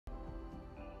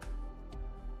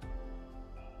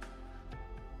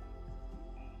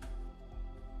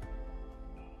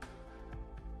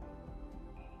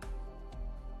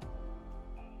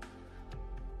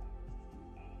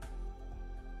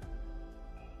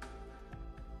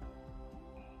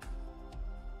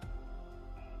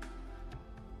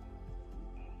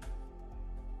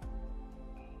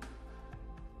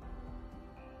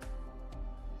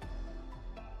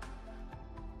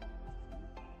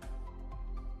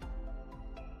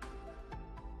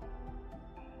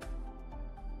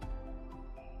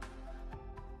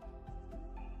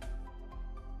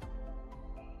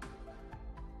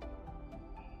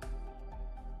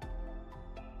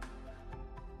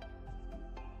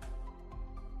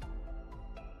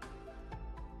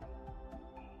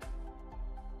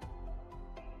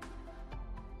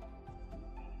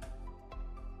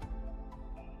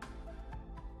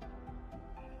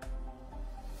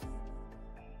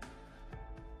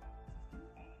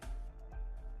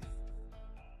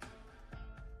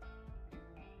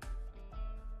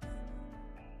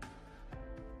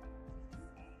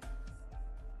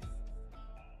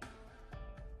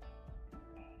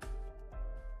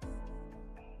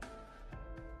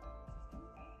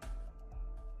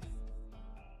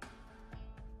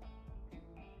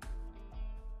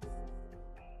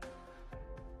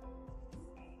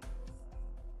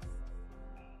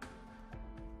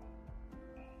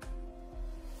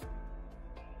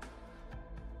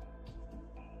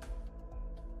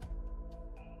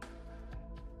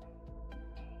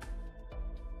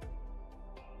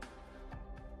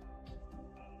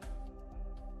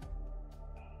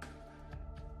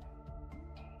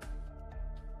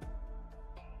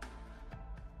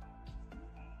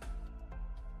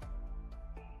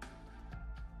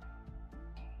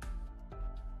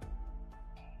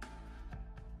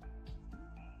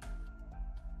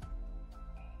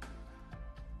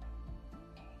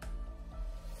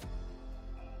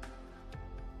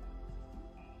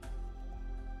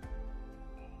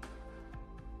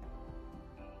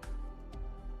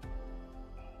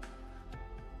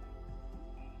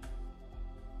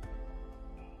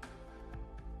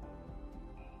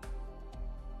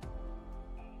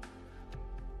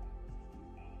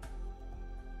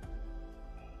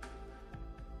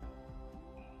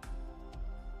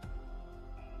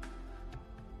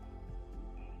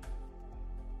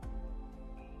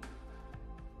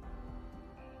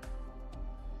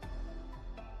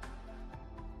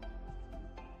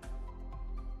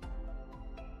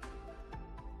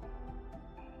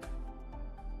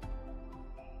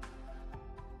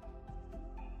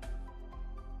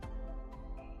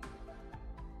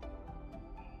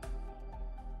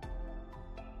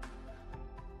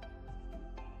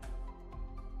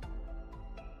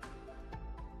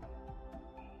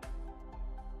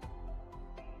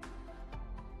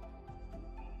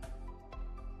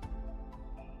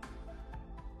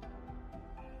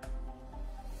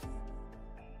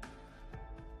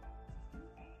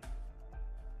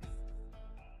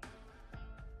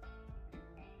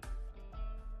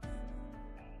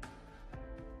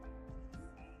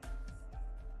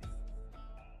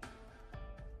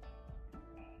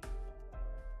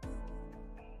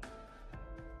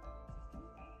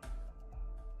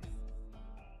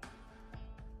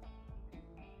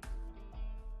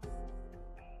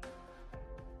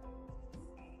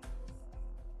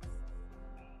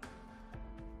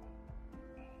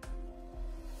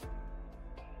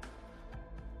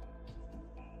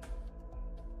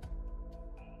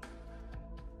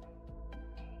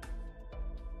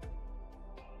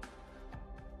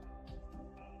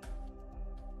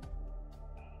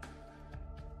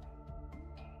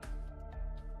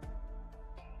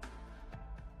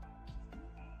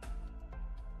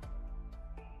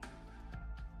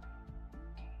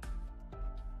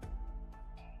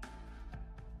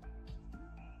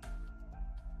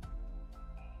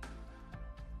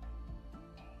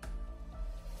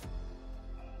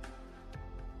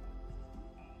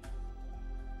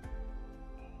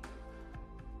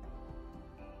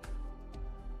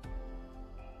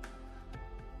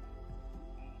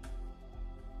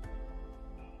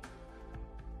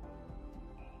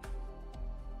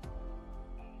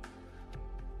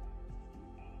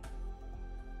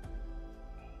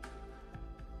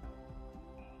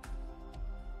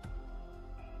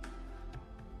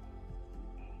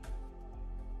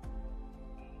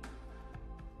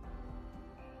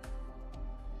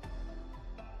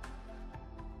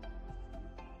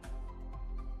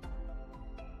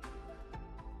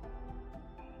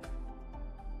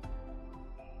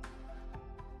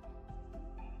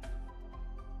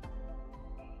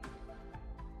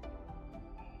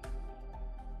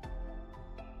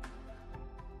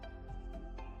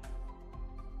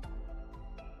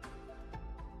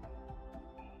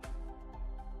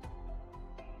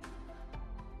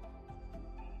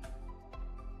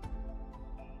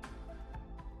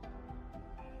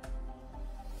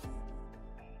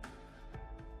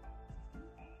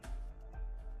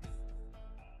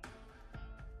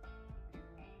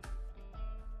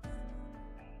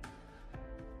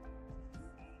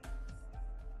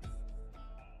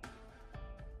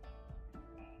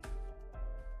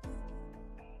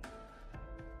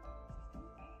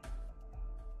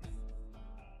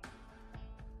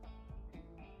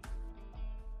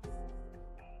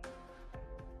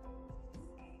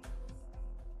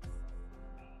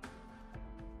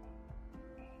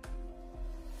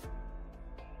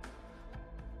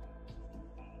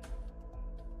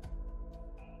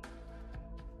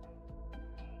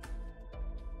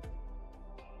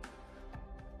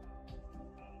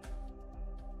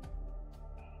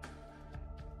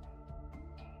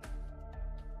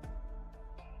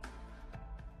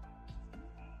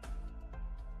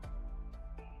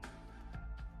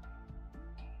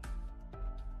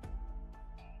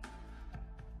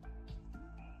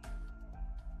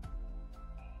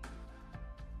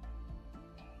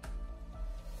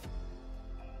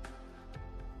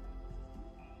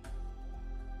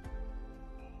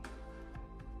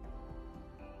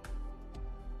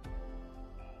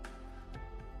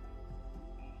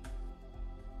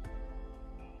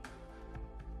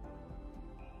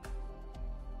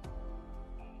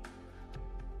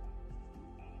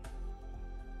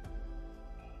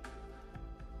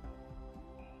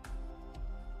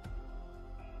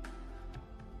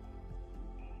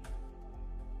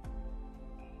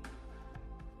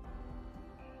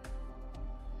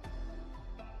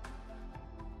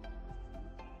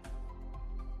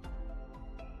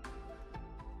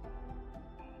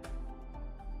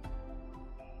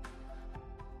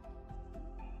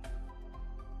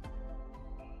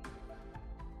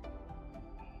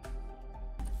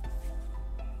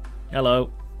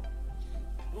Hello.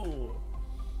 Ooh.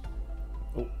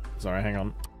 Oh, sorry, hang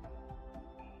on.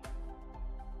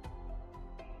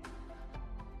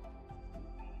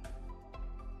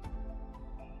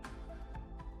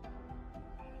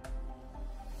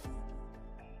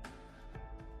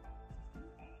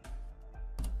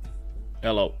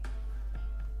 Hello.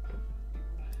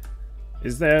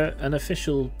 Is there an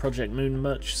official Project Moon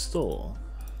merch store?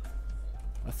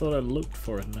 I thought I looked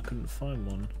for it and I couldn't find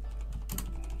one.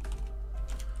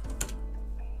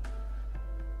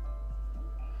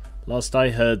 Last I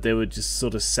heard, they were just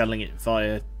sort of selling it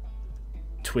via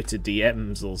Twitter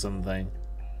DMs or something.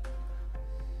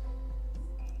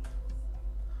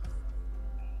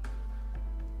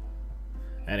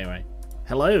 Anyway,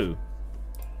 hello!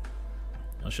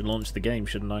 I should launch the game,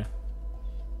 shouldn't I?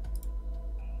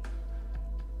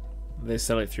 They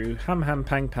sell it through Ham Ham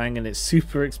Pang Pang and it's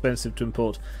super expensive to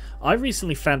import. I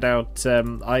recently found out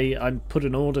I put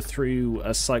an order through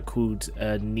a site called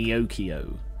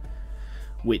Neokio,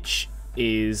 which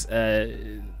is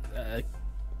a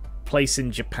place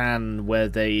in Japan where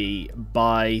they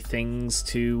buy things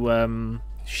to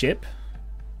ship.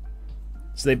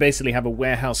 So they basically have a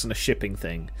warehouse and a shipping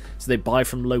thing. So they buy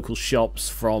from local shops,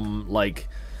 from like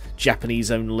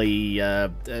Japanese only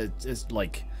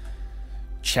like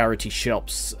charity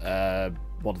shops, what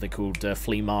are they called,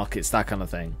 flea markets, that kind of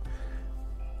thing.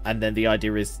 And then the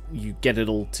idea is you get it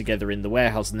all together in the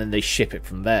warehouse and then they ship it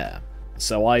from there.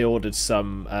 So I ordered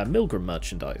some Milgram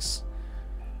merchandise,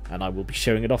 and I will be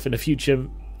showing it off in a future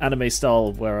anime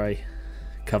style where I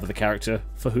cover the character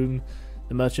for whom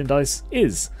the merchandise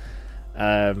is.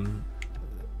 And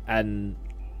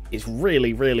it's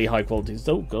really, really high quality.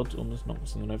 Oh god, almost knocked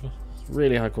something over. It's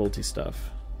really high quality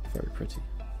stuff. Very pretty.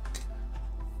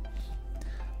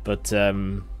 But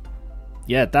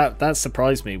yeah, that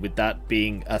surprised me with that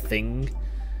being a thing,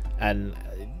 and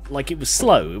like it was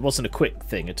slow. It wasn't a quick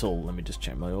thing at all. Let me just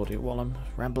check my audio while I'm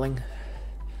rambling.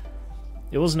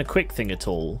 It wasn't a quick thing at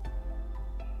all.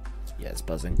 Yeah, it's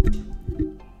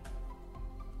buzzing.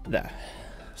 There.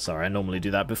 Sorry, I normally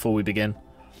do that before we begin.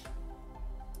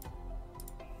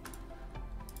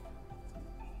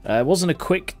 It wasn't a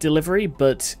quick delivery,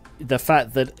 but the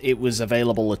fact that it was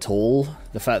available at all,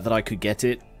 the fact that I could get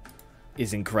it,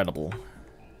 is incredible.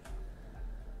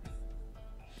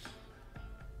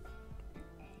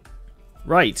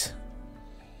 Right.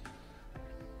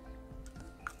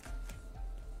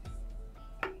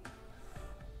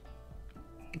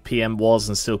 PM was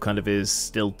and still kind of is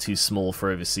still too small for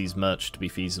overseas merch to be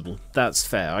feasible. That's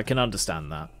fair. I can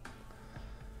understand that.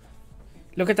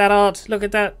 Look at that art. Look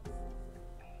at that.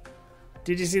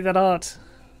 Did you see that art?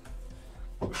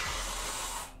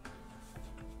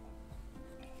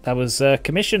 That was a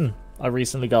commission I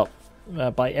recently got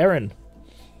by Erin.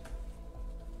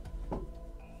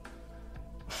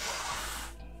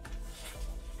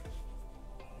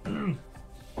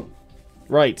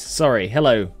 Right, sorry,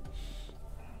 hello.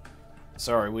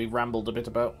 Sorry, we rambled a bit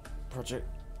about Project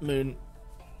Moon.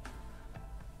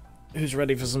 Who's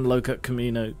ready for some Lowcut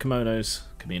kimonos?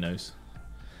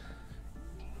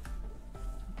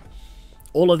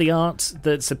 All of the art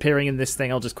that's appearing in this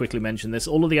thing, I'll just quickly mention this.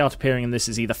 All of the art appearing in this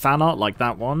is either fan art, like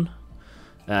that one,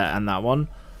 and that one.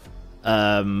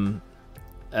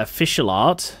 Official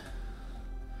art,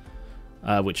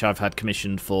 which I've had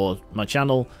commissioned for my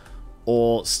channel,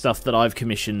 or stuff that I've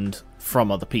commissioned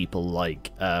from other people,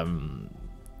 like that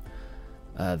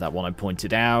one I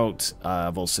pointed out.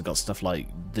 I've also got stuff like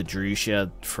the Drusha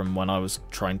from when I was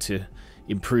trying to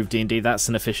improve D&D. That's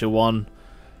an official one.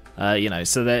 You know,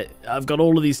 so that I've got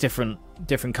all of these different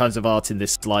kinds of art in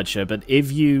this slideshow. But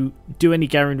if you do any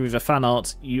Garen Reaver fan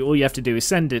art, all you have to do is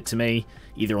send it to me,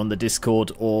 either on the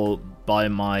Discord or by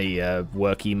my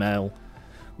work email,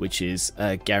 which is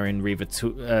Garen Reaver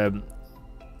Tuapio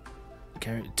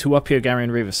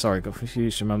Garen Reaver. Sorry, got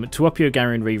confused for a moment.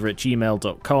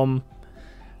 tuapiogarenreaver@gmail.com.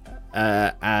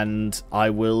 And I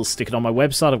will stick it on my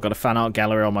website. I've got a fan art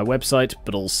gallery on my website,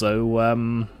 but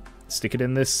also stick it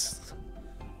in this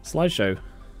slideshow.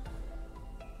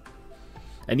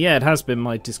 And yeah, it has been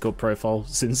my Discord profile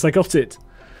since I got it.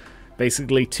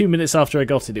 Basically 2 minutes after I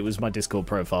got it, it was my Discord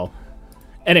profile.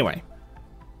 Anyway,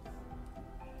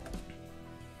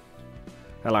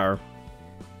 hello,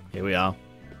 here we are.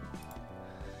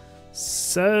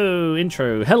 So,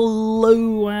 intro.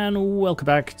 Hello and welcome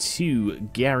back to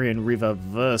Garen River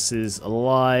versus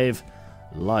Live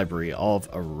Library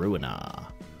of Ruina.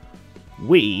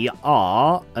 We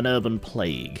are an urban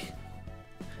plague.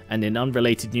 And in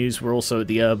unrelated news, we're also at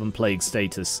the urban plague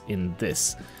status in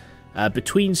this.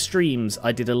 Between streams,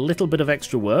 I did a little bit of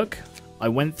extra work. I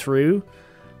went through...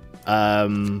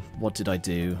 what did I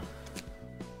do?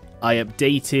 I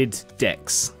updated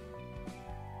Dex.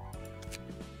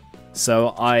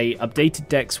 So I updated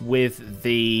Dex with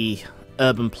the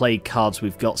Urban Plague cards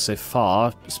we've got so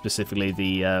far, specifically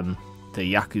the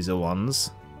Yakuza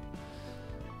ones,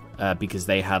 because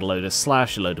they had a load of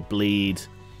slash, a load of bleed,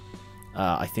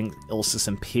 I think also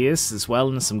some pierce as well,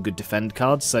 and some good defend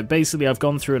cards. So basically I've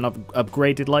gone through and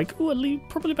upgraded like, at least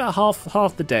probably about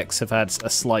half the decks have had a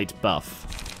slight buff.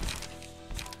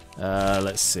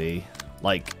 Let's see,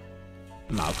 like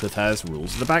Malkuth has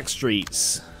Rules of the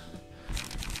Backstreets.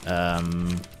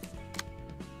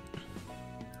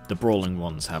 The brawling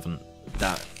ones haven't.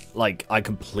 That, like, I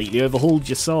completely overhauled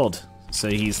Yasod, so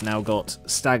he's now got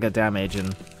stagger damage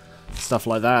and stuff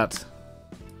like that.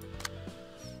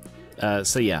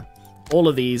 So yeah, all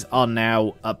of these are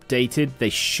now updated. They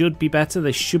should be better.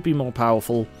 They should be more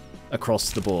powerful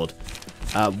across the board.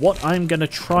 What I'm going to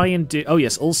try and do... Oh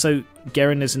yes, also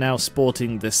Garen is now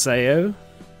sporting the Seo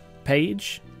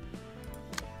page.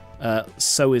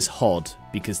 So is Hod,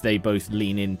 because they both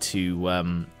lean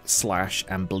into slash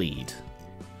and bleed.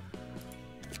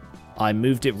 I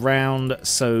moved it round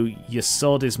so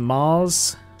Yasod is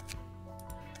Mars.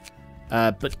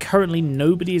 But currently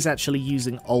nobody is actually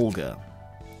using Olga,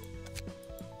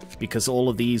 because all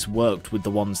of these worked with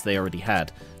the ones they already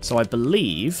had. So I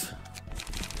believe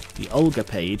the Olga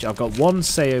page, I've got one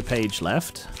Seo page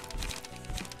left.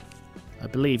 I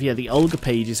believe, yeah, the Olga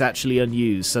page is actually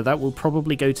unused, so that will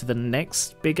probably go to the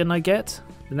next big one I get,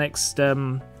 the next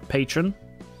patron.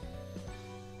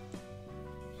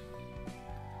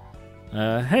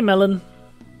 Hey Melon.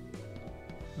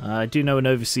 I do know an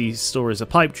overseas store is a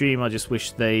pipe dream. I just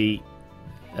wish they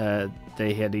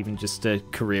had even just a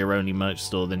Korea-only merch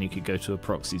store. Then you could go to a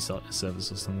proxy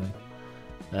service or something.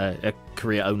 A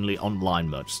Korea-only online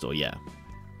merch store, yeah.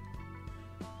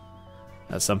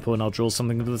 At some point, I'll draw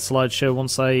something with the slideshow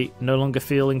once I no longer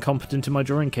feel incompetent in my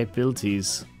drawing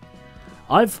capabilities.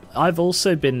 I've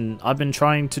been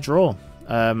trying to draw.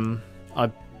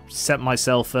 I set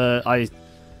myself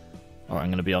I'm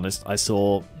going to be honest, I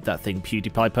saw that thing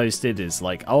PewDiePie posted, is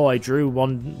like, oh, I drew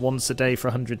once a day for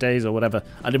 100 days or whatever.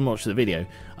 I didn't watch the video,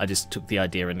 I just took the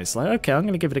idea and it's like, okay, I'm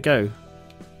going to give it a go.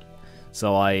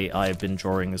 So I've been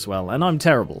drawing as well, and I'm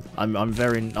terrible. I'm not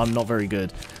very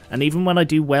good. And even when I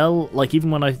do well, like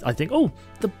even when I think, oh,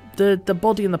 the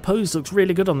body and the pose looks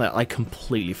really good on that, I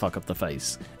completely fuck up the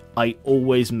face. I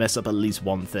always mess up at least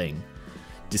one thing.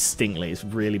 Distinctly, it's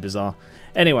really bizarre.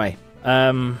 Anyway,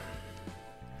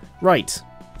 right,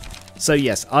 so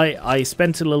yes, I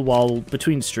spent a little while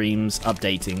between streams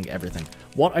updating everything.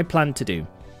 What I plan to do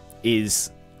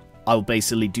is I'll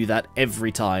basically do that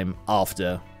every time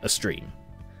after a stream.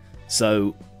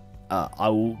 So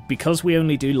because we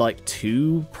only do like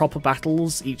 2 proper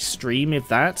battles each stream, if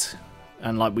that,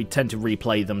 and like we tend to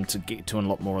replay them to get to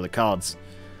unlock more of the cards.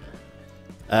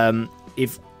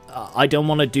 If I don't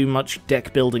want to do much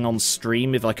deck building on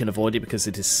stream if I can avoid it, because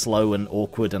it is slow and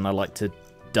awkward and I like to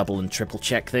double and triple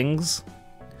check things.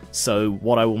 So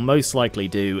what I will most likely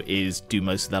do is do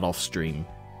most of that off stream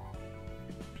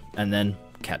and then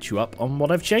catch you up on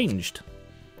what I've changed.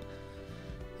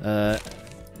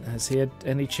 Has he had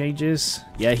any changes?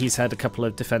 Yeah, he's had a couple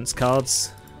of defense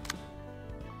cards.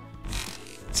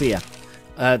 So yeah,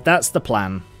 that's the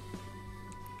plan.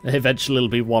 Eventually it'll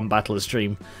be 1 battle a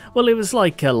stream. Well, it was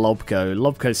like Lobco.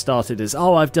 Lobco started as,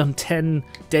 oh, I've done 10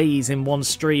 days in 1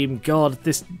 stream. God,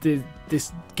 this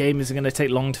game isn't going to take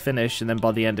long to finish. And then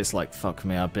by the end it's like, fuck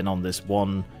me, I've been on this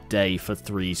 1 day for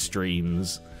 3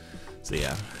 streams. So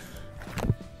yeah,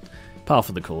 par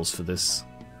for the course for this.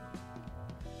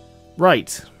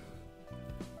 Right.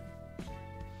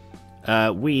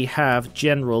 We have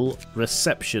general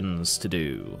receptions to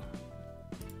do.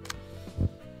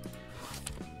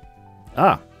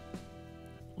 Ah.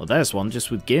 Well, there's one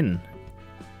just with Gin.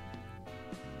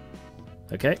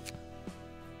 Okay.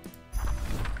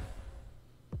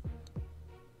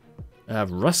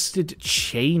 Rusted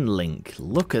Chain Link.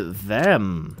 Look at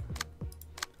them.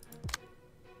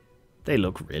 They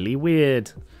look really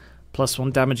weird.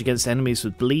 +1 damage against enemies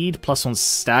with bleed. +1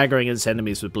 stagger against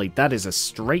enemies with bleed. That is a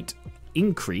straight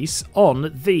increase on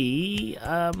the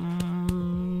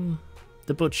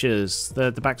butchers.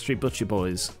 The Backstreet Butcher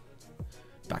Boys.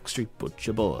 Backstreet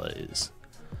Butcher Boys.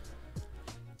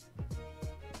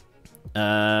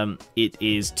 It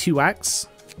is 2 acts.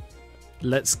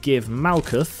 Let's give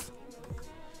Malkuth.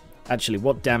 Actually,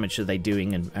 what damage are they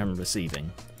doing and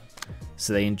receiving?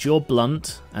 So they endure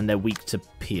blunt, and they're weak to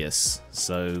pierce.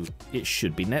 So it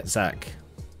should be Netzach.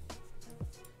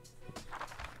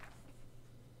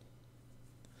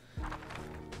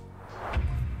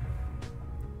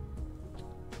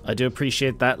 I do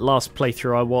appreciate that. Last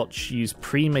playthrough I watched used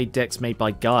pre-made decks made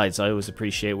by guides. I always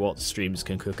appreciate what streams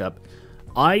can cook up.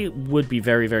 I would be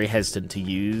very, very hesitant to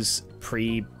use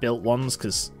pre-built ones,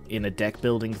 because in a deck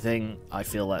building thing, I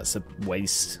feel that's a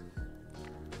waste.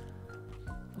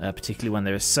 Particularly when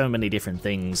there are so many different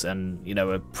things, and, you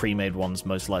know, a pre-made one's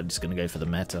most likely just going to go for the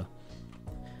meta.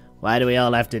 Why do we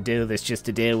all have to do this just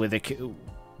to deal with the...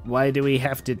 Why do we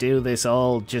have to do this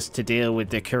all just to deal with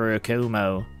the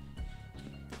Kurokumo?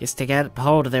 It's to get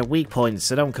hold of their weak points,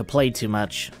 so don't complain too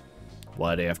much.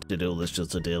 Why do you have to do this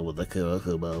just to deal with the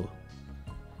Kurokumo?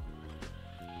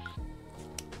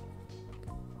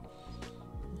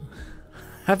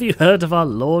 Have you heard of our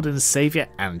Lord and Saviour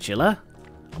Angela?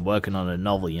 I'm working on a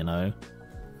novel, you know.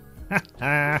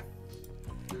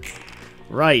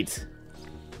 Right.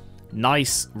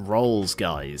 Nice rolls,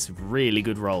 guys. Really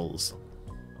good rolls.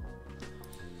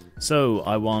 So,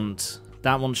 I want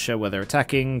that one to show where they're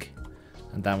attacking,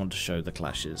 and that one to show the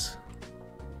clashes.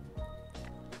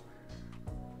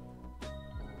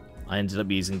 I ended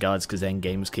up using guides because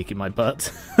endgame was kicking my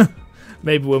butt.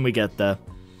 Maybe when we get there,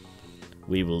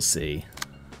 we will see.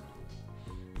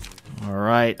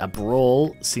 Alright, a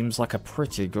brawl seems like a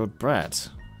pretty good bet.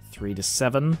 3 to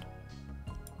 7.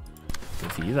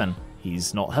 Good for you then.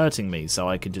 He's not hurting me, so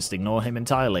I could just ignore him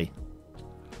entirely.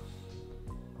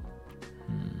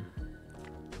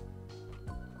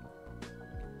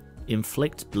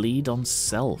 Inflict bleed on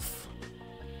self.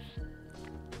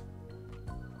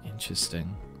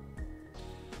 Interesting.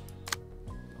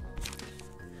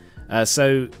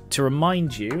 So, to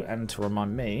remind you, and to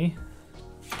remind me,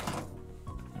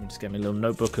 let me just get me a little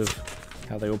notebook of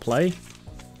how they all play.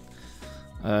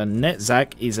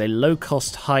 Netzach is a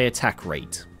low-cost, high-attack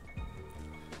rate.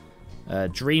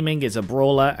 Dreaming is a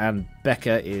brawler, and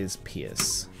Becca is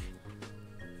Pierce.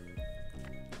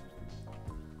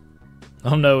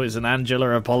 Oh no, it's an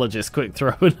Angela apologist. Quick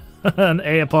throw in an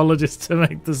A apologist to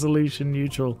make the solution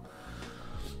neutral.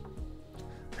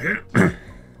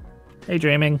 Hey,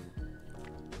 Dreaming.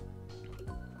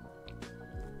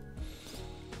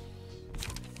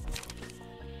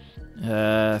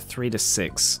 Uh, 3 to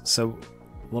 6. So,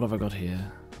 what have I got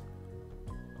here?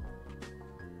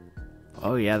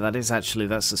 Oh yeah, that is actually,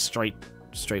 that's a straight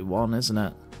one, isn't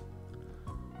it?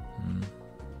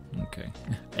 Okay.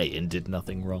 Aiden did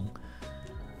nothing wrong.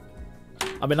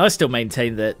 I mean, I still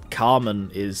maintain that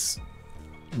Carmen is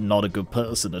not a good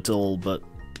person at all, but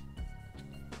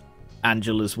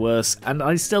Angela's worse, and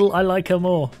I like her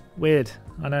more. Weird,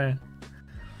 I know.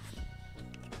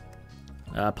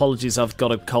 Apologies, I've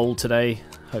got a cold today.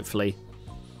 Hopefully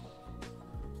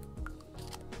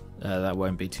that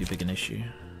won't be too big an issue.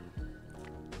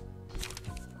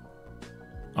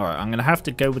 Alright, I'm going to have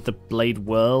to go with the Blade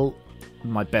Whirl.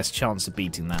 My best chance of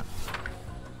beating that.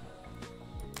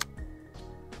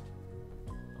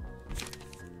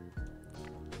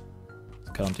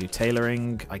 Can't do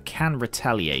tailoring. I can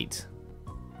retaliate.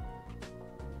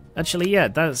 Actually, yeah,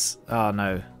 that's... Oh,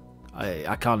 no.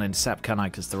 I can't intercept, can I?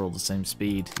 Because they're all the same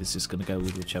speed. It's just going to go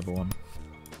with whichever one.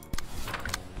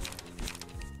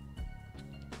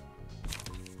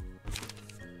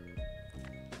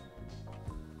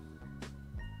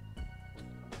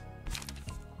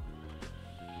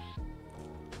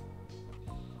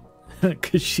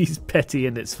 Because she's petty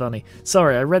and it's funny.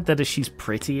 Sorry, I read that as she's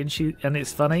pretty and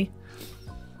it's funny.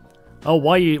 Oh,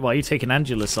 why are you taking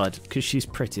Angela's side? Because she's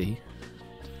pretty.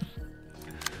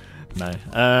 No.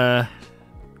 I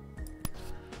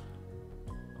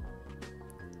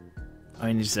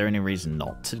mean, is there any reason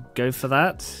not to go for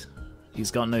that? He's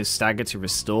got no stagger to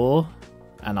restore,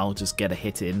 and I'll just get a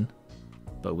hit in,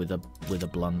 but with a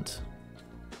blunt.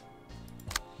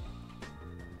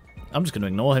 I'm just going to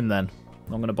ignore him then.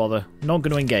 Not going to bother. Not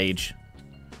going to engage.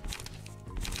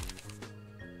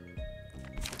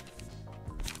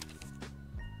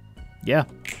 Yeah.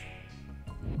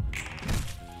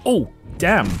 Oh,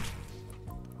 damn.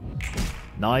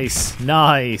 Nice.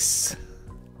 Nice.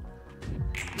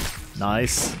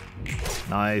 Nice.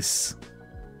 Nice.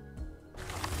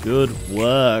 Good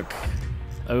work.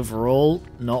 Overall,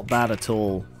 not bad at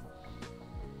all.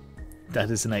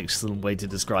 That is an excellent way to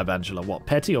describe Angela. What,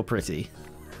 petty or pretty?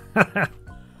 I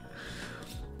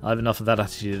have enough of that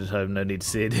attitude at home, no need to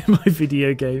see it in my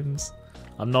video games.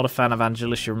 I'm not a fan of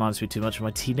Angela, she reminds me too much of my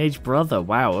teenage brother.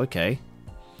 Wow, okay.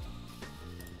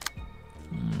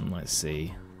 Let's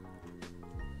see.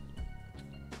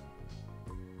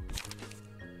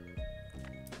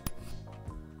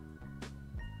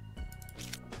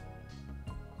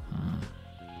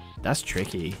 That's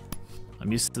tricky.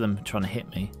 I'm used to them trying to hit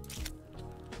me.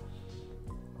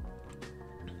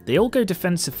 They all go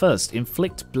defensive first.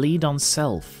 Inflict bleed on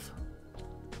self.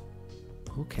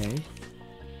 Okay.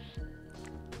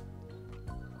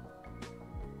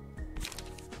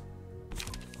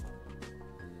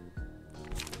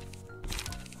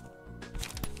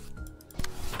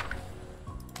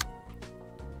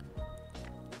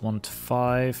 One to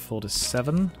 5, 4 to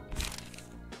 7.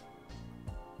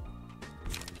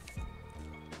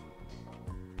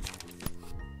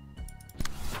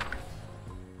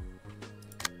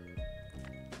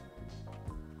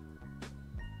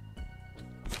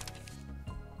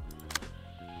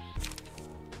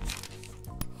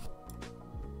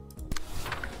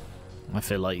 I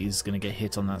feel like he's going to get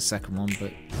hit on that second one,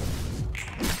 but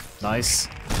nice.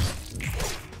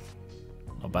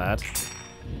 Not bad.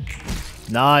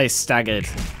 Nice, staggered.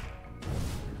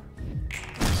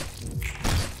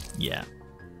 Yeah.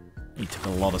 He took a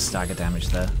lot of stagger damage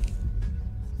there.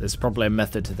 There's probably a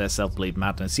method to their self-bleed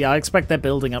madness. Yeah, I expect they're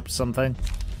building up something.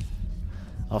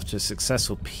 After a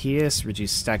successful pierce,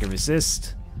 reduce stagger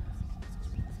resist.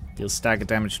 Deal stagger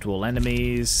damage to all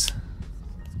enemies.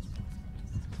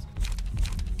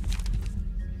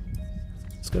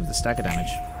 Let's go with the stagger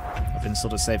damage. I've been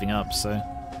sort of saving up, so...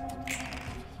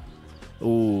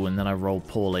 Ooh, and then I rolled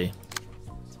poorly.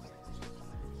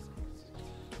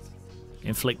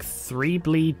 Inflict 3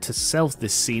 bleed to self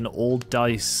this scene. All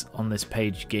dice on this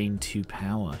page gain 2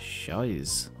 power.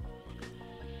 Shiz.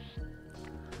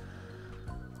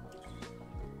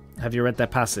 Have you read their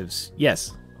passives?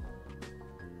 Yes.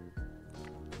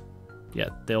 Yeah,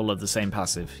 they all have the same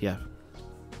passive, yeah.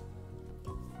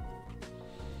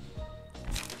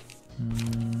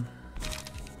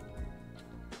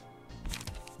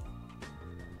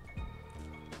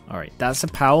 Alright, that's a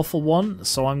powerful one,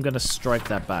 so I'm going to strike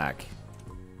that back.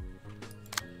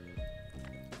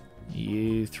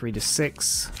 You 3 to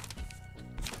 6.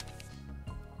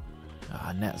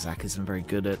 Netzak isn't very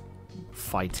good at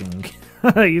fighting.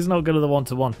 He's not good at the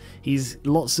one-to-one. He's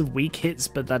lots of weak hits,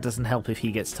 but that doesn't help if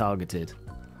he gets targeted.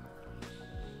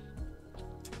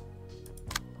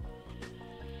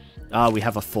 We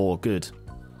have a 4. Good.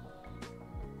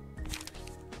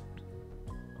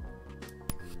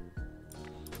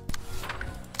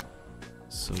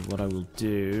 So what I will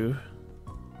do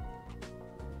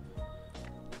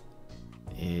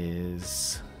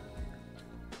is...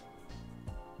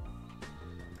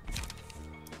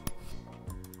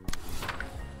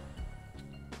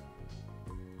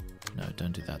 No,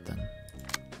 don't do that then.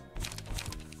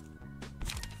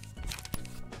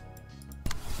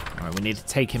 Alright, we need to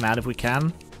take him out if we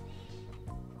can.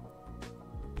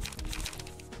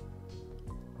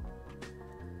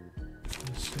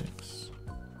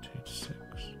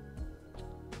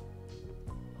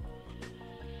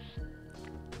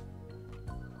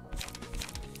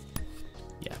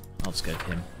 Let's go with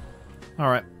him.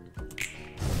 Alright.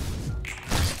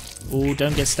 Ooh,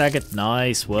 don't get staggered.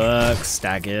 Nice work.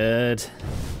 Staggered.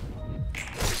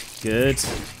 Good.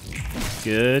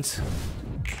 Good.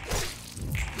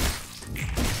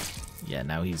 Yeah,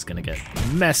 now he's gonna get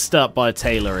messed up by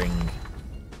tailoring.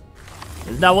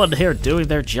 There's no one here doing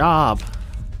their job.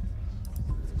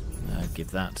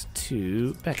 Give that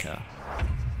to Becca.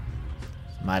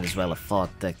 Might as well have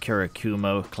fought the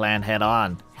Kurikumo clan head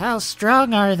on. How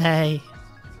strong are they?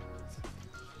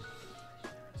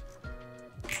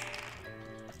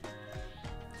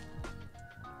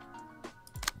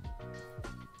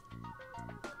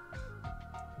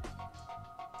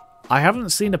 I haven't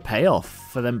seen a payoff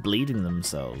for them bleeding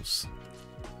themselves.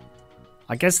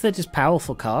 I guess they're just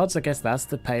powerful cards. I guess that's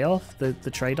the payoff, the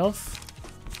trade-off.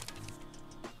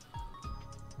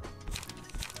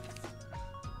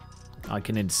 I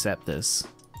can intercept this.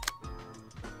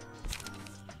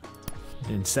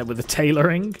 Intercept with the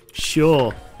tailoring?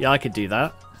 Sure. Yeah, I could do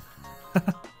that.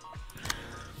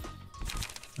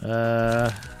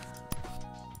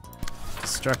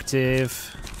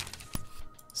 Destructive.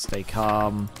 Stay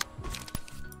calm.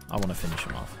 I want to finish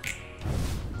him off.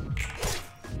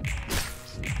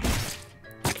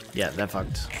 Yeah, they're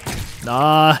fucked.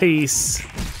 Nice!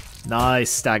 Nice,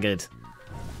 staggered.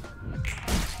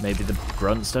 Maybe the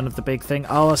grunts don't have the big thing.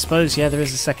 Oh, I suppose, yeah, there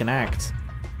is a second act.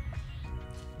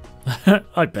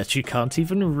 I bet you can't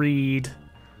even read.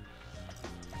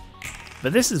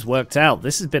 But this has worked out.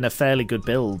 This has been a fairly good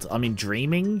build. I mean,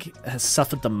 Dreaming has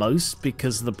suffered the most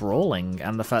because of the brawling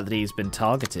and the fact that he's been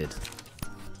targeted.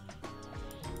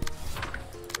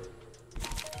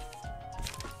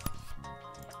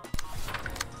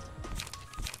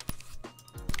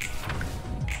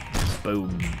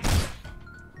 Boom.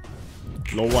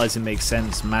 Lore-wise, it makes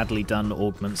sense. Madly done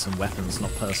augments and weapons, not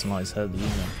personalize her, the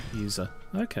user.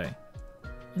 Okay.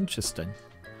 Interesting.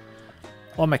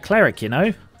 Oh, I'm a cleric, you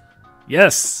know?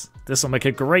 Yes! This will make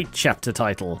a great chapter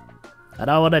title. I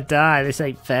don't want to die. This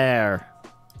ain't fair.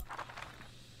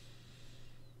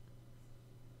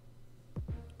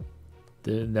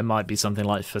 There might be something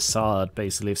like Facade.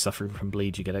 Basically, if suffering from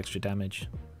bleed, you get extra damage.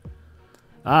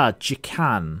 Ah,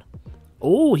 Jikan.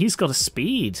 Oh, he's got a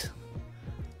speed.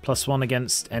 +1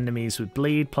 against enemies with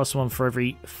bleed. +1 for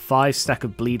every 5 stack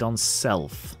of bleed on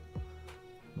self.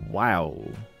 Wow.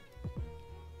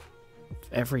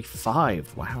 Every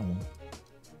 5. Wow.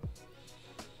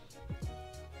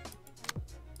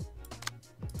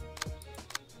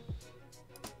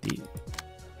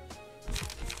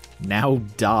 Now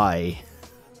die.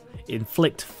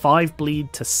 Inflict 5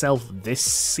 bleed to self this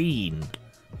scene.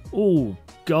 Oh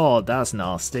god, that's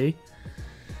nasty.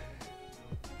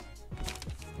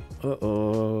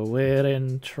 Uh-oh, we're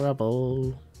in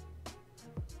trouble.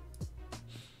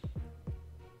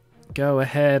 Go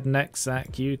ahead,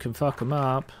 Nexac, you can fuck them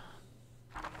up.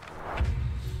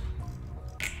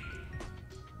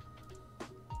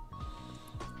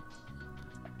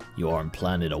 You aren't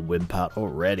planning a wimp out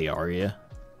already, are you?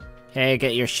 Hey,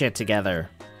 get your shit together.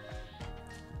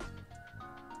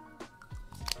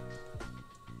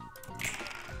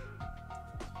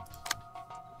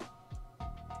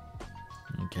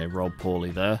 Okay, rolled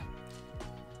poorly there.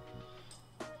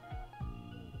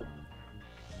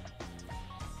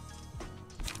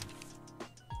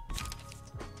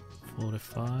 Four to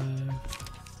 5.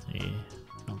 Yeah,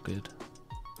 not good.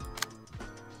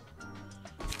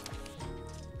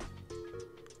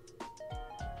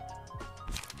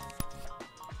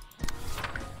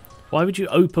 Why would you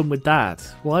open with that?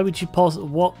 Why would you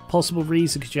what possible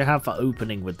reason could you have for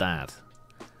opening with that?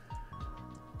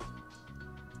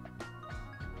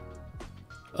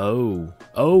 Oh.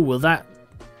 Oh, will that...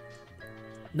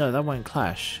 No, that won't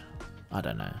clash. I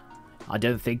don't know. I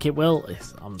don't think it will.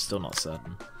 I'm still not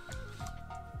certain.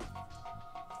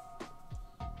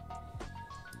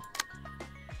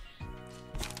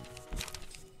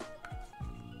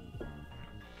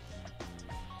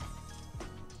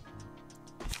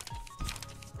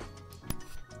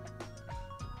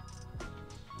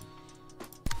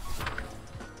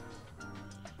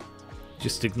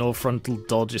 Just ignore frontal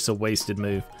dodge, it's a wasted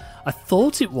move. I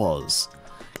thought it was.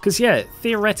 Because, yeah,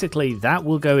 theoretically, that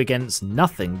will go against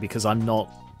nothing because I'm not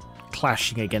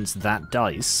clashing against that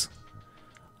dice.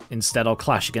 Instead, I'll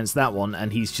clash against that one,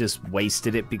 and he's just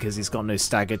wasted it because he's got no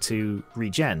stagger to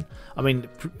regen. I mean,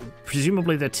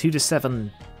 presumably the 2 to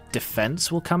 7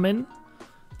 defense will come in,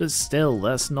 but still,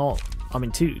 that's not... I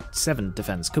mean, 2 to 7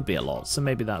 defense could be a lot, so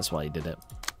maybe that's why he did it.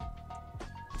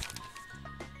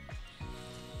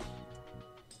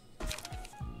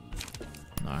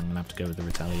 No, I'm going to have to go with the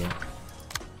retaliate.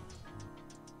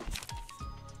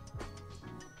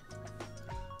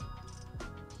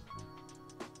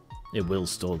 It will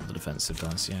store the defensive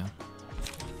dice, yeah.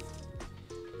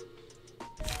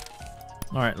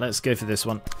 Alright, let's go for this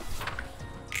one.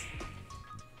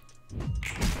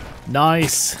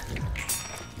 Nice!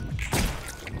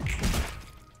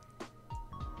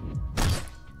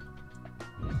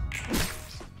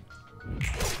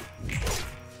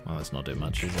 Well, that's not doing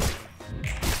much, is it?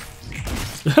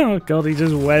 Oh god, he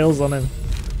just wails on him.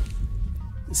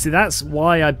 See, that's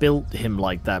why I built him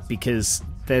like that, because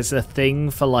there's a thing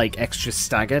for, like, extra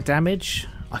stagger damage.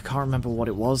 I can't remember what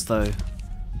it was, though.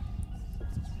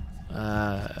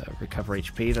 Recover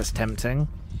HP, that's tempting.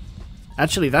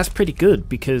 Actually, that's pretty good,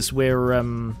 because we're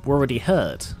already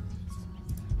hurt.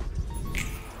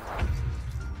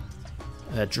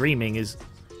 Dreaming is...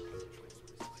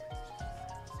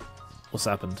 What's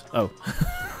happened? Oh.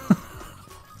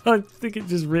 I think it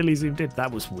just really zoomed in.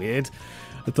 That was weird.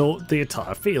 I thought the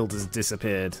entire field has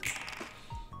disappeared.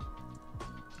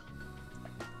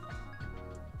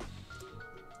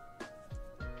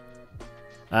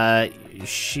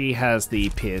 She has the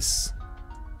pierce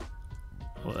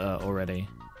already.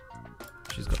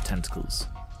 She's got tentacles.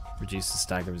 Reduces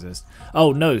stagger resist.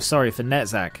 Oh no, sorry for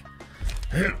Netzak.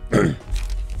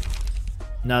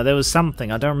 No, there was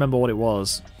something. I don't remember what it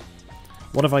was.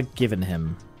 What have I given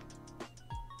him?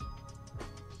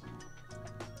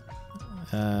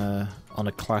 On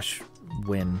a clash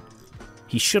win.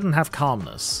 He shouldn't have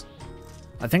calmness.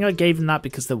 I think I gave him that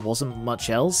because there wasn't much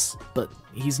else, but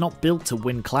he's not built to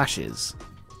win clashes.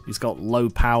 He's got low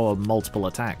power, multiple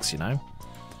attacks, you know?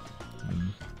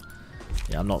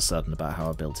 Yeah, I'm not certain about how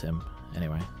I built him.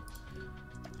 Anyway.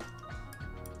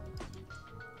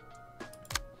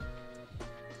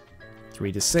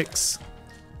 Three to 6.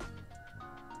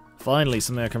 Finally,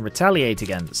 something I can retaliate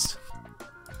against.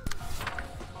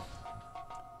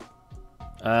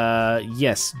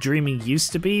 Yes, Dreaming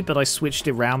used to be, but I switched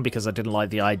it around because I didn't like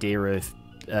the idea of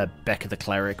Becca the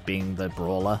Cleric being the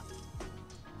brawler.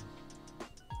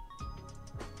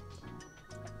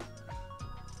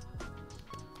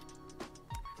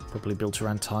 Probably built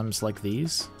around times like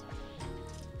these.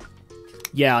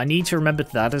 Yeah, I need to remember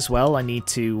that as well. I need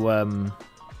to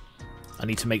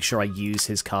make sure I use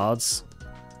his cards.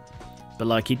 But,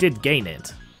 like, he did gain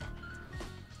it.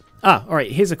 Ah,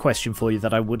 alright, here's a question for you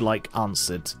that I would like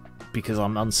answered, because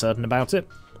I'm uncertain about it.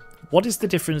 What is the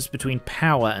difference between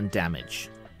power and damage?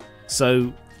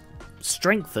 So,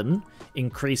 strengthen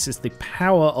increases the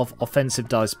power of offensive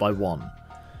dice by 1.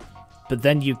 But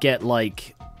then you get,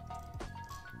 like...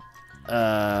 do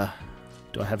I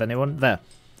have anyone? There.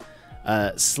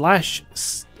 Slash...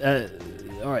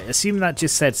 alright, assume that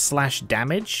just said slash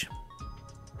damage.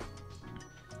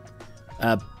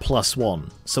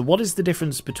 +1. So what is the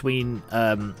difference between,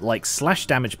 like, slash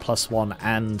damage +1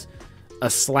 and a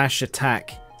slash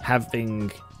attack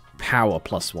having power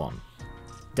 +1?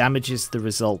 Damage is the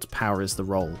result, power is the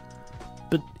roll.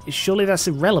 But surely that's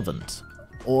irrelevant.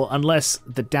 Or unless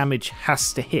the damage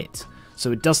has to hit.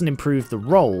 So it doesn't improve the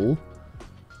roll,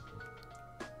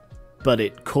 but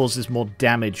it causes more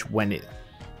damage when it...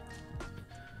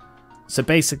 So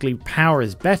basically, power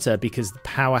is better because the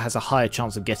power has a higher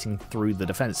chance of getting through the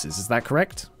defenses. Is that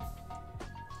correct?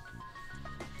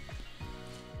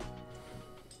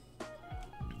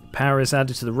 Power is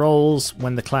added to the rolls.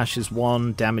 When the clash is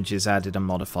won, damage is added and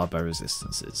modified by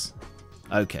resistances.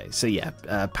 Okay, so yeah,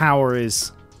 power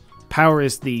is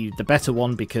the better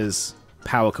one because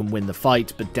power can win the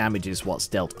fight, but damage is what's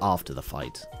dealt after the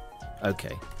fight.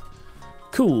 Okay.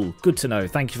 Cool, good to know.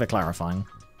 Thank you for clarifying.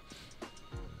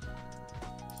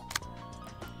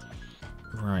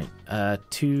 Right,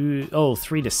 3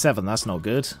 to 7, that's not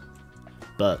good.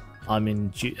 But I'm in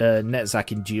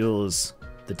Netzach endures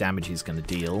the damage he's going to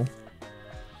deal.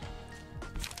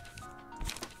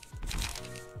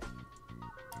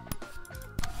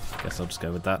 Guess I'll just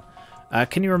go with that.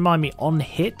 Can you remind me, on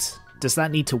hit, does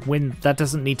that need to win? That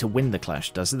doesn't need to win the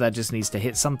clash, does it? That just needs to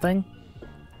hit something?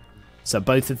 So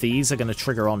both of these are going to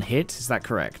trigger on hit, is that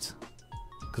correct?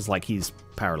 Because, like, he's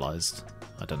paralyzed.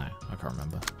 I don't know, I can't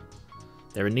remember.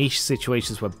 There are niche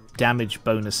situations where damage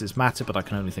bonuses matter, but I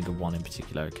can only think of one in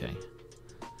particular. Okay.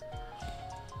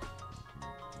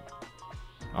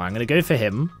 Alright, I'm going to go for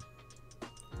him.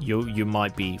 You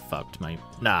might be fucked, mate.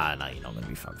 Nah, you're not going to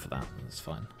be fucked for that. That's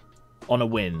fine. On a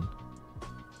win.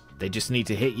 They just need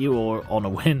to hit you or on a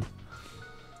win.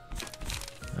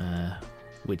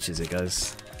 Which is it,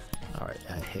 guys? Alright,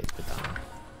 I hit with that one.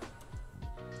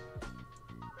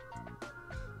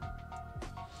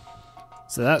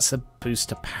 So that's a boost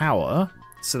to power.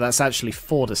 So that's actually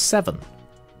 4 to 7.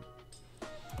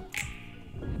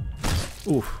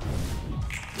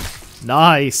 Oof.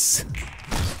 Nice.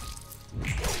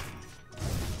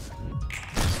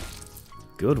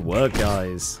 Good work,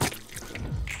 guys.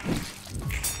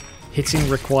 Hitting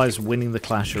requires winning the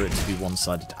clash or it to be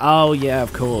one-sided. Oh, yeah,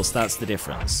 of course. That's the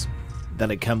difference.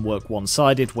 Then it can work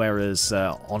one-sided, whereas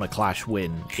on a clash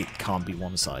win, it can't be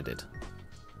one-sided.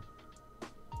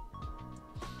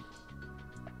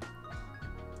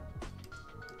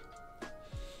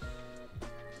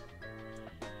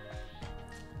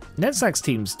 Netzach's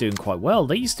team's doing quite well.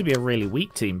 They used to be a really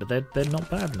weak team, but they're not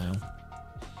bad now.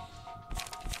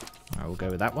 Alright, we'll go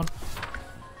with that one.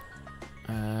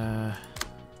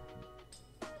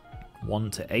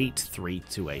 1 to 8, 3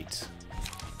 to 8.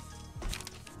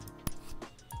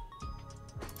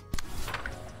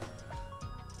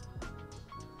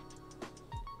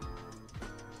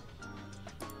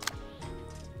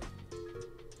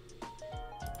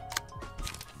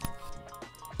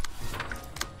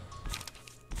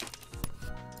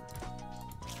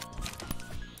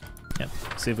 Yep,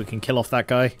 see if we can kill off that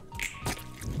guy.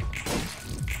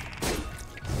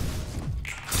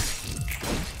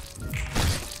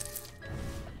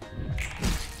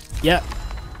 Yep.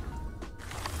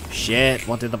 Shit,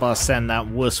 what did the boss send that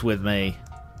wuss with me?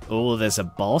 Oh, there's a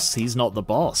boss? He's not the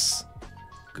boss.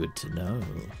 Good to know.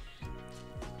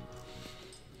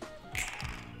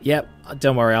 Yep,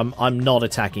 don't worry, I'm not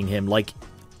attacking him. Like,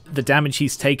 the damage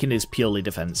he's taken is purely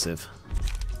defensive.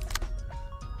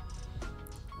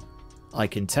 I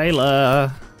can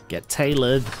tailor. Get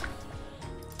tailored.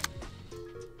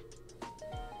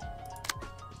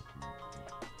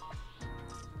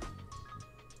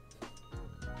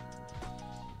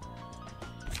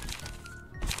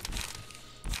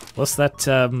 What's that,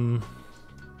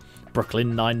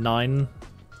 Brooklyn Nine-Nine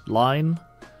line?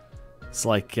 It's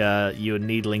like, you were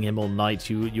needling him all night,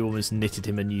 you almost knitted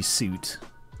him a new suit.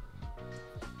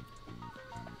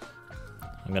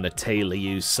 I'm gonna tailor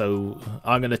you so...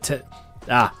 I'm gonna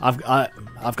I've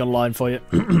got a line for you.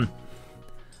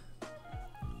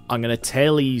 I'm gonna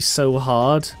tailor you so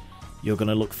hard, you're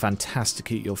gonna look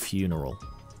fantastic at your funeral.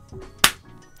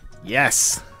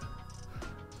 Yes!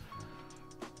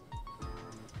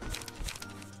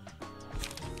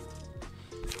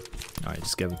 Alright,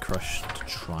 just go with Crush to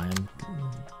try and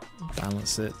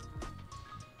balance it.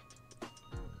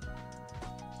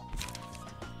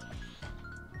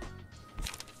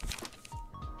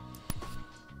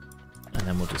 And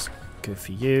then we'll just go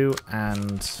for you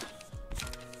and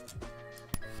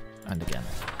again.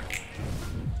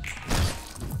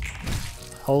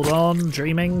 Hold on,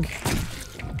 dreaming.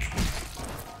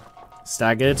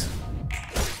 Staggered.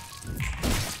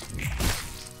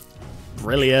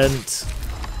 Brilliant.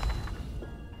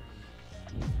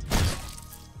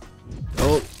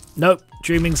 Oh, nope,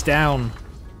 dreaming's down.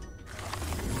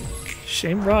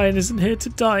 Shame Ryan isn't here to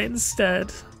die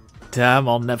instead. Damn,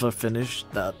 I'll never finish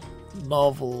that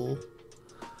novel.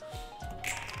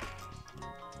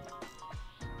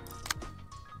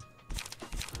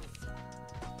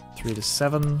 Three to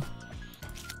 7.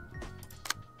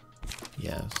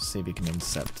 Yeah, see if you can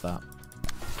intercept that.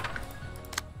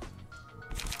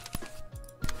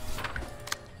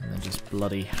 And then just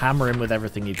bloody hammer him with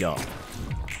everything you got.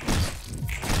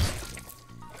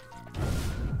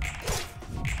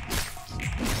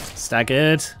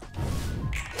 Staggered.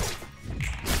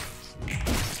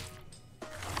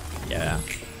 Yeah.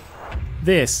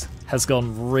 This has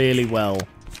gone really well.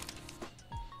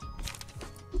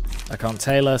 I can't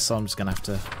tailor, so I'm just going to have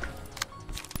to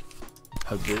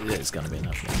hope that it's going to be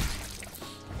enough.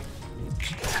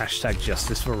 Hashtag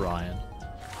justice for Ryan.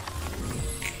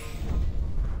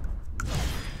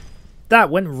 That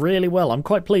went really well. I'm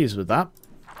quite pleased with that.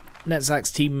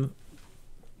 Netzach's team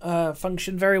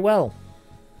functioned very well.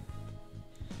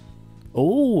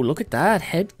 Oh, look at that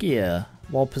headgear.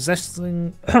 While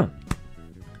possessing...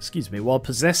 excuse me. While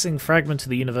possessing Fragment of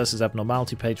the Universe's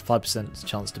Abnormality page, 5%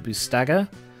 chance to boost Stagger.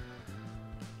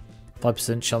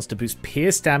 5% chance to boost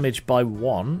Pierce damage by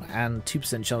 1, and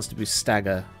 2% chance to boost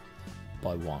Stagger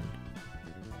by 1.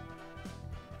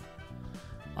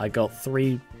 I got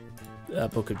 3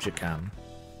 Book of Jacan.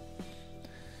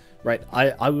 Right,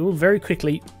 I will very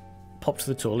quickly pop to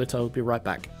the toilet. I will be right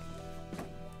back.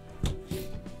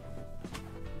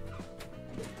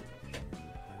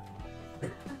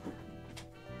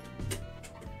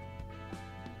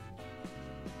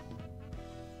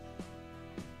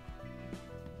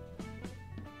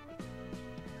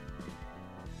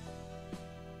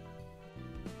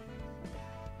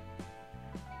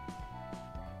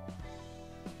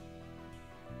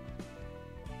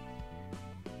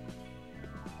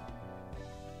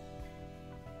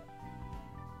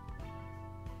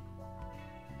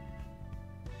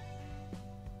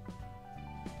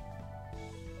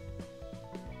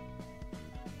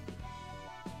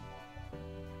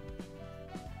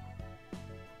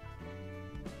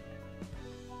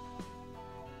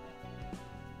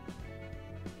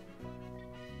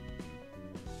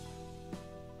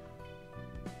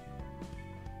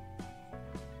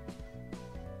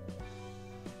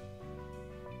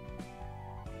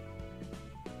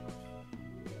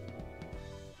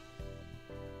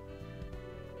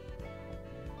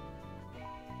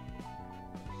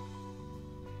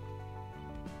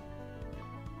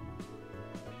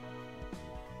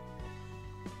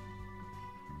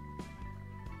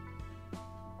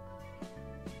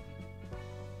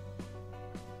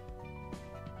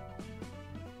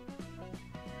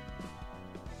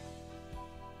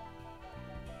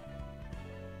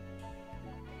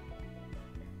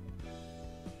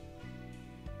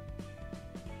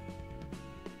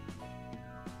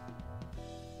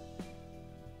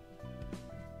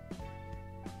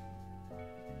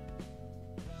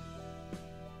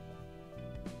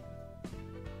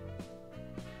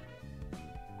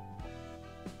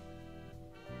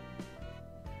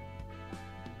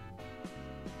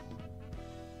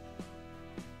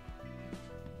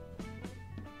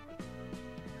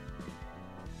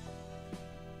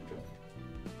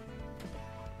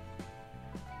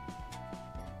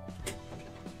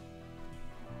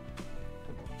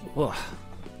 Whoa.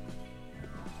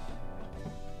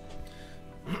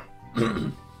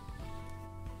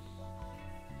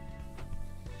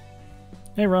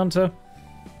 Hey, Ronto.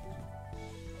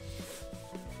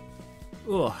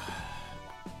 Ugh.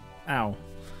 Ow.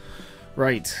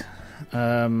 Right.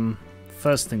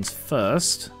 First things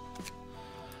first.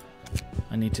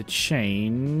 I need to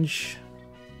change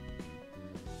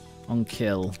on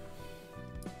kill.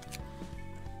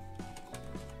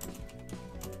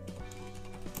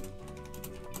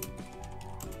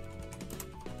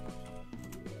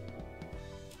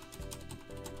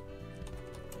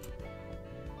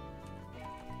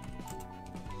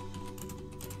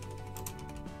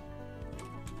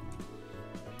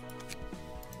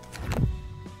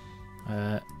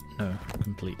 No,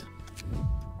 complete.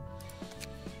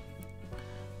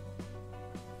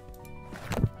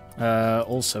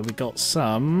 Also, we got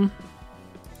some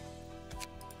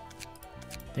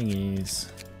thingies.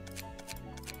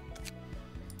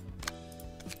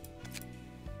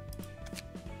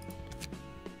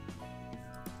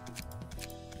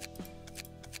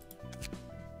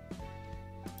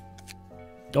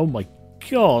 Oh my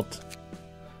god!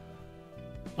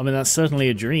 I mean, that's certainly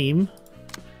a dream.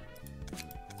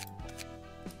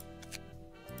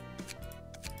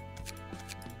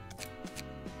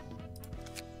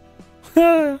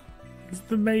 It's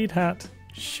the maid hat.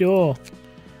 Sure.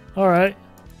 Alright.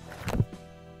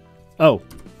 Oh.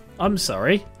 I'm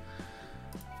sorry.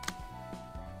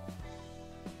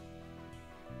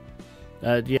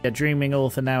 Yeah, Dreaming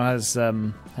Author now has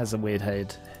a weird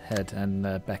head, and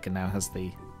Becca now has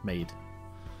the maid.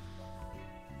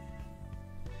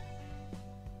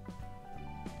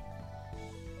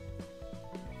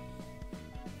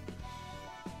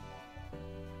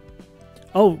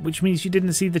 Oh, which means you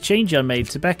didn't see the change I made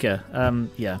to Becca.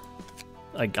 Yeah.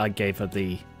 I gave her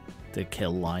the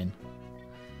kill line.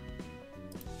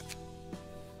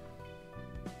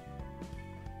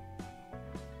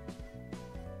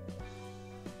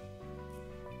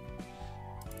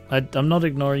 I'm not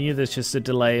ignoring you, there's just a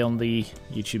delay on the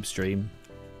YouTube stream.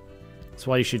 That's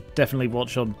why you should definitely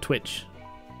watch on Twitch.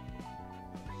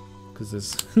 Because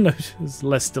there's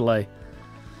less delay.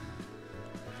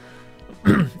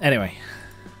 Anyway.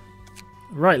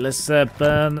 Right, let's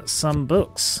burn some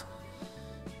books.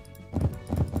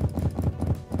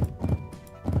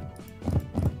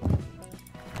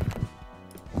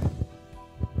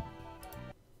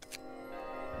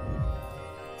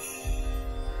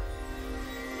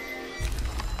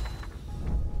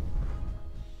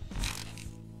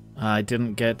 I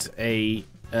didn't get a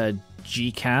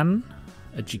GCAN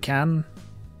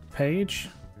page,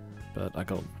 but I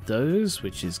got those,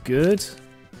 which is good.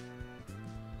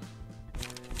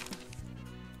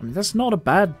 I mean, that's not a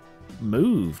bad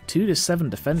move. 2 to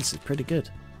 7 defense is pretty good.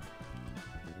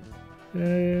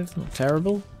 It's not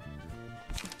terrible.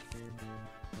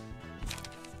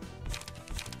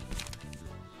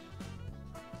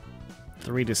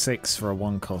 Three to 6 for a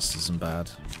 1 cost isn't bad,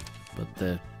 but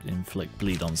the inflict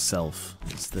bleed on self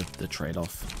is the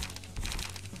trade-off.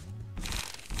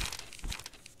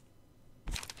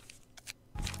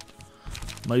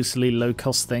 Mostly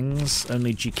low-cost things.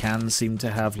 Only GCAN seem to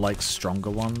have like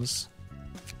stronger ones.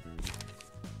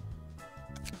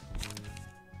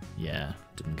 Yeah,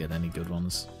 didn't get any good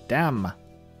ones. Damn. All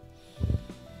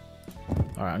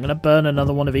right, I'm gonna burn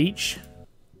another one of each.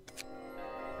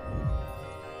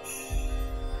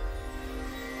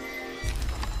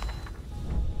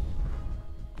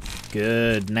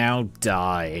 Good, now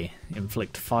die.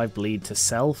 Inflict 5 bleed to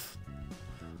self.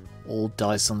 All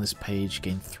dice on this page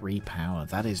gain 3 power.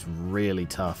 That is really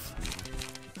tough.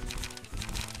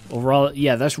 Or rather,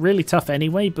 yeah, that's really tough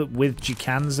anyway, but with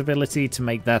GCAN's ability to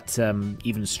make that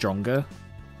even stronger.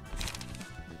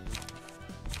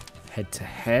 Head to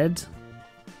head.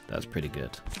 That's pretty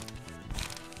good.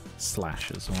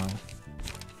 Slash as well.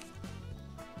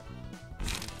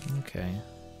 Okay.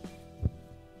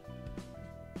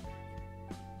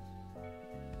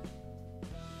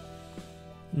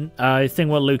 I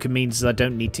think what Luca means is I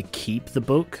don't need to keep the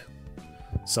book,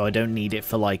 so I don't need it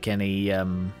for like any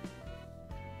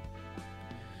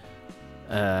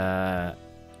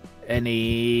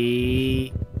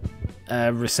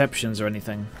receptions or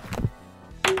anything.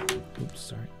 Oops,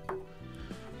 sorry.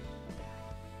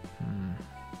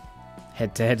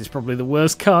 Head to head is probably the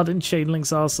worst card in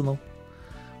Chainlink's arsenal.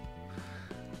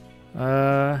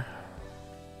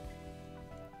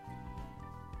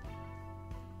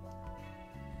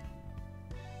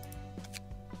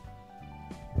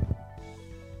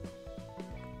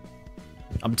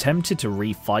 I'm tempted to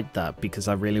refight that because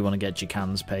I really want to get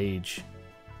GCAN's page.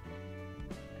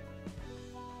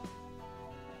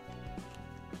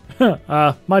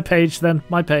 My page then.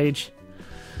 My page.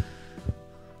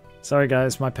 Sorry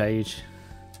guys, my page.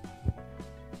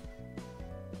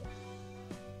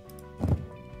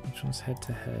 Which one's head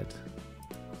to head?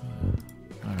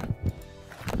 Alright.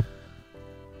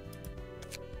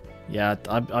 Yeah,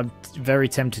 I'm very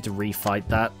tempted to refight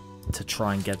that to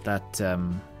try and get that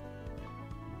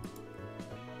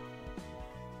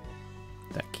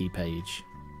that key page.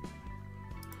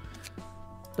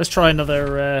 Let's try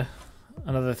another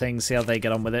thing, see how they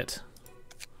get on with it.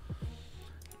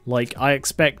 Like, I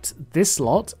expect this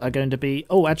lot are going to be...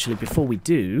 Oh, actually, before we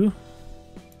do,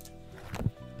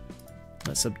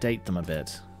 let's update them a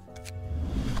bit.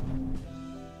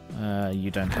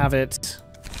 You don't have it,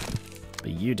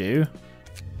 but you do.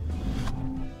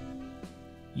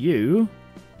 You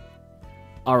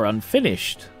are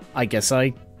unfinished. I guess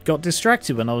I got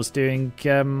distracted when I was doing...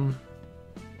 who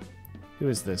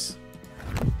is this?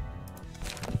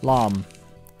 Lam.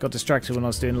 Got distracted when I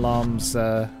was doing Lam's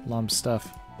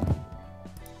stuff.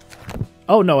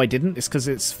 Oh, no, I didn't. It's because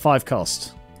it's 5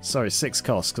 cost. Sorry, 6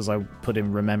 cost, because I put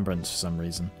in Remembrance for some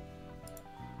reason.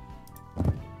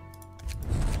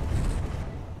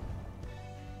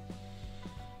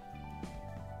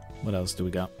 What else do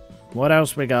we got? What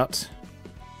else we got?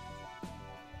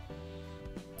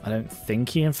 I don't think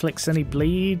he inflicts any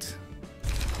bleed.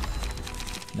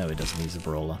 No, he doesn't. He's a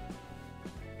brawler.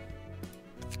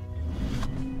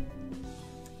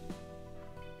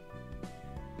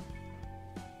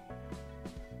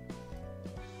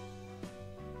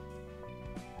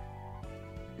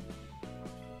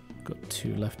 Got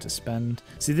 2 left to spend.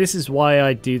 See, this is why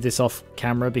I do this off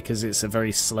camera, because it's a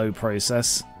very slow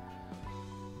process.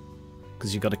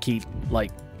 Because you've got to keep,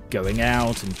 like, going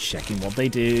out and checking what they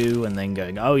do, and then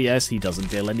going, oh yes, he doesn't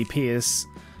deal any pierce,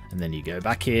 and then you go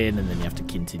back in, and then you have to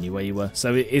continue where you were.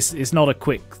 So it's not a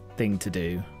quick thing to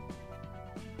do.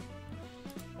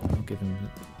 I'll give him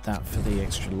that for the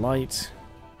extra light.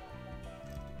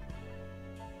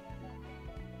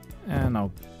 And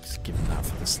I'll just give him that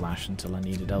for the slash until I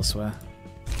need it elsewhere.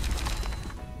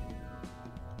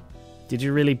 Did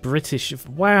you really British?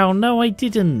 Wow, no I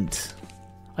didn't.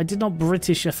 I did not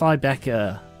Britishify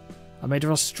Becca. I made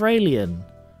her Australian.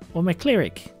 Or my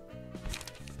cleric.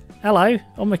 Hello,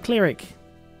 I'm my cleric.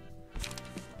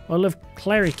 I love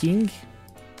clericking.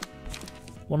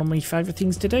 One of my favourite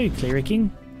things to do, clericking.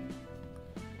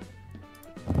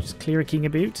 Just clericking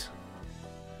about.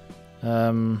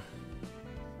 Alright,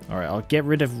 I'll get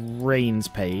rid of Rain's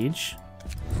page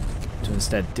to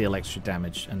instead deal extra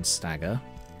damage and stagger.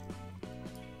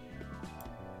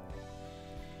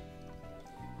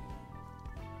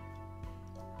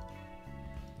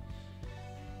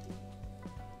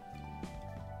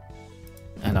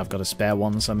 And I've got a spare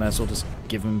one, so I may as well just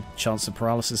give him chance of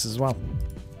paralysis as well.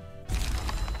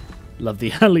 Love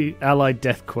the allied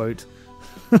death quote.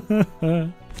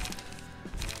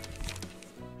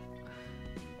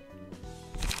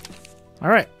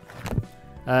 Alright.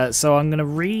 So I'm going to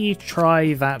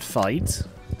retry that fight,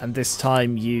 and this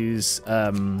time use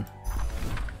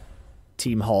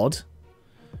Team Hod,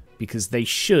 because they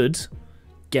should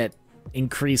get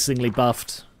increasingly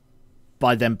buffed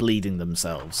by them bleeding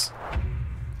themselves.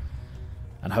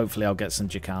 And hopefully I'll get some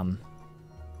Jakan.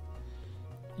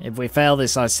 If we fail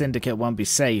this, our syndicate won't be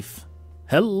safe.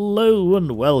 Hello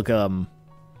and welcome.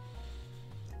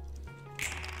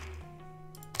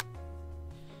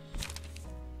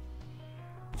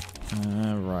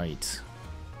 Right.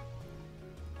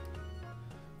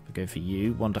 We'll go for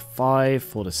you. 1 to 5,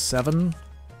 4 to 7.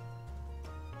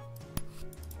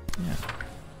 Yeah.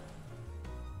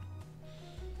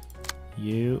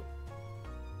 You.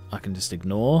 I can just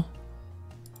ignore.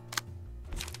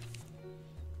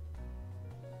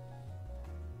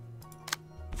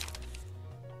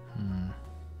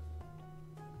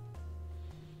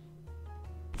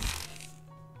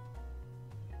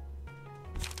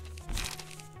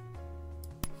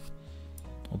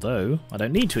 Although, I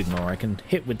don't need to ignore, I can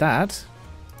hit with that,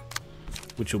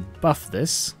 which will buff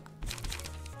this.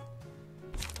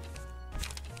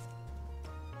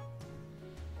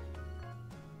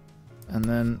 And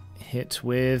then hit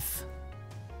with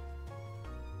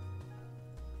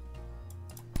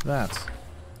that.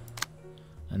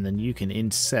 And then you can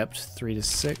intercept 3 to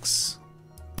 6.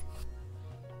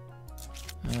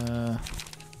 Yeah,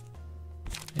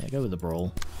 go with the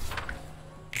brawl.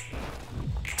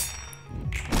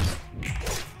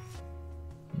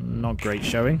 Not great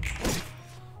showing.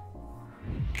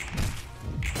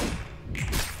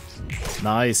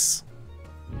 Nice.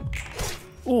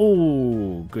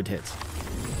 Ooh, good hit.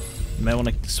 You may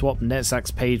want to swap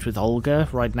Netzak's page with Olga.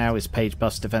 Right now his page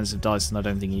buffs defensive dice and I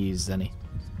don't think he uses any.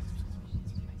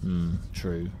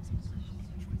 True.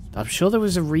 I'm sure there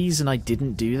was a reason I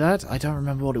didn't do that. I don't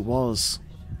remember what it was.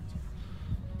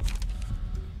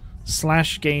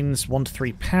 Slash gains 1 to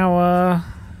 3 power.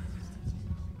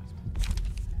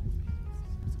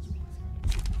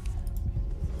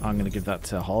 I'm going to give that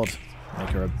to Hod. Make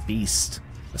her a beast.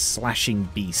 A slashing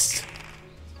beast.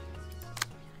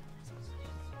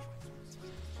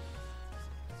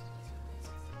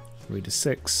 Three to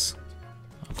 6.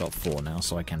 I've got 4 now,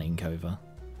 so I can ink over.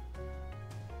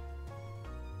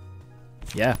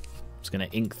 Yeah, it's going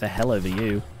to ink the hell over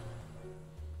you.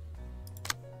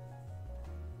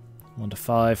 1 to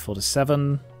 5, 4 to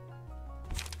 7.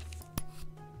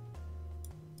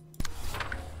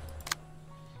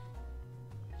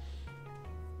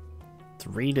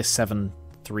 Three to 7,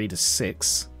 3 to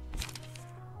 6.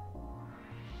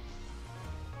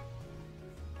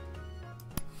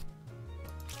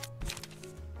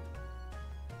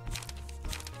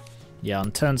 Yeah,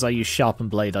 on turns I use Sharpened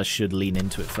Blade, I should lean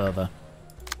into it further.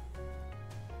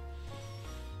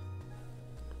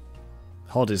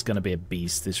 Hod is going to be a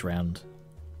beast this round.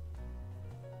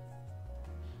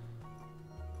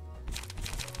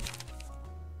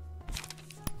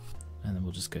 And then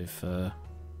we'll just go for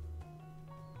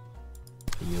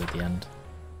you at the end.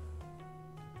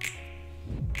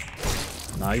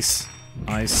 Nice.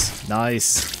 Nice.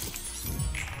 Nice.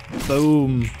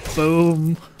 Boom.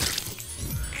 Boom.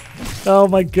 Oh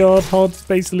my god, Hod's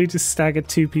basically just staggered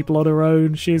 2 people on her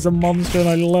own. She is a monster and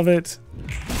I love it.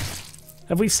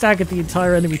 Have we staggered the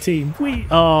entire enemy team?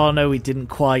 Oh no, we didn't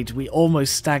quite. We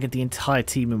almost staggered the entire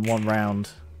team in 1 round.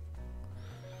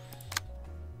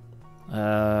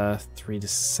 3 to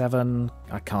 7.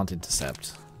 I can't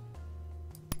intercept.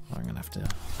 I'm gonna have to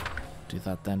do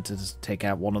that then to just take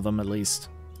out one of them at least.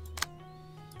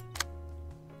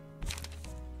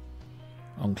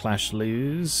 On Clash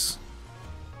lose.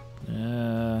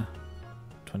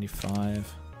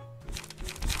 25.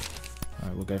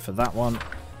 Alright, we'll go for that one.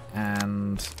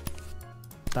 And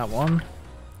that one.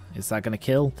 Is that going to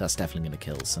kill? That's definitely going to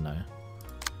kill, so no.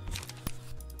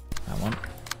 That one.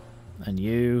 And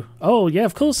you. Oh, yeah,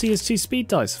 of course he has 2 speed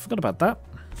dice. I forgot about that.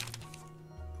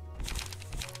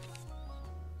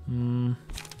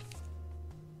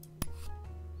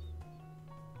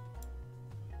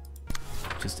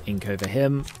 Just ink over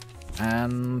him.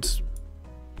 And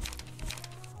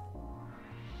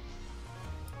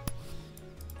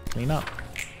clean up.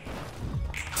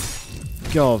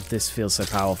 God, this feels so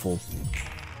powerful.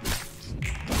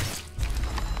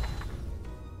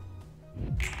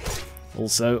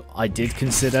 Also, I did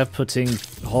consider putting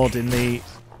Hod in the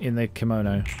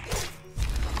kimono,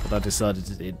 but I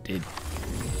decided it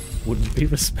wouldn't be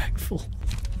respectful.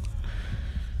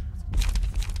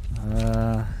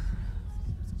 Look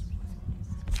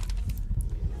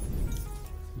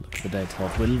at the dead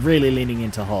Hod. We're really leaning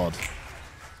into Hod.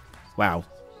 Wow.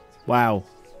 Wow.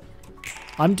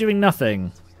 I'm doing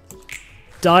nothing.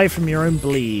 Die from your own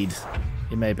bleed.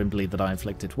 It may have been bleed that I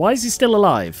inflicted. Why is he still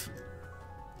alive?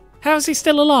 How is he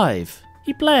still alive?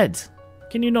 He bled.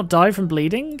 Can you not die from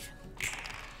bleeding?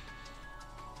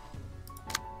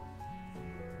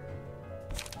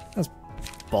 That's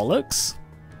bollocks.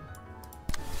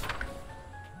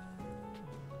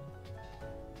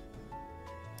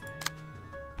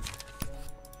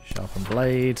 Sharpened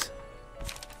blade.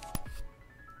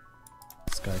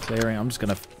 Sky clearing. I'm just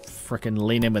gonna frickin'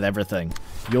 lean in with everything.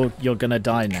 You're gonna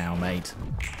die now, mate.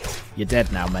 You're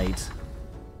dead now, mate.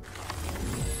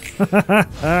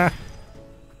 I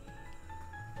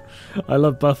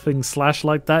love buffing Slash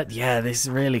like that. Yeah, this is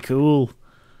really cool.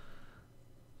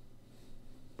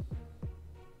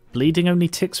 Bleeding only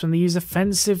ticks when they use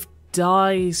offensive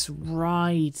dice.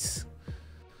 Right.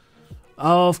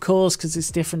 Oh, of course, because it's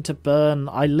different to burn.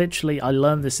 I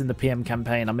learned this in the PM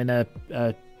campaign. I'm in a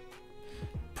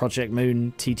Project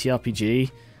Moon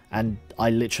TTRPG, and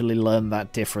I literally learned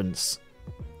that difference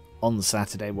on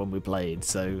Saturday when we played.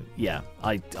 So yeah,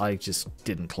 I just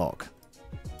didn't clock.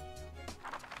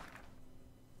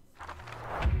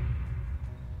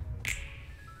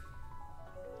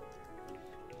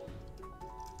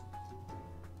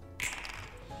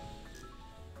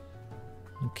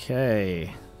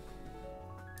 Okay.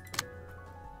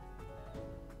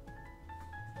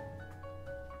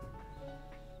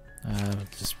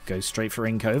 Just go straight for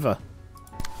ink over.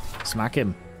 Smack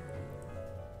him.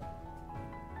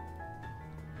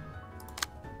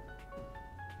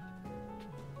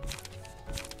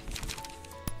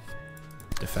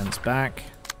 Defense back.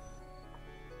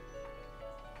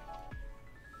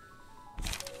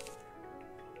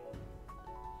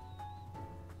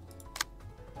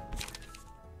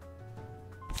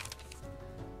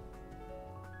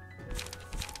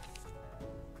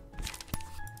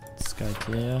 Sky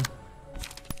clear.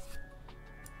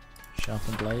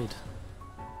 Sharpened blade.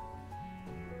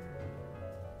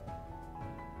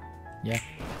 Yeah.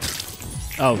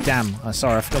 Oh, damn. I'm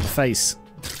sorry, I forgot the face.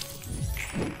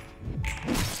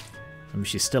 I mean,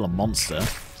 she's still a monster.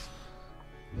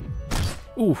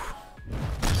 Ooh.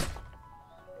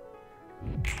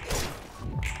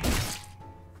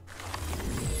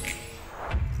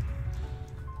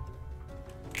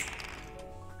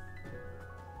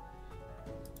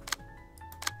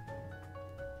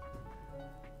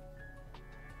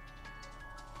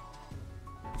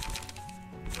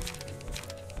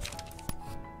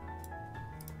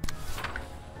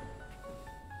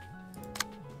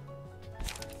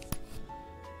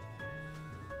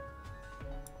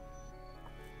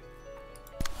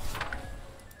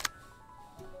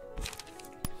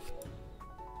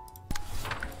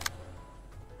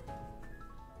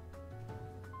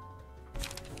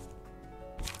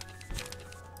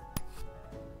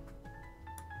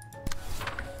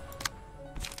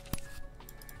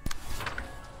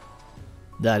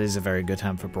 That is a very good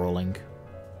hand for brawling.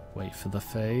 Wait for the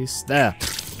face. There!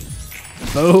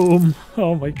 Boom!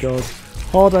 Oh my god.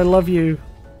 Hod, I love you!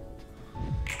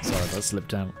 Sorry, that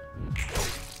slipped out.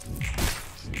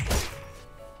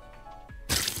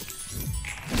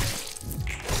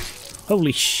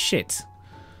 Holy shit!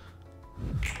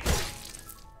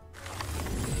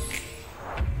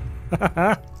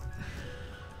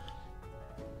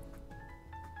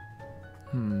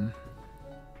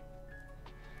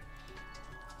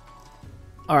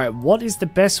 Alright, what is the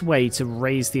best way to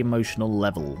raise the emotional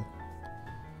level?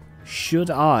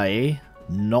 Should I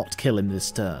not kill him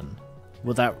this turn?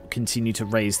 Will that continue to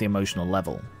raise the emotional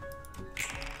level?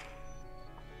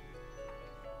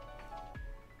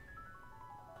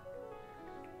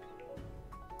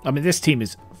 I mean, this team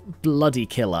is bloody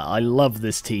killer. I love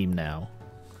this team now.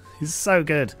 It's so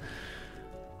good.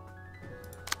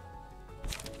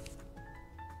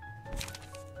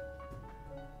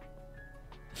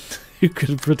 Who could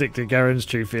have predicted Garen's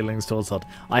true feelings towards Hod?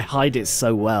 I hide it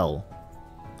so well.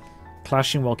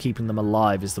 Clashing while keeping them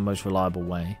alive is the most reliable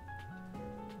way.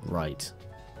 Right.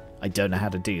 I don't know how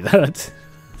to do that.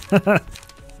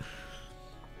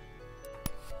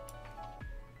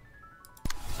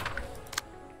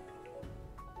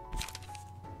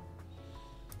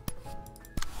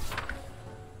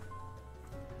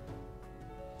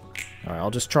 Alright, I'll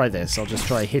just try this. I'll just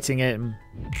try hitting it.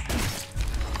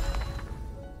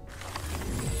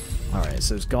 Alright,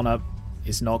 so it's gone up.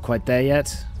 It's not quite there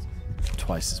yet.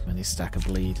 Twice as many stack of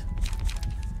bleed.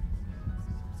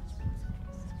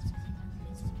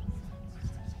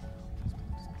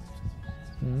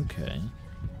 Okay.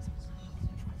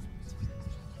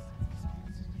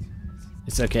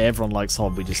 It's okay, everyone likes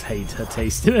Hod, we just hate her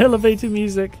taste in elevator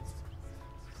music.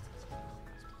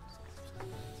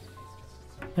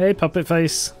 Hey, puppet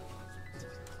face.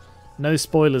 No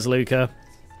spoilers, Luca.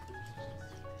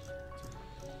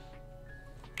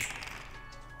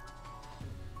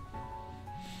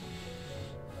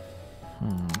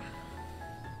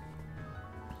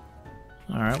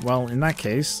 Alright, well, in that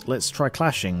case, let's try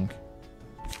clashing.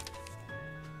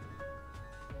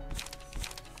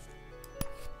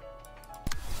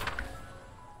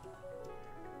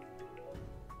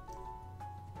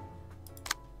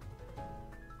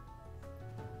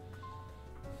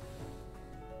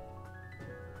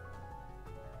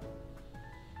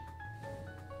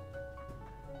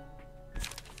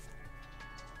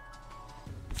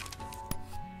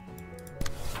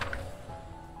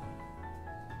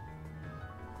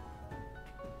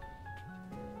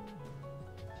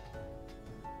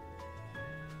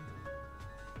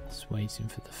 Just waiting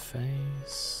for the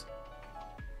face.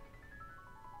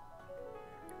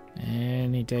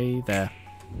 Any day there.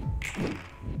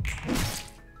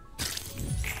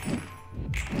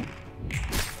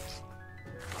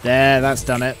 There, that's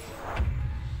done it.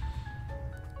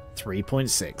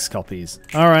 3.6 copies.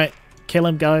 Alright, kill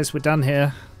him, guys. We're done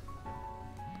here.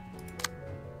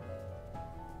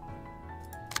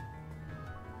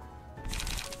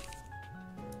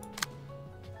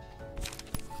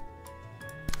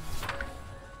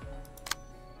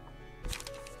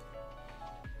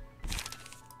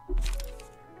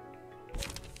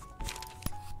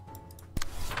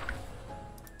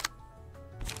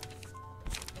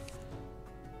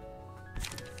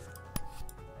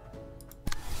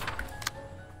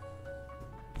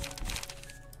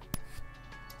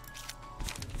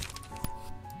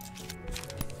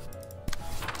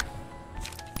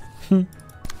 Let's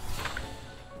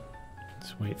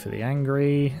wait for the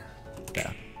angry.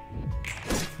 There.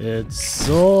 It's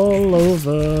all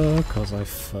over, 'cause I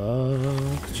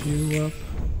fucked you up.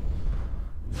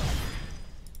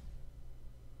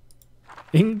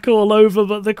 Ink all over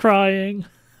but the crying.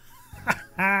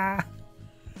 No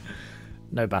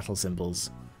battle symbols.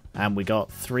 And we got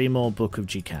 3 more Book of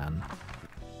Jikan.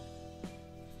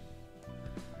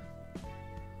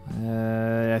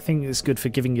 I think it's good for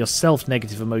giving yourself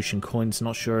negative emotion coins.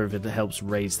 Not sure if it helps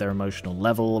raise their emotional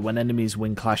level. When enemies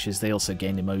win clashes, they also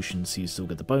gain emotion, so you still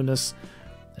get the bonus.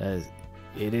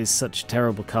 It is such a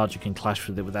terrible card, you can clash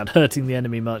with it without hurting the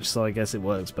enemy much, so I guess it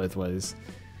works both ways.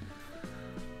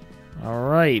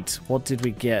 Alright, what did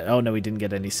we get? Oh no, we didn't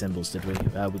get any symbols, did we?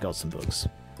 We got some books.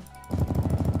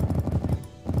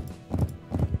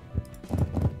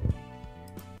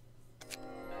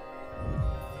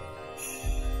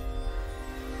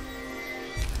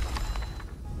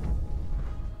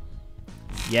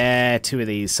 Yeah, 2 of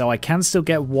these. So I can still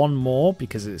get 1 more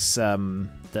because it's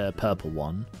the purple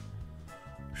one.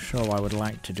 Sure, I would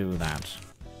like to do that.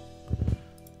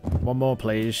 1 more,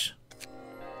 please.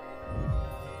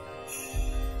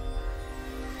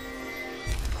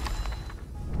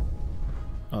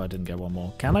 Oh, I didn't get one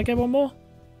more. Can I get one more?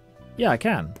 Yeah, I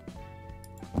can.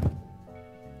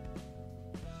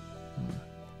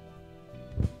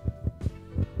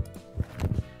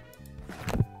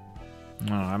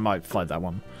 Oh, I might fight that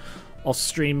one off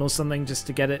stream or something just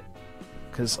to get it,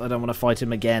 because I don't want to fight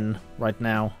him again right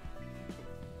now.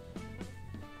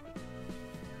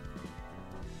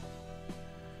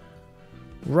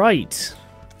 Right.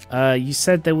 You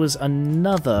said there was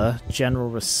another general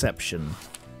reception.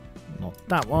 Not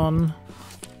that one.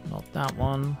 Not that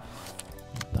one.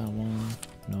 Not that one.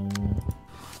 No.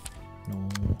 No.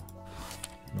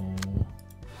 No.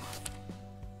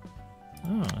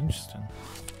 Oh, interesting.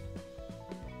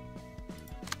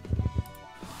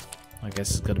 I guess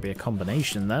it's got to be a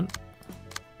combination then.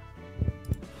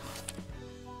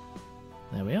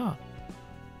 There we are.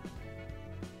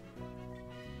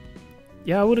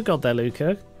 Yeah, I would have got there,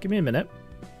 Luca. Give me a minute.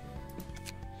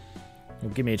 Or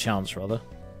give me a chance, rather.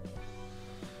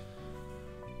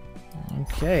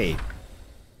 Okay.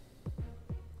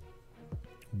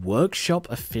 Workshop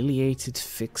affiliated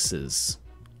fixers.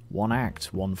 1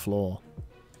 act, 1 floor.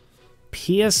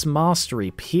 Pierce Mastery.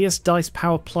 Pierce Dice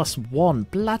Power +1.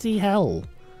 Bloody hell.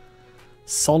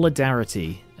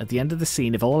 Solidarity. At the end of the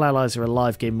scene, if all allies are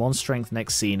alive, gain 1 strength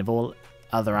next scene. If all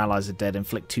other allies are dead,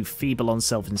 inflict 2 feeble on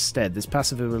self instead. This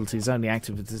passive ability is only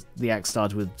active if the act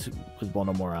started with 1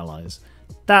 or more allies.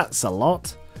 That's a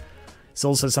lot. It's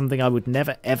also something I would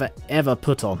never, ever, ever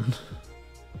put on.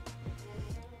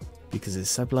 Because it's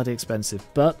so bloody expensive.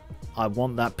 But I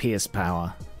want that Pierce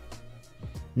power.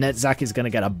 Netzak is going to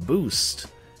get a boost.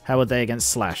 How are they against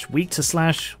slash? Weak to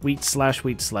slash, weak to slash,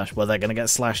 weak to slash. Well, they're going to get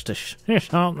slashed to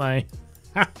shit, aren't they?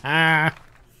 Ha ha!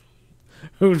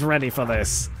 Who's ready for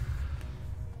this?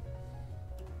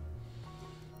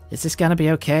 Is this going to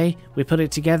be okay? We put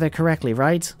it together correctly,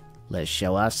 right? Let's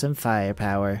show off some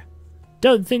firepower.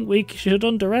 Don't think we should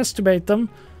underestimate them.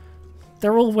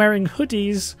 They're all wearing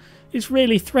hoodies. It's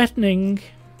really threatening.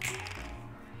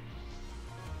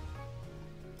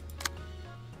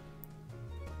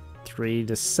 Three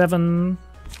to 7.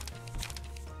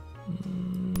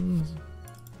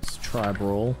 Let's try a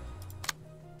brawl.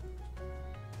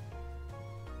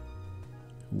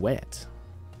 Wet.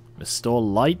 Restore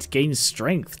light, gain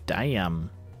strength.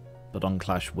 Damn. But on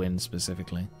Clash win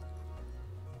specifically.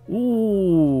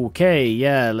 Ooh, okay,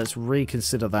 yeah, let's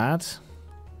reconsider that.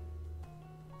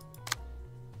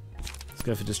 Let's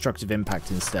go for Destructive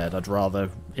Impact instead. I'd rather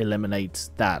eliminate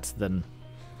that than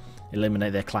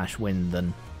eliminate their Clash win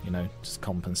than, you know, just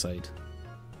compensate.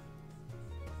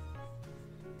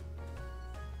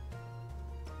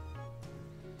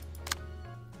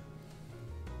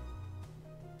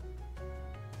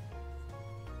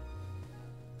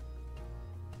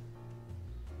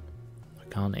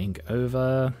 Can't ink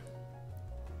over.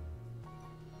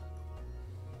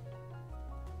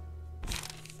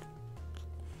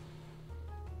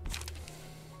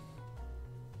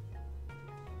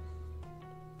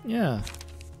 Yeah.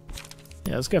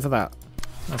 Yeah, let's go for that.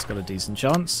 That's got a decent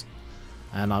chance.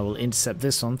 And I will intercept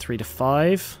this on 3 to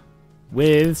 5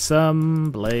 with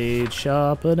some blade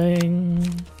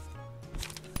sharpening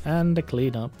and a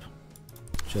cleanup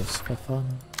just for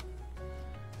fun.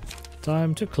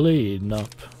 Time to clean up,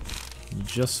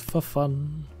 just for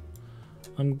fun.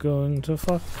 I'm going to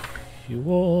fuck you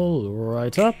all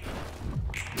right up.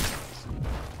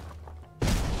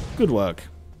 Good work.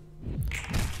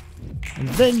 And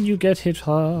then you get hit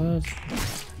hard.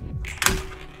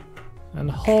 And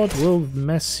hard will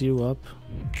mess you up.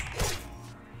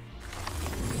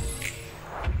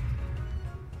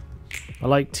 I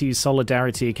like to use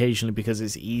Solidarity occasionally because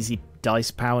it's easy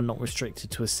dice power, not restricted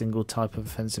to a single type of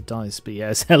offensive dice. But yeah,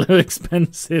 it's hella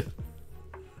expensive.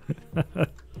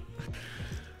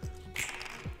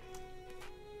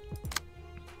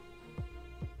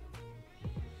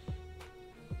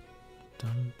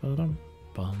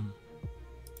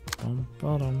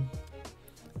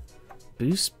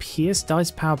 Boost Pierce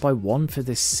dice power by 1 for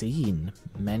this scene.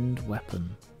 Mend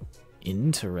weapon.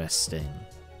 Interesting.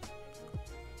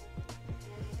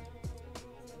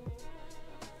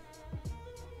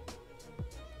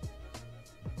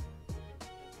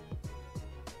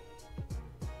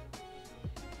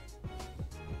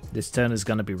 This turn is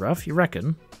going to be rough, you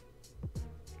reckon?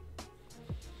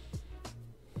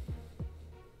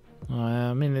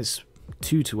 I mean, it's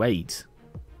 2 to 8.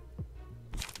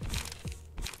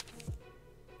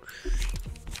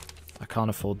 I can't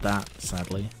afford that,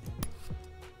 sadly.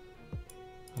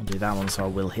 I'll do that one so I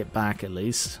will hit back at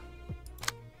least.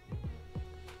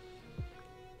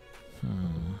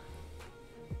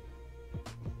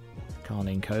 Can't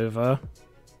ink over.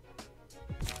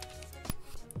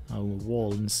 I will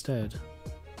wall instead.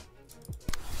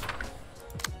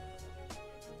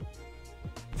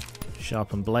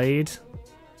 Sharpen blade.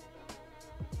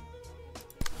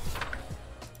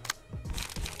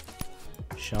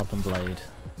 Sharpen blade.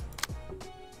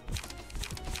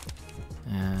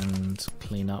 And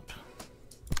clean up.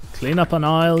 Clean up an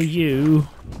aisle, you.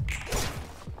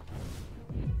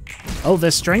 Oh,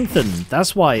 they're strengthened.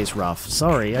 That's why it's rough.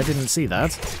 Sorry, I didn't see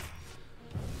that.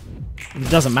 It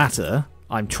doesn't matter.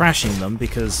 I'm trashing them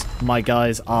because my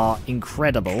guys are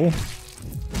incredible.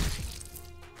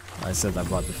 I said that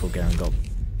right before Garen got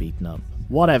beaten up.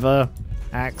 Whatever.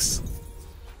 Axe.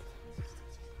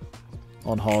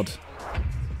 On Hod.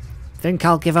 Think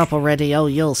I'll give up already? Oh,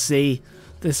 you'll see.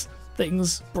 This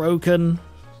thing's broken.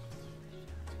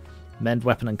 Mend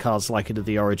weapon and cards like it at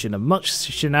the origin of much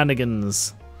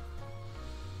shenanigans.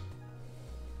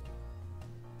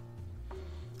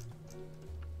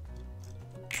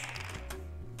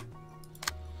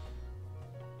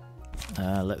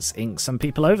 Let's ink some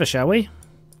people over, shall we?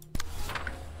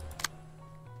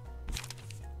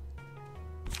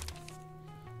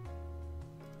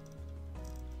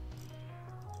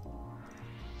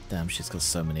 Damn, she's got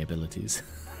so many abilities.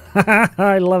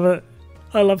 I love it.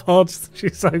 I love Hodge.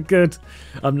 She's so good.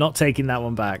 I'm not taking that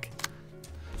one back.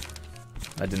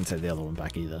 I didn't take the other one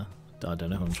back either. I don't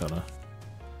know who I'm trying to...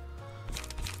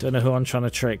 Don't know who I'm trying to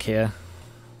trick here.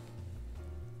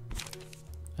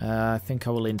 I think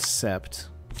I will intercept.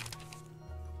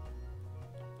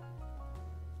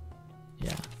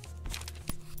 Yeah.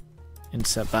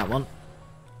 Intercept that one.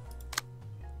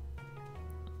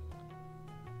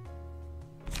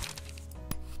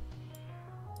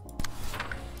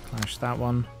 Clash that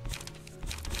one.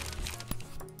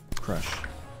 Crush.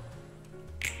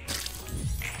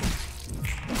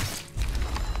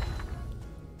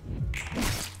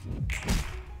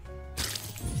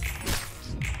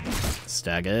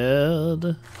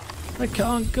 Staggered. I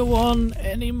can't go on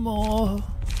anymore.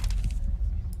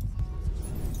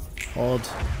 Odd.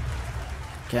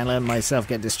 Can't let myself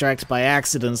get distracted by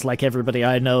accidents like everybody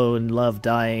I know and love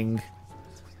dying.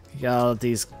 God,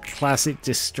 these classic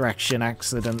distraction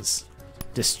accidents.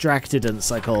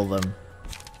 Distractedents, I call them.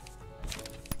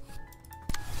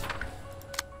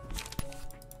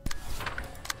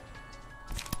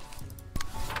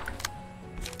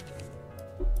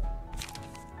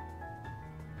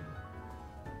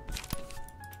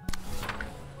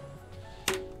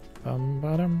 Bum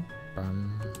ba-dum,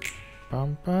 bum,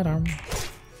 bum ba-dum,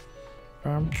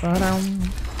 bum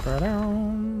ba-dum,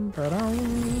 ba-dum,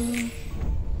 ba-dum.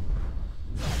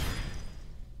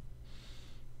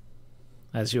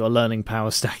 As you are learning,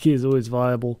 power stack is always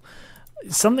viable.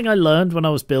 Something I learned when I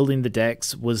was building the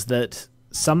decks was that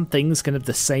some things can have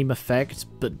the same effect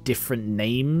but different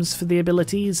names for the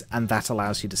abilities, and that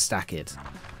allows you to stack it.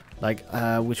 Like,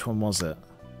 which one was it?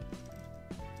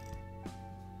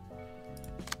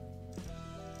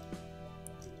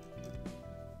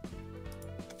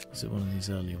 Is it one of these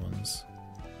earlier ones?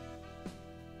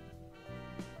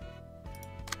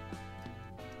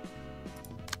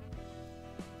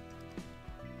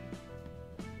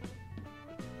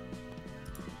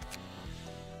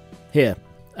 Here.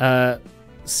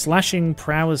 Slashing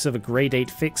prowess of a grade 8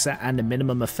 fixer and a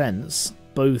minimum offense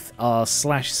both are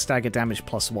slash stagger damage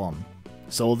 +1.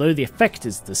 So although the effect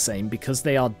is the same, because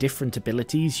they are different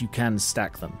abilities, you can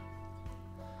stack them.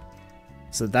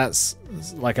 So that's,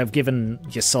 like, I've given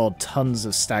Yasod tons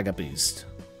of stagger boost.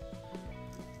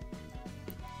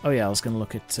 Oh yeah, I was going to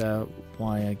look at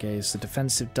why I gave the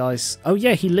defensive dice. Oh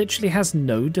yeah, he literally has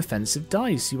no defensive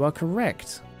dice, you are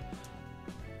correct.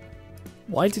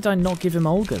 Why did I not give him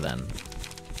Olga then?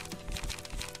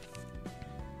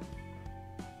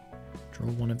 Draw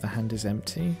one if the hand is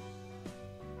empty.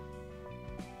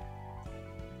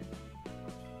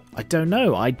 I don't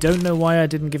know. I don't know why I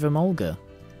didn't give him Olga.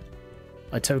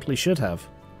 I totally should have.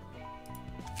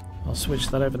 I'll switch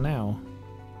that over now.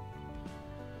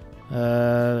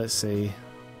 Let's see.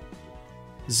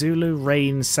 Zulu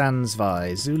Rain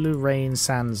Sansvai. Zulu Rain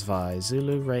Sansvai.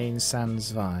 Zulu Rain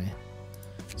Sansvai.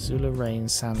 Zulu Rain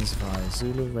Sansvai.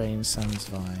 Zulu Rain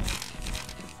Sansvai. Zulu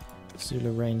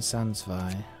Rain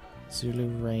Sansvai. Zulu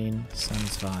Rain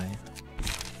Sansvai.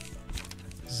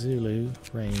 Zulu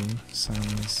Rain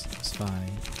Sansvai.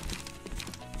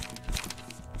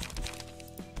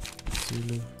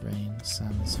 Zulu Rain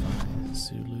Sansvai.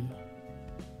 Zulu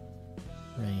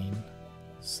Rain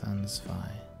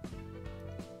Sansvai.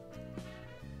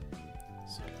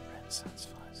 Zulu Rain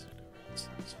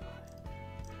Sansvai.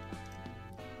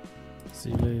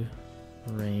 Zulu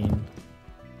Rain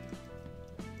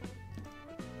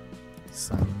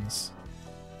Sans.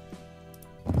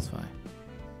 That's fine.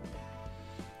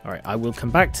 Alright, I will come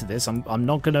back to this. I'm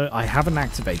not gonna... I haven't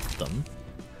activated them.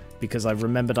 because I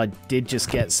remembered I did just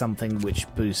get something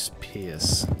which boosts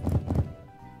Pierce.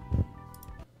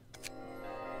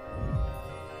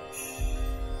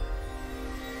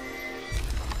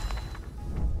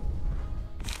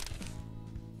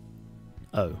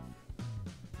 Oh.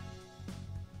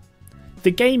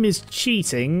 The game is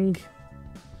cheating.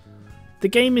 The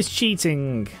game is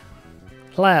cheating.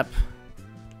 Clap.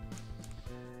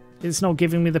 It's not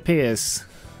giving me the Pierce.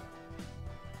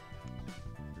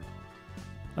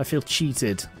 I feel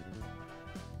cheated.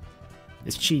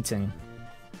 It's cheating.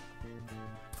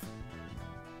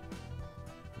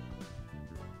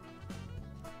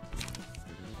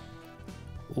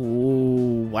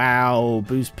 Ooh, wow.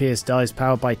 Boost Pierce dies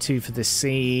powered by 2 for this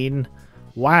scene.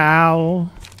 Wow.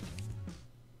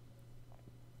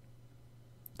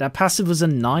 That passive was a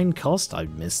 9 cost? I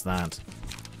missed that.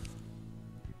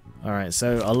 Alright,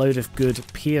 so a load of good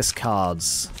Pierce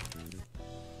cards.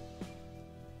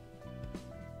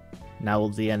 Now all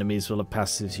the enemies will have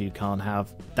passives you can't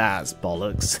have. That's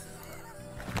bollocks.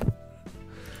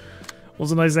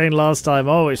 Wasn't I saying last time,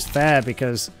 oh, it's fair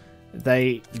because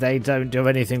they don't do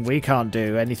anything we can't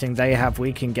do. Anything they have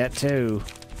we can get too.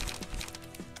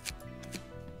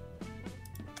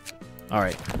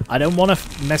 Alright, I don't want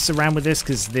to mess around with this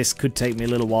because this could take me a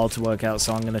little while to work out,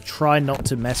 so I'm going to try not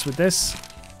to mess with this.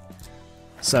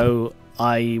 So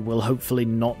I will hopefully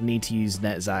not need to use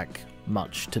Netzach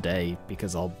much today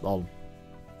because I'll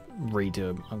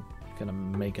redo it. I'm going to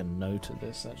make a note of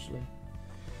this actually.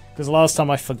 Because last time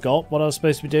I forgot what I was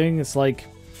supposed to be doing. It's like,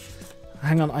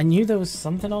 hang on, I knew there was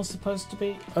something I was supposed to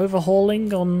be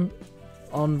overhauling on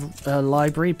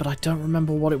library, but I don't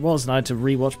remember what it was, and I had to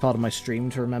rewatch part of my stream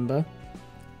to remember.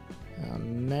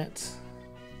 Netzach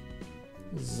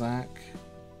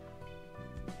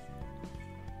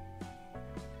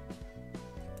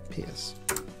Pierce.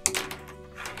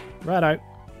 Righto.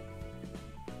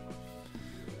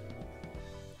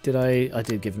 Did I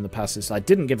did give him the passes. I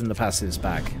didn't give him the passes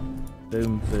back.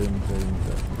 Boom, boom, boom, boom.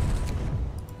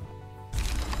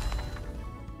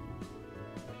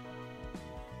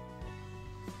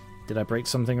 Did I break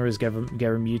something, or is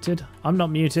Gera muted? I'm not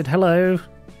muted. Hello.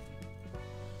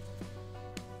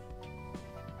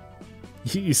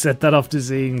 You set that off to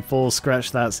seeing 4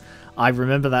 scratch that's. I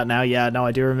remember that now. Yeah, no,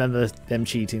 I do remember them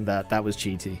cheating that. That was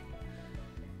cheaty.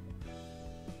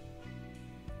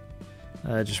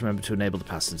 Just remember to enable the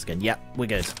passives again. Yeah, we're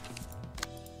good.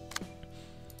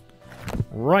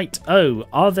 Right. Oh,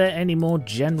 are there any more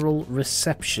general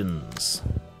receptions?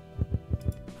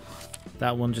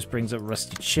 That one just brings up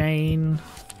Rusty Chain.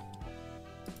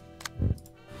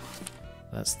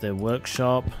 That's their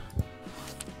workshop.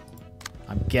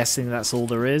 I'm guessing that's all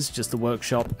there is, just the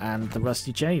workshop and the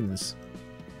Rusty Chains.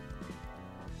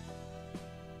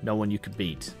 No one you could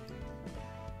beat.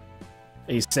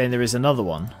 Are you saying there is another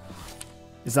one?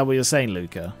 Is that what you're saying,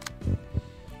 Luca?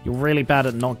 You're really bad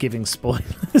at not giving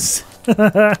spoilers.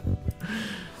 There's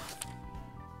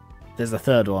a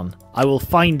third one. I will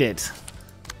find it.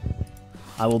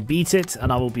 I will beat it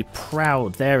and I will be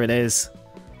proud. There it is.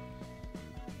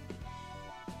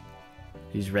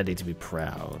 Who's ready to be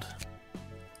proud?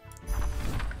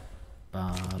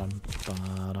 If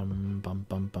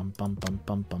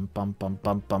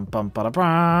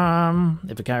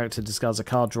a character discards a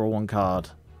card, draw 1 card.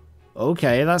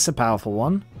 Okay, that's a powerful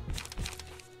one.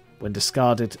 When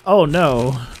discarded... Oh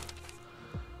no!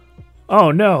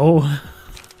 Oh no!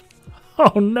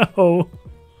 Oh no!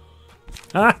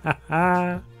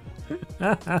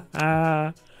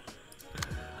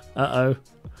 Uh-oh.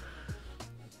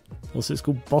 Also, it's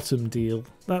called Bottom Deal.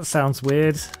 That sounds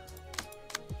weird.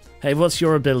 Hey, what's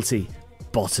your ability?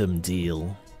 Bottom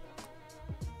Deal.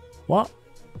 What?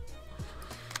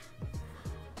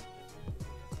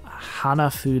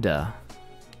 Hanafuda.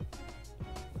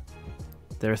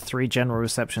 There are 3 general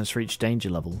receptions for each danger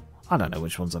level. I don't know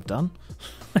which ones I've done.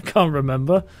 I can't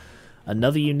remember.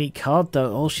 Another unique card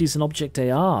though. Oh, she's an object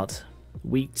de art.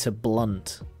 Weak to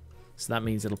blunt. So that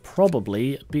means it'll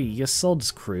probably be your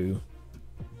Sod's crew.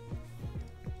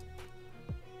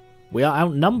 We are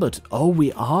outnumbered. Oh,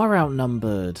 we are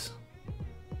outnumbered.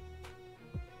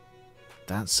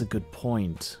 That's a good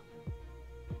point.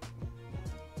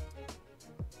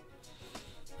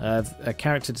 A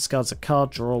character discards a card,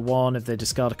 draw 1. If they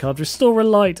discard a card, restore a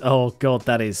light. Oh god,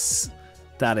 that is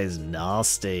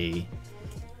nasty.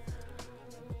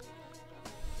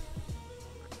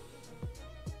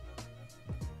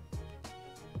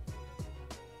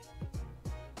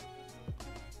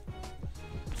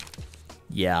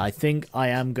 Yeah, I think I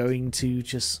am going to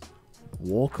just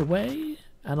walk away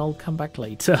and I'll come back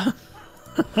later.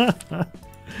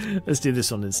 Let's do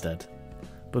this one instead.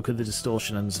 Book of the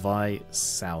Distortion and Zwei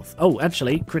south. Oh,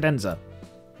 actually, credenza.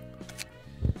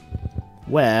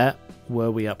 Where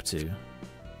were we up to?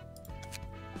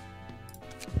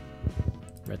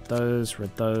 Read those,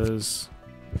 read those.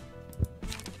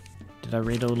 Did I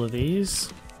read all of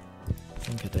these? I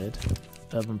think I did.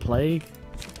 Urban Plague.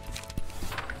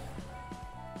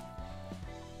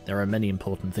 There are many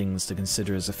important things to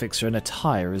consider as a fixture, and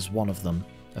attire is one of them.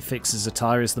 A fixer's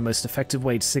attire is the most effective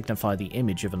way to signify the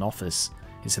image of an office.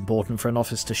 It's important for an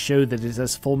office to show that it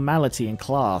has formality and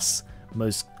class.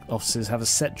 Most offices have a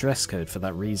set dress code for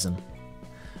that reason.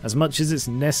 As much as it's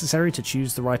necessary to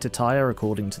choose the right attire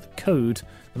according to the code,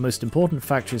 the most important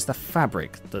factor is the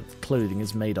fabric that the clothing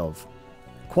is made of.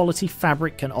 Quality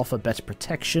fabric can offer better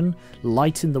protection,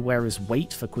 lighten the wearer's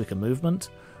weight for quicker movement,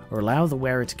 or allow the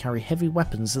wearer to carry heavy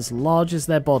weapons as large as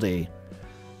their body.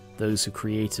 Those who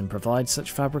create and provide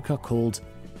such fabric are called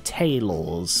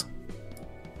tailors.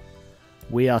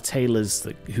 We are tailors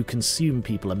who consume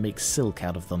people and make silk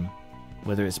out of them.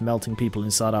 Whether it's melting people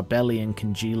inside our belly and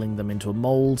congealing them into a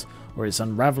mold, or it's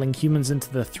unraveling humans into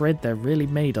the thread they're really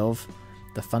made of,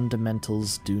 the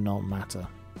fundamentals do not matter.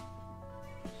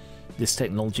 This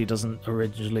technology doesn't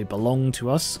originally belong to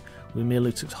us. We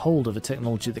merely took hold of a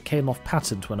technology that came off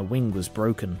patent when a wing was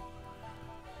broken.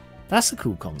 That's a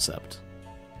cool concept.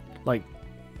 Like,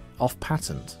 off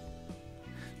patent.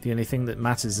 The only thing that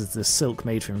matters is the silk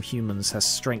made from humans has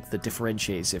strength that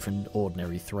differentiates it from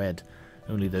ordinary thread.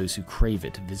 Only those who crave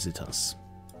it visit us.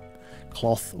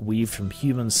 Cloth weaved from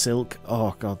human silk,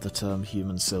 oh god, the term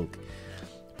human silk,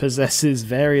 possesses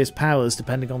various powers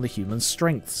depending on the human's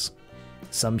strengths.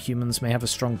 Some humans may have a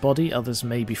strong body, others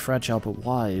may be fragile but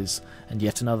wise, and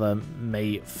yet another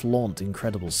may flaunt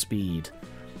incredible speed.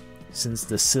 Since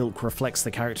the silk reflects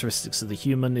the characteristics of the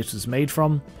human it was made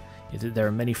from, there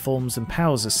are many forms and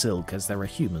powers of silk as there are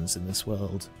humans in this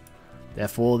world.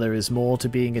 Therefore, there is more to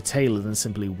being a tailor than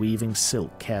simply weaving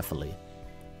silk carefully.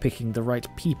 Picking the right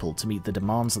people to meet the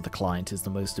demands of the client is the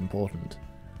most important.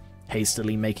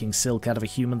 Hastily making silk out of a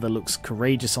human that looks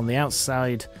courageous on the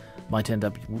outside might end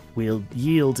up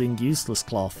yielding useless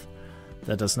cloth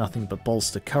that does nothing but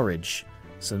bolster courage,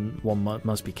 so one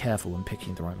must be careful when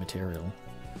picking the right material.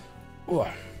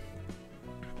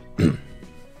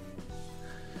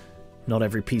 Not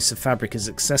every piece of fabric is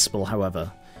accessible, however.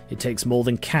 It takes more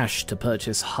than cash to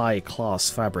purchase high-class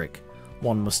fabric.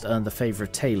 One must earn the favour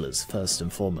of tailors first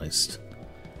and foremost.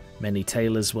 Many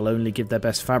tailors will only give their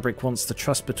best fabric once the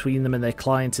trust between them and their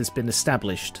client has been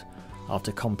established,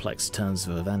 after complex turns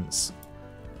of events.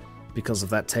 Because of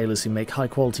that, tailors who make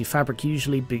high-quality fabric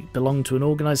usually belong to an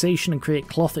organisation and create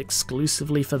cloth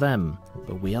exclusively for them,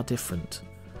 but we are different.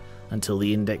 Until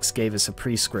the Index gave us a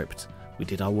prescript, we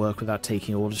did our work without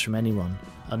taking orders from anyone,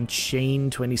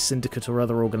 unchained to any syndicate or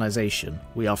other organisation.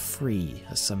 We are free,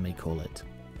 as some may call it.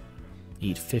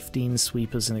 Eat 15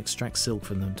 sweepers and extract silk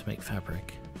from them to make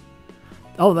fabric.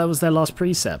 Oh, that was their last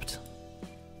prescript.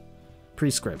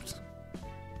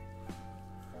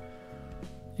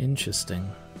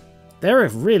 Interesting. They're a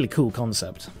really cool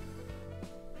concept.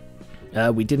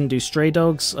 We didn't do Stray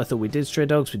Dogs. I thought we did Stray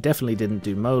Dogs. We definitely didn't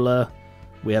do Mola.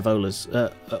 We have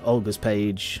Olga's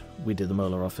page. We did the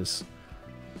Mola office.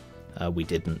 We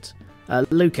didn't.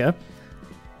 Luca,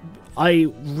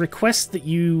 I request that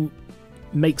you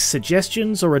make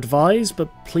suggestions or advise, but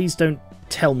please don't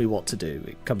tell me what to do.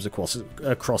 It comes across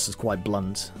as quite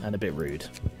blunt and a bit rude.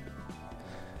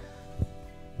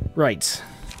 Right.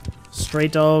 Stray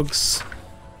Dogs.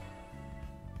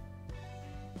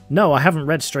 No, I haven't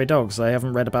read Stray Dogs. I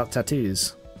haven't read about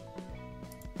tattoos.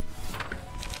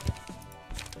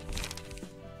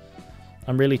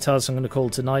 I'm really tired, so I'm going to call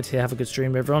it tonight. Here, have a good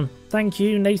stream, everyone. Thank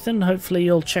you, Nathan. Hopefully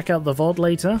you'll check out the VOD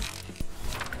later.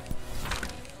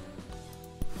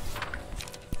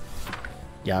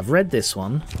 Yeah, I've read this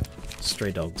one.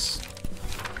 Stray Dogs.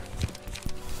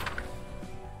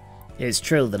 It's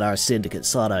true that our syndicate's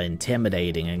sorta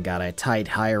intimidating and got a tight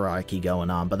hierarchy going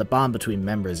on, but the bond between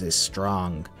members is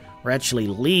strong. We're actually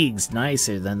leagues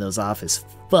nicer than those office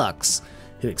fucks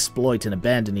who exploit and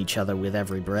abandon each other with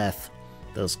every breath.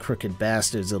 Those crooked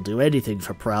bastards will do anything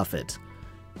for profit.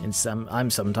 I'm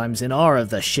sometimes in awe of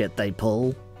the shit they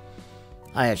pull.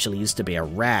 I actually used to be a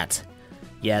rat.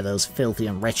 Yeah, those filthy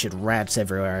and wretched rats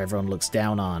everywhere everyone looks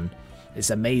down on.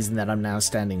 It's amazing that I'm now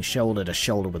standing shoulder to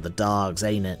shoulder with the dogs,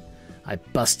 ain't it? I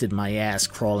busted my ass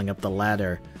crawling up the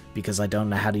ladder because I don't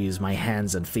know how to use my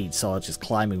hands and feet, so I was just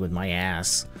climbing with my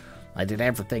ass. I did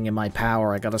everything in my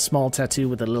power. I got a small tattoo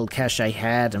with the little cash I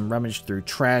had and rummaged through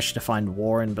trash to find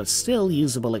worn but still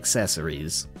usable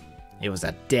accessories. It was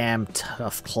a damn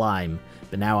tough climb,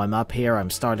 but now I'm up here, I'm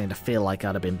starting to feel like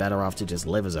I'd have been better off to just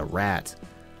live as a rat.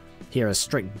 Here are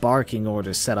strict barking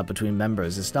orders set up between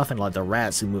members. It's nothing like the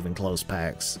rats who move in close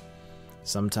packs.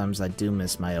 Sometimes I do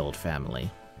miss my old family.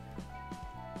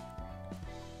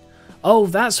 Oh,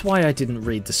 that's why I didn't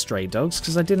read the Stray Dogs,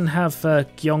 because I didn't have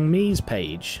Gyeongmi's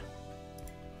page.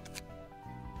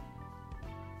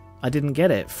 I didn't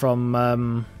get it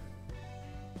from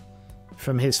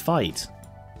his fight.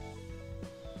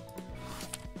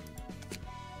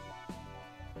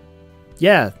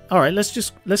 Yeah, alright,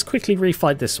 let's quickly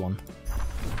refight this one.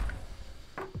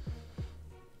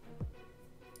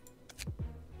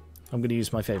 I'm gonna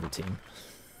use my favourite team.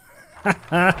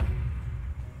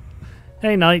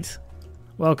 Hey Knight.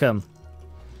 Welcome.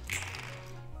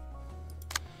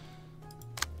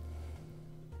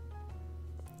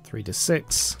 Three to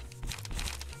 6.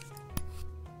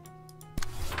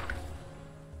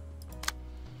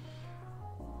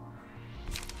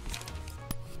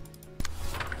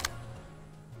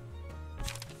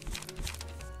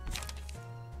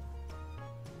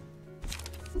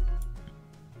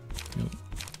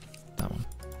 That one.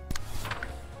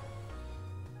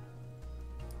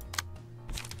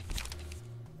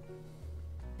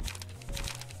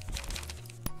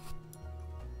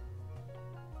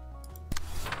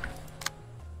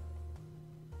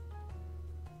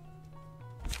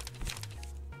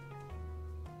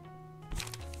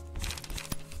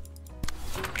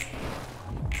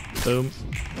 Boom.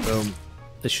 Boom.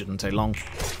 This shouldn't take long.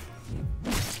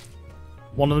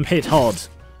 One of them hit hard.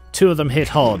 Two of them hit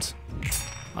hard.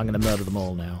 I'm going to murder them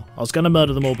all now. I was going to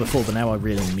murder them all before, but now I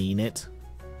really mean it.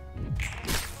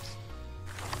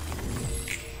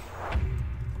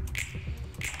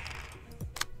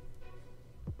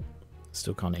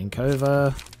 Still can't ink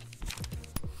over.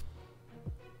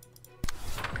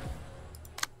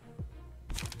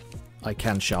 I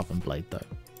can sharpen blade though.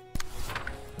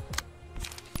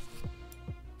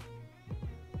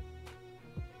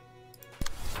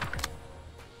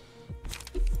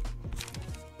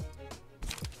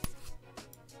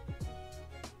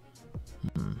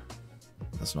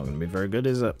 That's not going to be very good,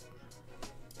 is it?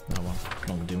 Oh well, it's not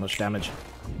going to do much damage.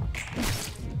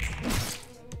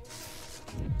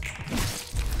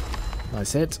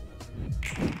 Nice hit.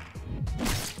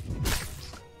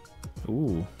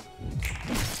 Ooh.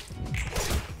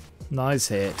 Nice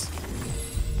hit.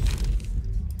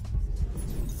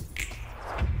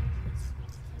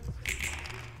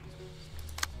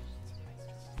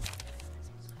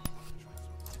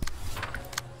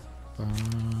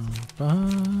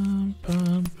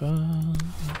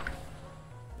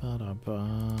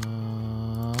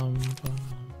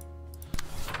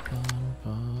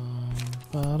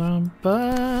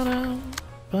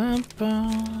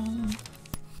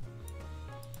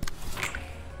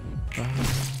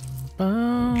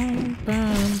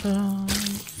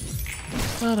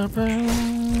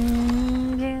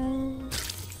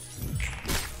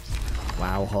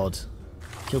 Wow, Hod.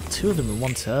 Killed two of them in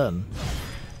one turn.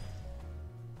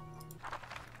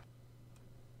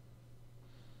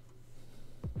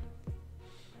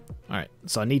 Alright,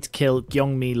 so I need to kill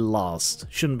Gyeongmi last.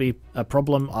 Shouldn't be a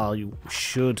problem. I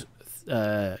should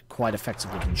quite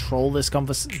effectively control this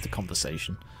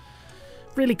conversation.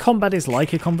 Really, combat is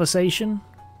like a conversation.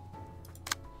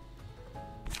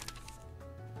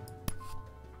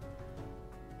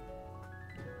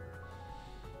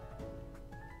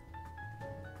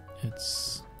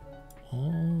 It's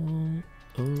all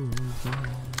over.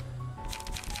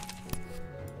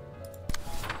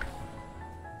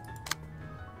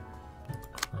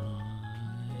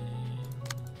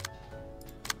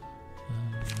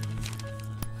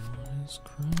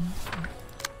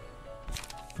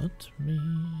 But me,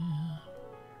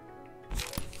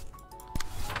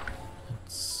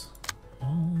 it's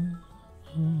all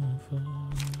over.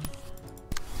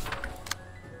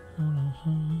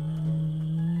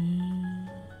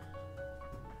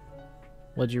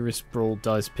 Why'd you risk brawl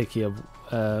dice picking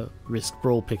up? Risk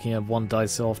brawl picking up one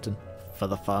dice so often for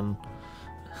the fun.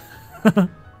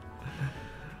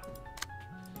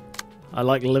 I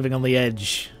like living on the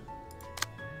edge.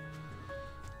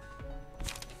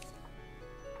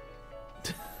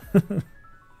 I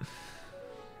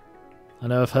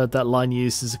know I've heard that line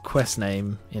used as a quest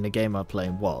name in a game I'm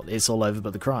playing. What? It's all over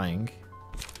but the crying.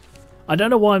 I don't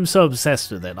know why I'm so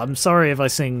obsessed with it. I'm sorry if I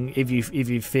sing, if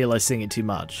you feel I sing it too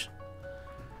much.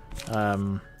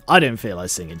 I don't feel I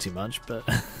sing it too much, but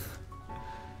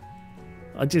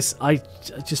I just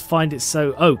find it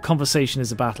so. Oh, conversation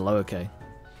is a battle. Oh, okay.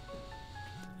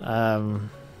 What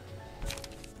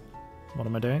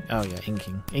am I doing? Oh yeah,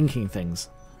 inking things.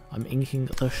 I'm inking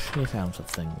the shit out of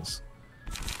things.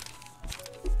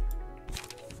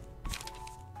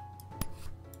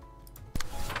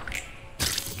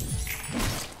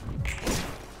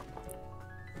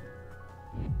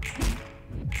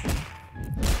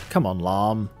 Come on,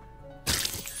 Lam.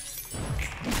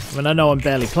 I mean, I know I'm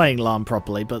barely playing Lam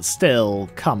properly, but still,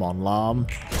 come on, Lam.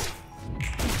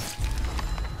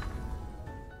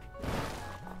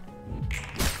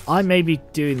 I may be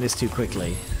doing this too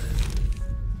quickly.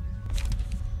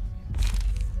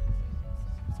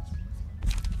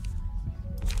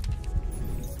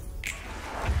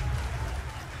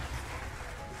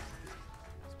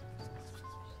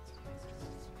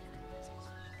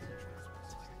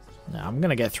 No, I'm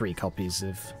gonna get 3 copies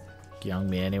of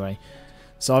Gyangmi anyway.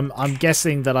 So I'm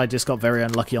guessing that I just got very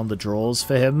unlucky on the draws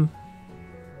for him.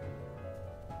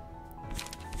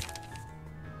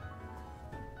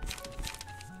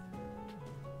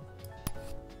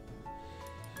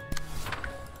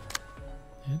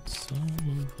 It's all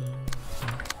over.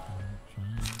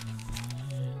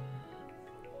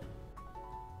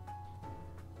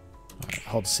 Alright,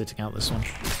 Hod's sitting out this one.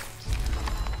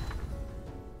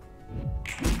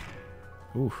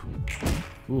 Oof.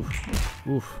 Oof.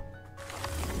 Oof.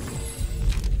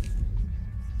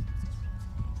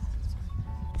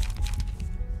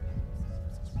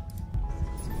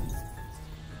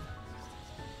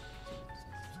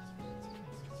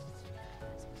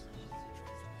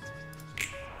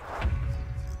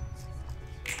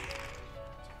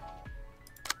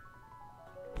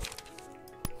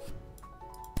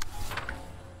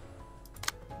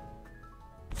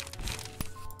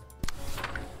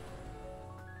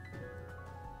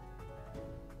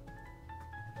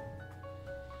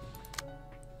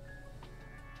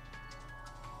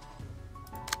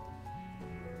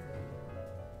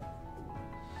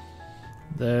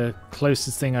 The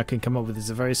closest thing I can come up with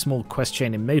is a very small quest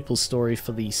chain in MapleStory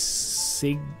for the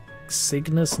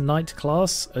Cygnus Knight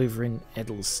class over in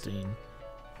Edelstein.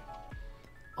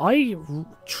 I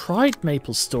tried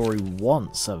MapleStory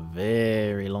once a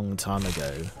very long time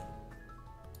ago.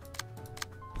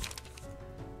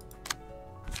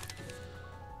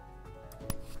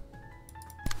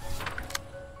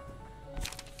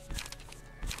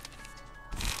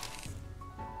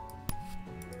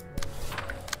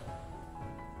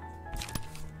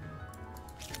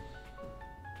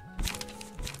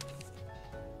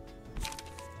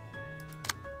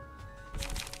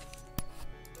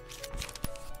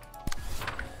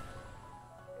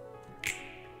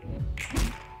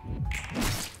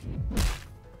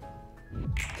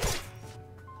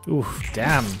 Oof,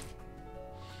 damn.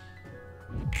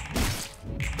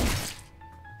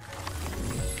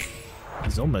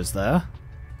 He's almost there.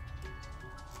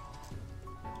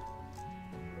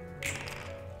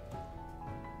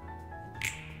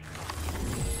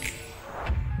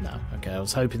 No, okay, I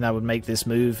was hoping that would make this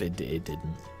move. It didn't.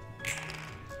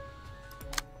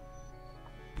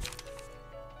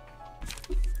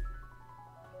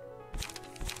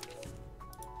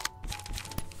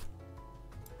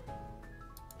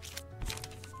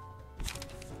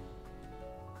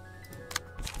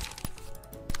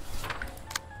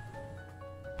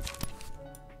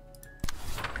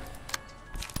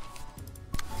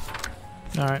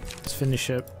 Alright, let's finish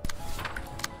it.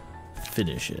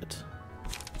 Finish it.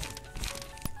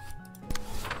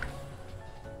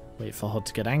 Wait for Hod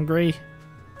to get angry.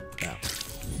 No.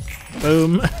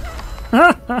 Boom.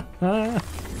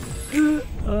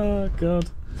 Oh, God.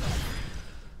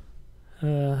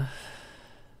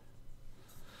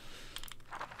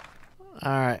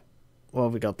 Alright. What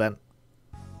have we got then?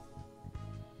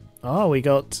 Oh, we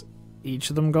got...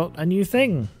 Each of them got a new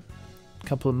thing.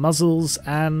 Couple of muzzles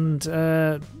and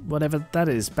whatever that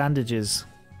is, bandages.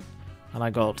 And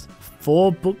I got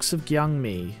 4 books of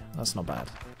Gyangmi. That's not bad.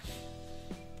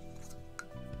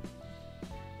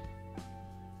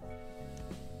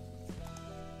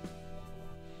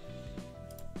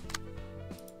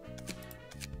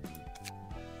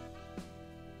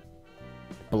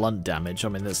 Blunt damage. I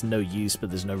mean, there's no use, but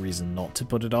there's no reason not to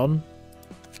put it on.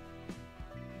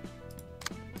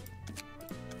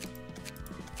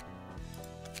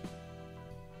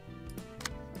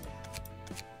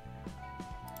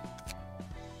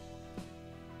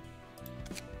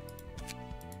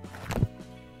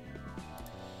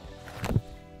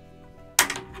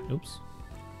 Oops.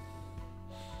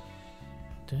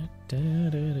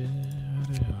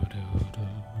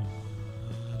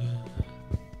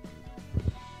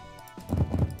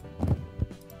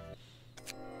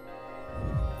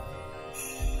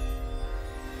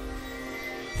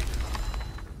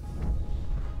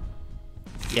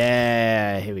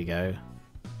 Yeah, here we go.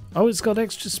 Oh, it's got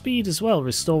extra speed as well.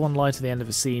 Restore 1 life at the end of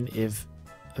a scene if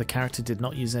the character did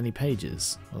not use any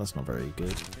pages. Well, that's not very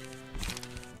good.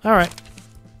 Alright.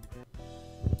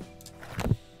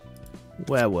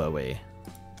 Where were we?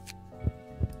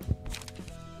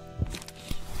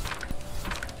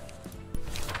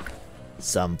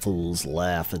 Some fools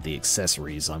laugh at the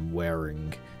accessories I'm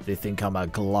wearing. They think I'm a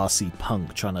glossy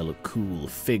punk trying to look cool,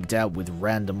 figged out with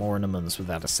random ornaments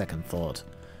without a second thought.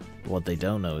 But what they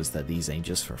don't know is that these ain't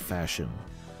just for fashion.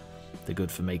 They're good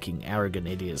for making arrogant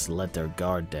idiots let their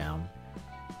guard down.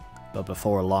 But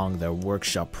before long, they're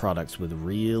workshop products with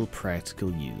real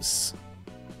practical use.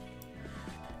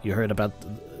 You heard about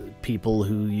people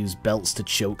who use belts to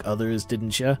choke others,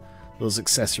 didn't you? These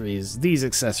accessories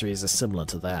are similar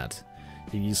to that.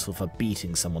 They're useful for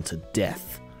beating someone to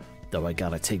death, though I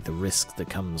gotta take the risk that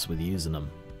comes with using them.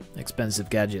 Expensive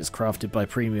gadgets crafted by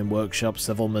premium workshops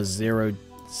have almost zero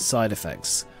side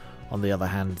effects. On the other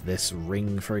hand, this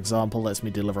ring, for example, lets me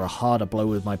deliver a harder blow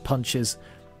with my punches,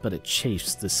 but it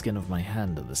chafes the skin of my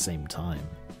hand at the same time.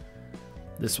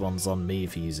 This one's on me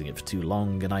for using it for too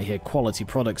long, and I hear quality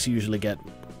products usually get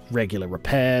regular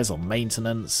repairs or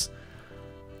maintenance.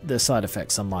 The side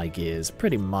effects on my gear is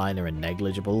pretty minor and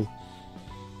negligible,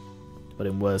 but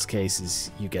in worst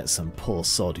cases you get some poor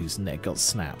sod whose neck got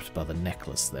snapped by the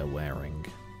necklace they're wearing.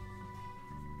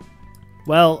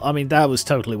 Well, I mean, that was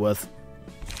totally worth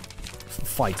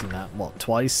fighting that, what,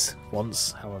 twice?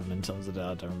 Once? However many times I did,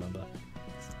 I don't remember.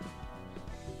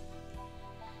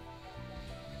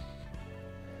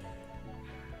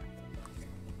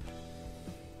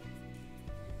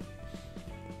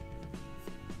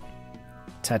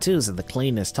 Tattoos are the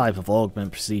cleanest type of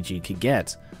augment procedure you could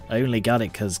get. I only got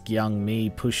it because young me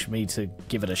pushed me to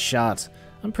give it a shot.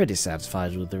 I'm pretty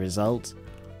satisfied with the result.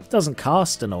 It doesn't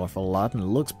cost an awful lot and it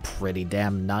looks pretty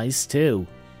damn nice too.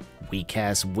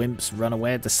 Weak-ass wimps run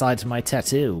away at the sight of my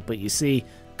tattoo, but you see,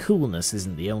 coolness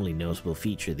isn't the only notable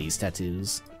feature of these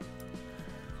tattoos.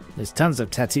 There's tons of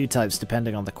tattoo types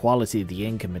depending on the quality of the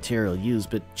ink and material used,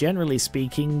 but generally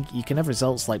speaking, you can have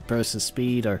results like bursts of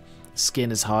speed or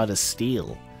skin as hard as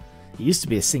steel. It used to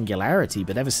be a singularity,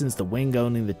 but ever since the wing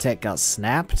owning the tech got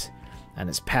snapped and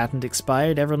its patent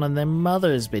expired, everyone and their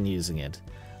mother has been using it.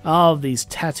 Oh, these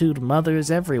tattooed mothers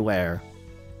everywhere.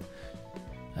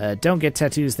 Don't get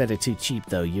tattoos that are too cheap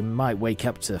though, you might wake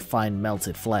up to find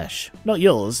melted flesh. Not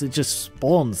yours, it just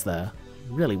spawns there.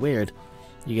 Really weird.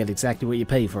 You get exactly what you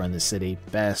pay for in this city.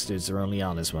 Bastards are only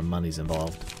honest when money's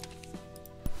involved.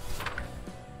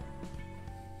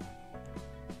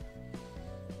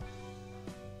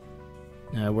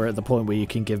 We're at the point where you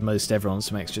can give most everyone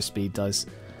some extra speed dice.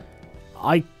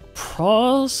 I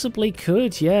possibly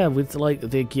could, yeah, with like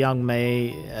the young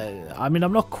Mei. I mean,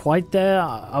 I'm not quite there.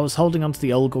 I was holding on to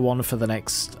the Olga one for the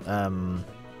next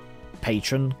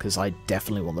patron, because I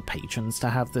definitely want the patrons to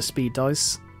have the speed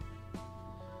dice.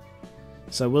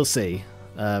 So we'll see.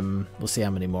 We'll see how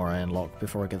many more I unlock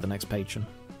before I get the next patron.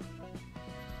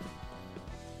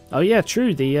 Oh yeah,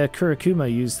 true, the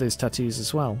Kurikumo used those tattoos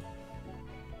as well.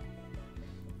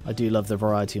 I do love the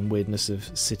variety and weirdness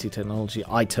of city technology.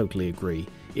 I totally agree.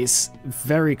 It's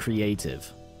very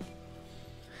creative.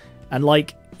 And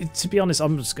like, to be honest,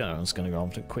 I'm just gonna go on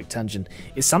to a quick tangent.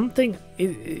 It's something.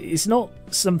 It's not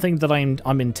something that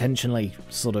I'm intentionally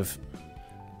sort of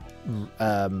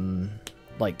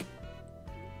like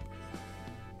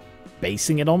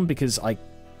basing it on, because I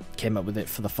came up with it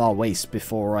for the Far Waste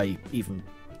before I even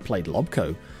played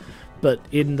Lobco. But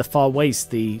in the Far Waste,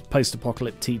 the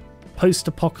post-apocalyptic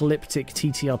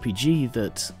TTRPG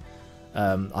that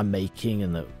I'm making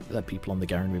and that people on the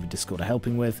Garen River Discord are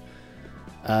helping with,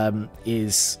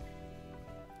 is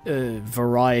a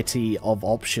variety of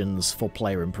options for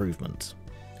player improvement.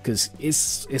 Because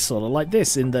it's sort of like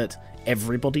this, in that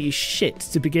everybody is shit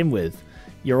to begin with.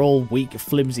 You're all weak,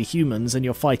 flimsy humans, and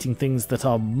you're fighting things that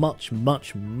are much,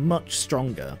 much, much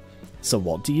stronger. So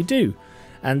what do?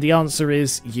 And the answer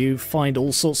is you find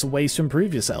all sorts of ways to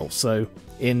improve yourself. So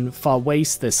in Far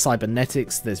Waste, there's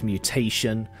cybernetics, there's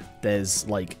mutation, there's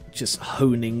like just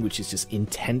honing, which is just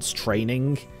intense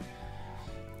training.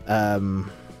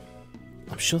 I'm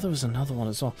sure there was another one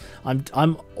as well.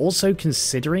 I'm also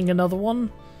considering another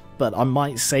one, but I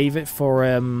might save it for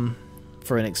an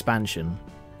expansion.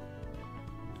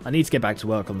 I need to get back to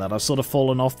work on that. I've sort of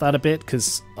fallen off that a bit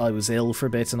because I was ill for a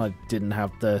bit and I didn't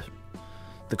have the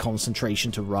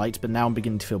concentration to write, but now I'm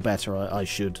beginning to feel better. I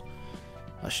should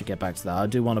get back to that. I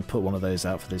do want to put one of those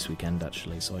out for this weekend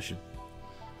actually, so I should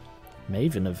may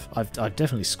even have I've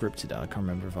definitely scripted it. I can't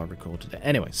remember if I recorded it.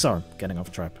 Anyway, sorry, getting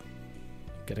off track.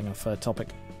 Getting off topic.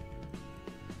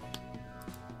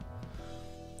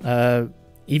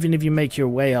 Even if you make your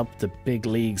way up the big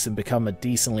leagues and become a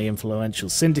decently influential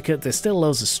syndicate, there's still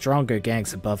loads of stronger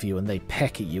gangs above you and they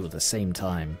peck at you at the same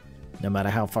time. No matter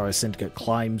how far a syndicate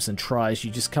climbs and tries,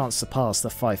 you just can't surpass the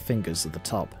 5 fingers at the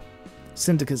top.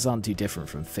 Syndicates aren't too different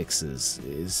from fixers,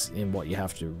 is in what you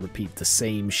have to repeat the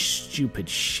same stupid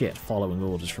shit following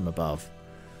orders from above.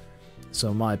 So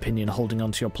in my opinion, holding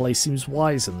onto your place seems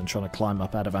wiser than trying to climb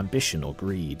up out of ambition or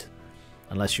greed.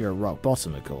 Unless you're at rock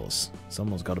bottom, of course.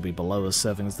 Someone's got to be below us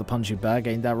serving as the punching bag,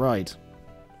 ain't that right?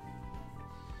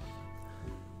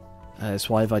 That's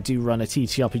why if I do run a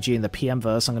TTRPG in the PM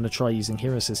verse, I'm going to try using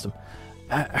Hero System.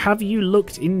 Have you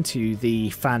looked into the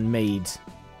fan-made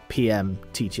PM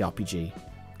TTRPG?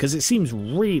 Because it seems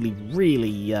really,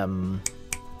 really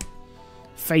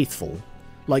faithful.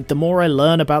 Like, the more I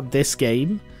learn about this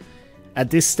game, at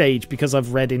this stage, because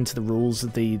I've read into the rules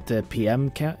of the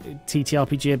PM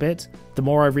TTRPG a bit, the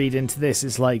more I read into this,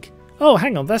 it's like, oh,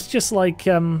 hang on, that's just like,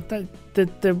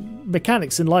 the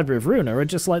mechanics in Library of Ruina are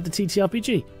just like the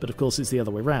TTRPG. But of course, it's the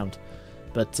other way around.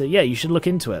 But yeah, you should look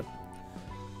into it.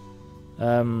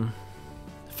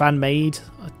 Fan-made,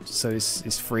 so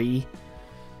it's free.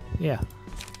 Yeah.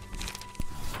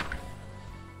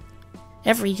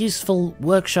 Every useful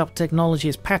workshop technology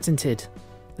is patented.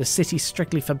 The city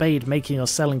strictly forbade making or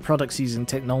selling products using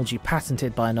technology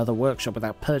patented by another workshop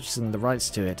without purchasing the rights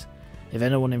to it. If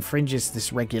anyone infringes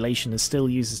this regulation and still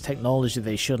uses technology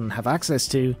they shouldn't have access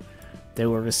to, they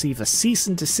will receive a cease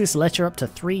and desist letter up to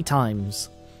 3 times.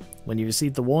 When you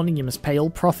receive the warning, you must pay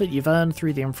all profit you've earned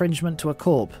through the infringement to a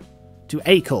corp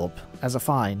as a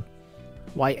fine.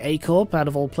 Why A Corp out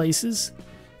of all places?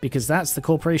 Because that's the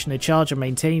corporation in charge of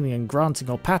maintaining and granting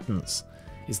all patents.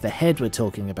 It's the head we're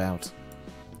talking about.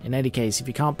 In any case, if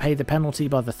you can't pay the penalty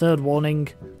by the 3rd warning,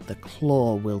 the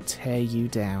claw will tear you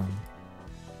down.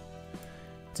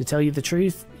 To tell you the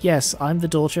truth, yes, I'm the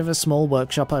daughter of a small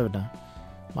workshop owner.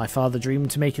 My father dreamed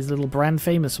to make his little brand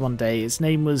famous one day. Its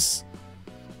name was...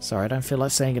 Sorry, I don't feel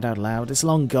like saying it out loud. It's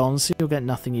long gone, so you'll get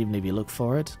nothing even if you look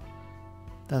for it.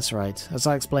 That's right. As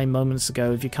I explained moments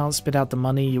ago, if you can't spit out the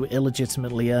money you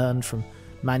illegitimately earned from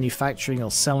manufacturing or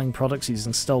selling products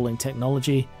using stolen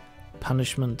technology,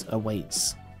 punishment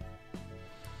awaits.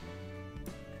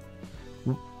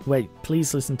 Wait,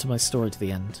 please listen to my story to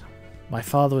the end. My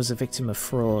father was a victim of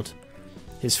fraud.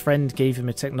 His friend gave him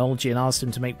a technology and asked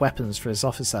him to make weapons for his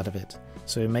office out of it,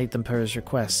 so he made them per his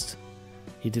request.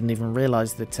 He didn't even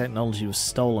realise the technology was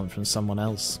stolen from someone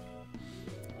else.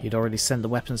 He'd already sent the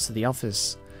weapons to the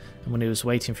office, and when he was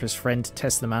waiting for his friend to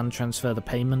test them and transfer the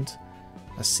payment,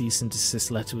 a cease and desist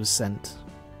letter was sent.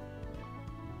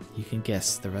 You can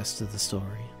guess the rest of the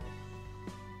story.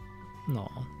 No.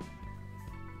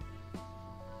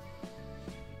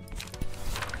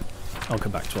 I'll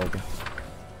come back to Olga.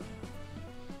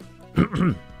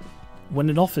 When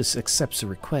an office accepts a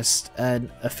request, an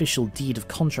official deed of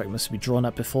contract must be drawn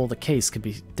up before the case can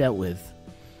be dealt with.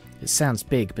 It sounds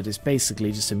big, but it's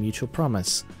basically just a mutual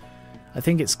promise. I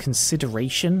think it's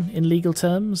consideration in legal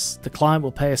terms. The client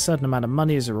will pay a certain amount of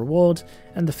money as a reward,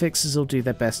 and the fixers will do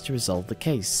their best to resolve the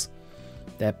case.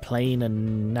 They're plain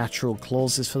and natural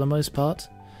clauses for the most part.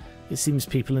 It seems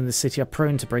people in the city are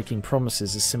prone to breaking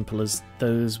promises as simple as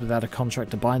those without a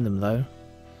contract to bind them, though.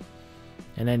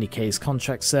 In any case,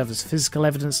 contracts serve as physical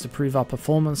evidence to prove our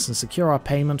performance and secure our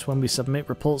payment when we submit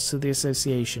reports to the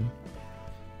association.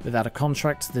 Without a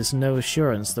contract, there's no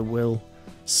assurance that we'll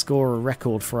score a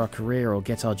record for our career or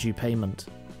get our due payment.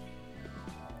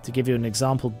 To give you an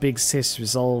example, Big Sis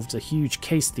resolved a huge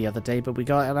case the other day, but we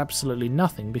got absolutely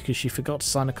nothing because she forgot to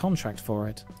sign a contract for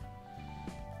it.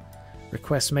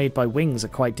 Requests made by wings are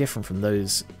quite different from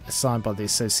those assigned by the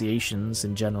associations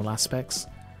in general aspects.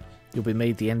 You'll be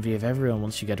made the envy of everyone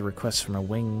once you get a request from a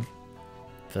wing.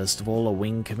 First of all, a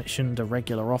wing commissioned a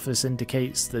regular office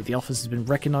indicates that the office has been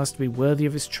recognised to be worthy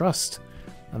of its trust,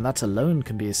 and that alone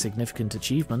can be a significant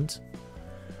achievement.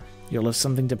 You'll have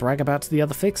something to brag about to the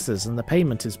other fixers, and the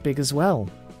payment is big as well.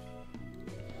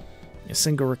 A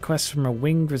single request from a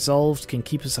wing resolved can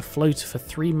keep us afloat for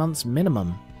 3 months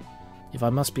minimum. If I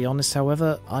must be honest,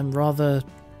 however, I'm rather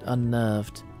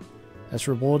unnerved. As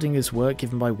rewarding as work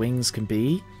given by wings can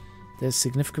be, there's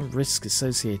significant risk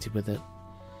associated with it.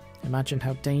 Imagine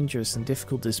how dangerous and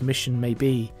difficult this mission may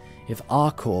be if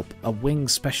R Corp, a wing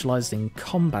specialised in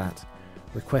combat,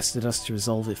 requested us to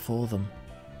resolve it for them.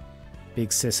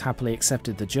 Big Sis happily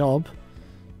accepted the job,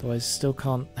 though I still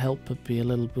can't help but be a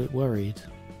little bit worried.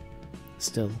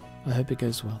 Still, I hope it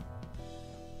goes well.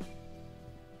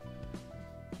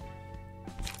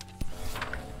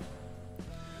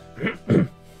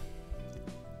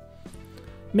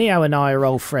 Mio and I are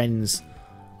old friends.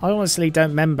 I honestly don't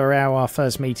remember how our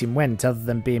first meeting went other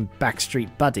than being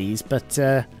backstreet buddies, but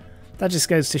that just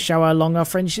goes to show how long our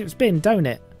friendship's been, don't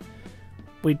it?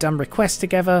 We've done requests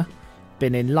together,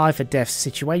 been in life or death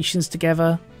situations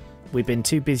together, we've been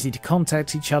too busy to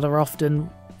contact each other often,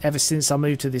 ever since I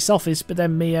moved to this office, but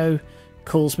then Mio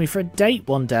calls me for a date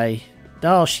one day.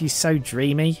 Oh, she's so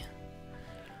dreamy.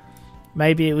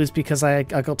 Maybe it was because I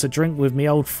got to drink with my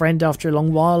old friend after a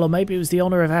long while, or maybe it was the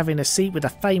honour of having a seat with the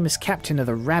famous captain of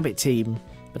the rabbit team.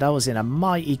 But I was in a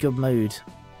mighty good mood.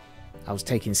 I was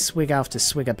taking swig after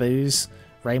swig of booze.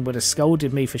 Rain would have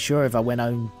scolded me for sure if I went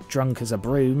home drunk as a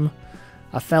broom.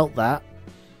 I felt that,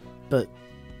 but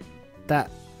that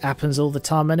happens all the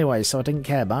time anyway, so I didn't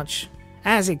care much.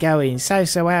 How's it going? So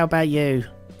how about you?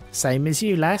 Same as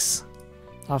you, lass.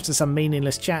 After some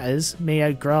meaningless chatters,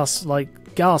 Mio gasped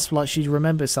like she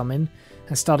remembered something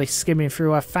and started skimming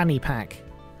through her fanny pack.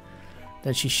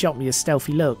 Then she shot me a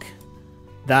stealthy look.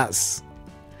 That's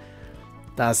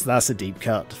a deep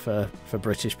cut for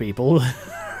British people.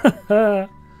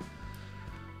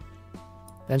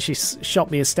 Then she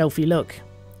shot me a stealthy look.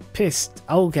 Pissed,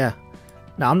 Olga.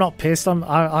 No, I'm not pissed.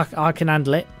 I can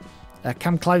handle it.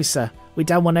 Come closer. We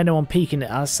don't want anyone peeking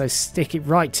at us, so stick it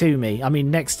right to me. I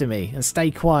mean next to me, and stay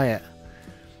quiet.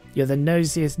 You're the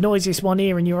noisiest one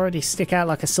here, and you already stick out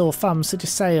like a sore thumb, so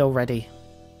just say it already.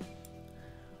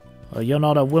 Well, you're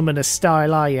not a woman of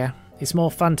style, are you? It's more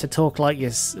fun to talk like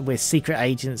we're secret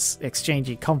agents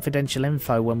exchanging confidential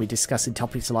info when we're discussing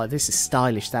topics like this. It's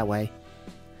stylish that way.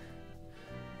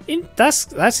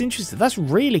 That's interesting. That's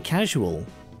really casual.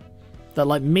 That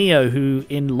like Mio, who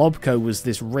in Lobco was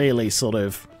this really sort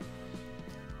of,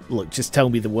 look, just tell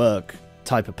me the work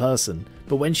type of person.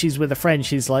 But when she's with a friend,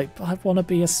 she's like, I want to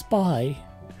be a spy.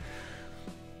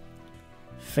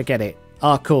 Forget it.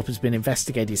 Our corp has been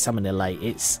investigating something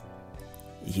late.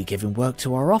 Are you giving work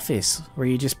to our office, or are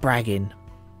you just bragging?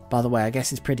 By the way, I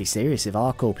guess it's pretty serious if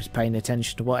our corp is paying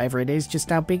attention to whatever it is. Just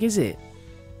how big is it?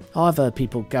 I've heard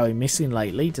people going missing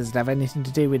lately. Does it have anything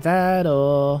to do with that,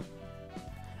 or...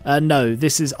 no,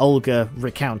 this is Olga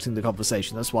recounting the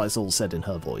conversation. That's why it's all said in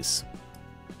her voice.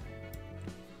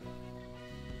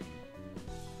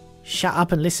 Shut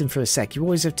up and listen for a sec. You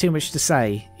always have too much to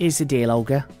say. Here's the deal,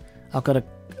 Olga.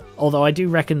 Although I do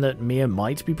reckon that Mia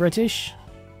might be British.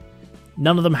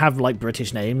 None of them have, like,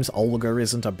 British names. Olga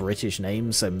isn't a British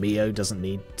name, so Mio doesn't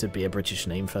need to be a British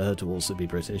name for her to also be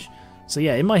British. So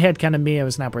yeah, in my head, canon, Mio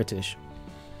is now British.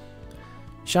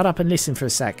 Shut up and listen for a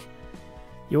sec.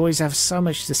 You always have so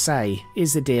much to say.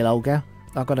 Here's the deal, Olga.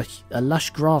 I've got a lush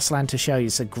grassland to show you,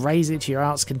 so graze it to your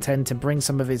heart's content and bring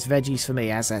some of its veggies for me.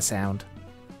 How's that sound?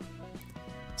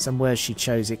 Some words she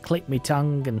chose. It clicked me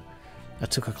tongue, and I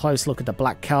took a close look at the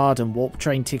black card and warp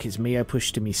train tickets Mio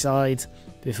pushed to me side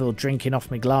before drinking off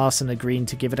my glass and agreeing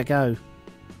to give it a go.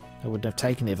 I wouldn't have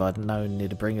taken it if I'd known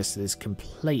it'd bring us to this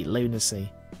complete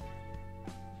lunacy.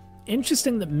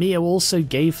 Interesting that Mio also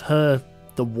gave her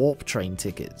the warp train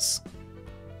tickets.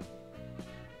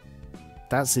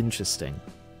 That's interesting.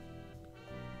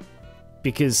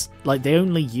 Because, like, they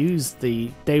only used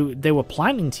the... They were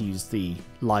planning to use the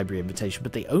library invitation,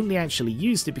 but they only actually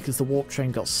used it because the warp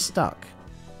train got stuck.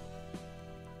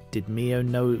 Did Mio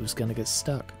know it was going to get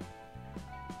stuck?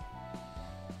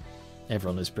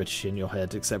 Everyone is British in your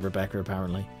head, except Rebecca,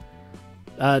 apparently.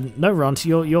 No, Ront,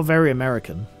 you're very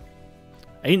American.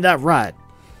 Ain't that right?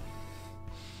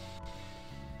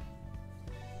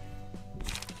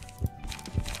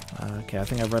 Okay, I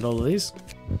think I've read all of these.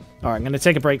 Alright, I'm going to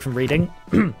take a break from reading.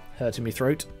 Hurting me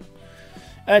throat.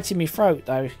 Hurting me throat,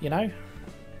 though, you know?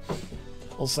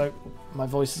 Also, my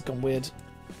voice has gone weird.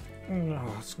 Oh,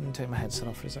 I'm just going to take my headset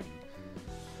off for a sec.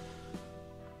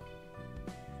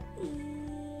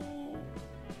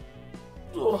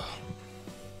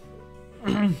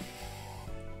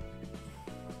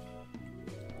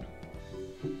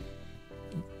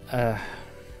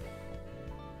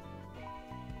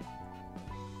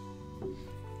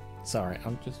 Sorry,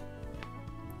 I'm just...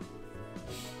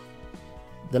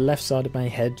 The left side of my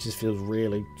head just feels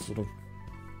really sort of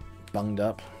bunged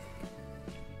up.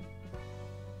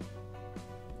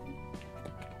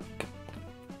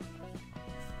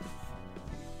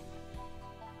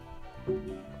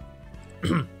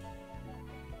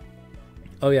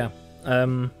 Oh yeah,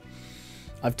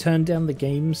 I've turned down the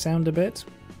game sound a bit.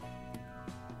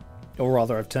 Or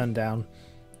rather, I've turned down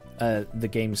the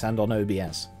game sound on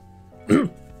OBS.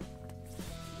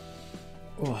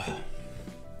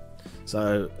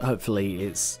 So hopefully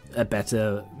it's a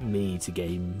better me to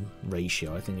game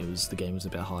ratio. I think the game was a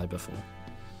bit high before.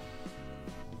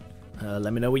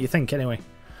 Let me know what you think anyway.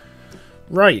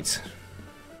 Right.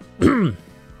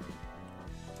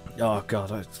 Oh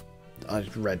god, I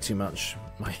read too much.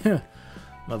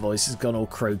 My voice has gone all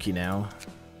croaky now.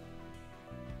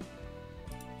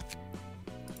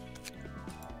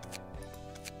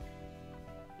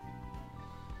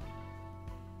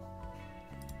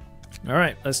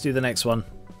 Alright, let's do the next one.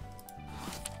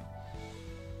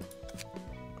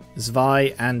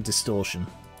 Zwei and Distortion.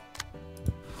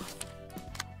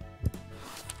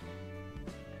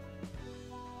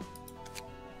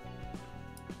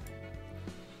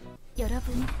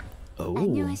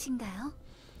 Oh.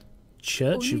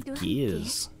 Church of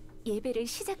Gears.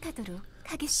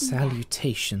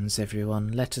 Salutations,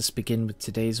 everyone. Let us begin with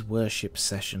today's worship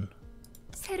session.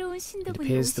 It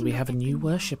appears that we have a new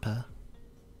worshipper.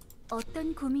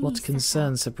 What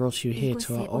concerns have brought you here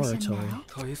to our oratory?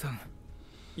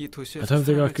 I don't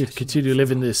think I could continue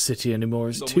living in this city anymore.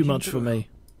 It's too much for me.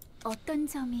 What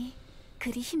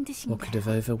could have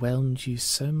overwhelmed you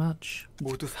so much?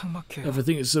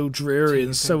 Everything is so dreary,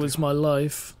 and so is my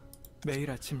life.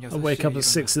 I wake up at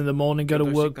 6 in the morning, go to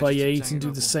work by 8, and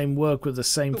do the same work with the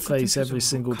same face every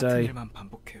single day.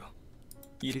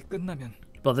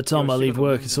 By the time I leave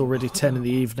work, it's already 10 in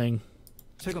the evening.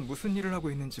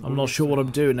 I'm not sure what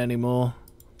I'm doing anymore.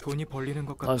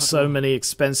 I have so many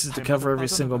expenses to cover every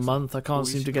single month, I can't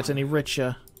seem to get any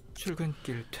richer.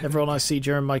 Everyone I see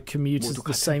during my commute is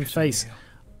the same face.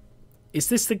 Is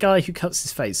this the guy who cuts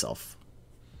his face off?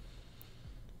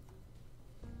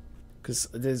 Because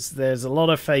there's a lot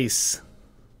of face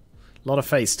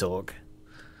talk.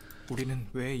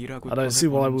 I don't see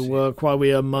why we work, why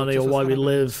we earn money, or why we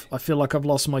live. I feel like I've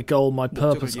lost my goal, my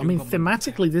purpose. I mean,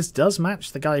 thematically, this does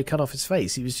match the guy who cut off his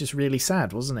face. He was just really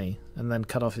sad, wasn't he? And then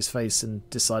cut off his face and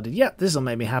decided, yeah, this will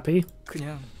make me happy.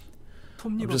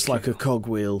 I'm just like a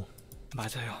cogwheel.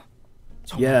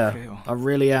 Yeah, I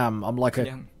really am. I'm like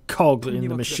a cog in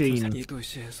the machine.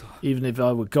 Even if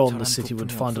I were gone, the city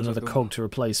would find another cog to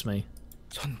replace me.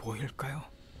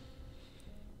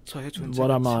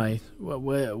 What am I?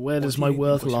 Where does my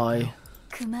worth lie?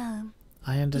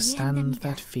 I understand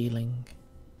that feeling.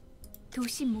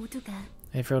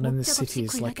 Everyone in the city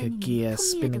is like a gear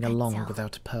spinning along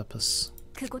without a purpose.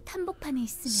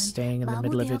 Staying in the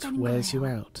middle of it wears you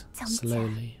out,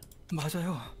 slowly.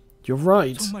 You're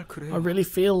right. I really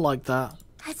feel like that.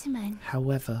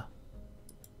 However,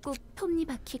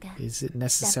 is it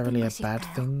necessarily a bad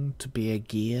thing to be a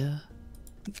gear?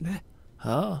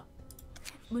 Huh?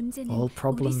 All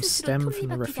problems stem from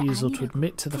the refusal to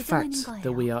admit to the fact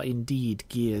that we are indeed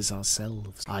gears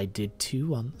ourselves. I did too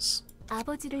once.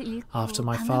 After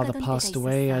my father passed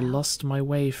away, I lost my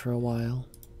way for a while.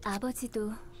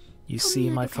 You see,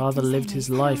 my father lived his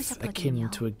life akin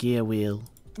to a gear wheel.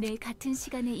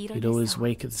 He'd always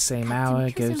wake at the same hour,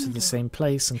 go to the same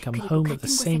place, and come home at the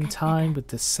same time with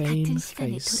the same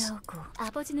face.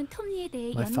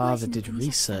 My father did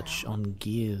research on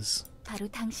gears.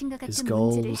 His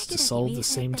goal was to solve the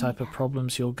same type of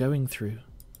problems you're going through.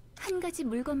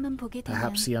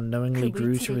 Perhaps he unknowingly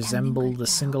grew to resemble the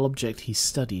single object he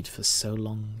studied for so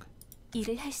long.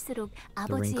 The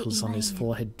wrinkles on his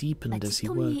forehead deepened as he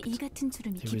worked.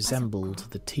 They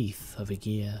resembled the teeth of a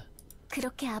gear.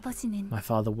 My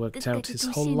father worked out his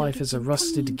whole life as a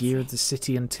rusted gear of the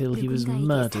city until he was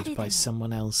murdered by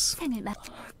someone else.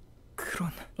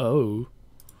 Oh.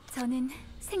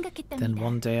 Then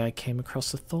one day I came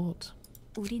across a thought.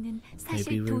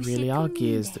 Maybe we really are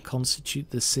gears that constitute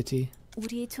this city.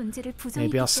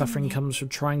 Maybe our suffering comes from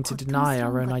trying to deny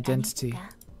our own identity.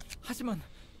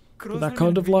 But that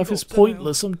kind of life is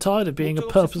pointless. I'm tired of being a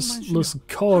purposeless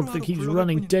cog that keeps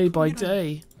running day by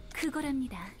day.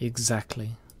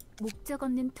 Exactly.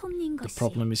 The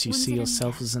problem is you see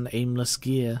yourself as an aimless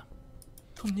gear.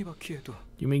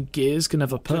 You mean gears can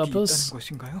have a purpose?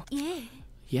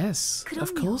 Yes,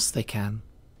 of course they can.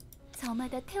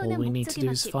 All we need to do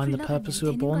is find the purpose we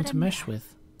were born to mesh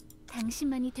with.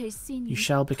 You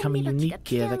shall become a unique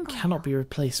gear that cannot be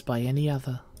replaced by any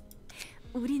other.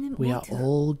 We are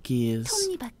all gears.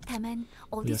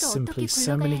 We are simply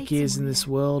so many gears in this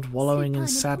world, wallowing in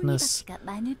sadness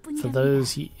for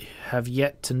those who have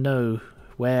yet to know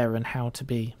where and how to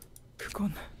be.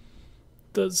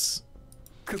 It's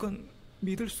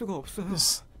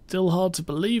still hard to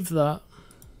believe that.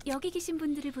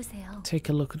 Take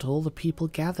a look at all the people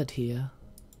gathered here.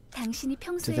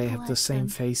 Do they have the same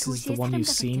faces as the one you've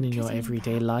seen in your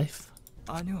everyday life?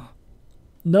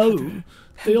 No,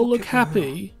 they all look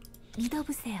happy.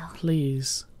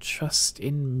 Please, trust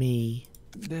in me.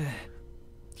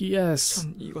 Yes,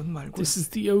 this is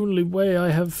the only way I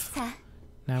have.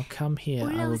 Now come here,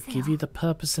 I will give you the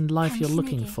purpose in life you're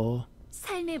looking for.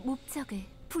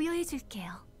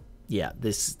 Yeah,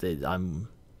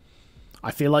 I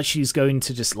feel like she's going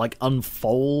to just like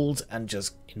unfold and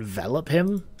just envelop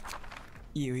him.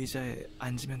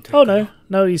 Oh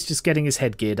no, he's just getting his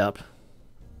head geared up.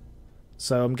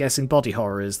 So I'm guessing body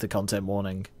horror is the content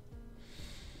warning.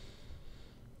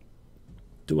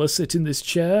 Do I sit in this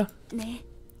chair?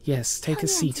 Yes, take a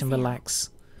seat and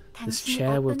relax. This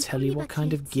chair will tell you what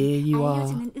kind of gear you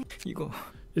are.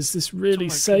 Is this really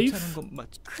safe?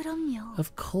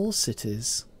 Of course it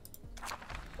is.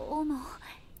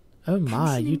 Oh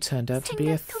my, you turned out to be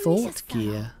a thought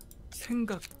gear.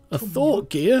 A thought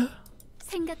gear?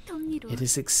 It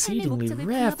is exceedingly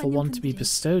rare for one to be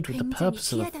bestowed with the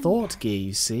purpose of a thought gear,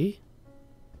 you see.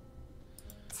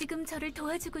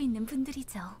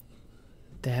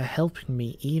 They are helping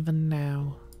me even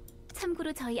now.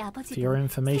 For your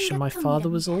information, my father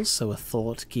was also a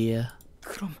thought gear.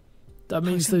 That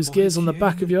means those gears on the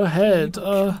back of your head.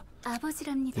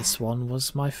 This one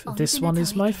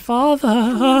is my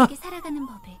father.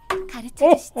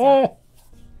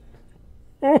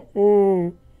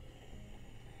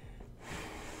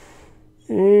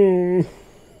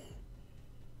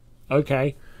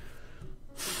 Okay.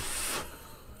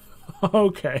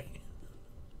 Okay.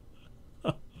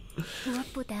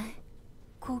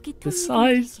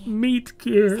 Besides meat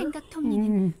gear,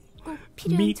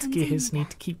 meat gears need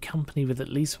to keep company with at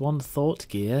least one thought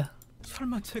gear.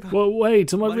 Well,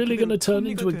 wait, am I really going to turn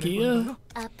into a gear?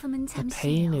 The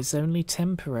pain is only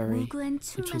temporary.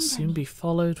 It will soon be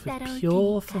followed with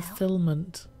pure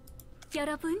fulfillment.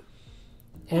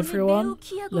 Everyone,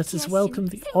 let us welcome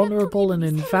the honourable and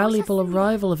invaluable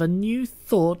arrival of a new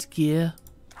thought gear.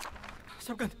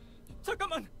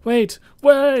 Wait!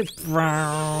 I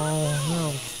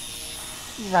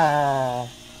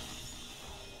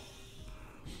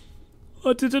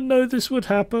didn't know this would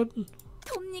happen.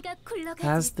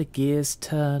 As the gears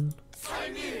turn,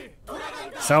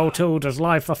 so too does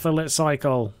life fulfill its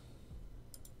cycle.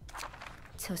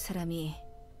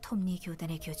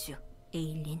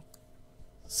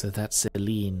 So that's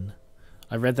Eileen.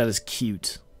 I read that as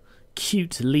cute.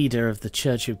 Cute leader of the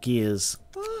Church of Gears.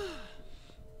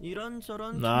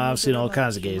 I've seen all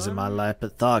kinds of gears in my life,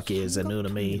 but thought gears are new to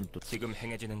me.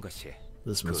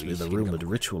 This must be the rumoured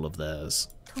ritual of theirs.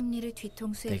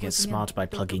 They get smart by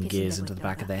plugging gears into the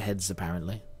back of their heads,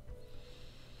 apparently.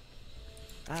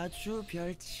 I've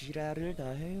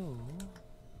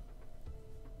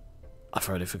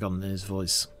already forgotten his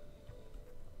voice.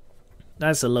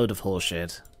 That's a load of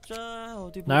horseshit.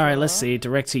 Alright, let's see.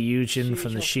 Director Eugen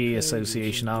from the Shi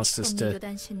Association asked us to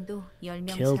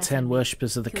kill 10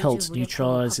 worshippers of the cult,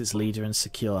 neutralize its leader, and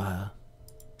secure her.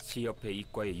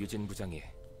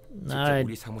 I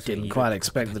didn't quite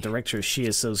expect the director of Shi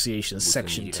Association's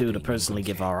Section 2 to personally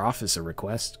give our office a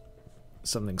request.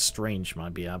 Something strange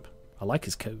might be up. I like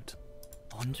his coat.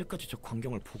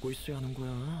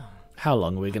 How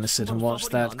long are we going to sit and watch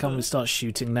that? Can't we start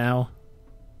shooting now?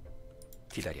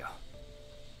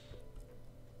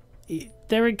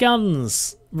 There are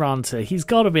guns, Ranta. He's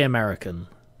got to be American.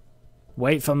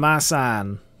 Wait for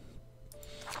Masan.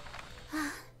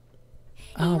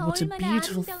 Ah, what a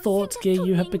beautiful thought gear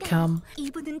you have become.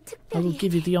 I will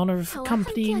give you the honour of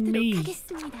accompanying me.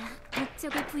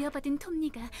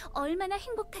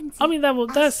 I mean,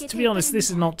 that's, to be honest, this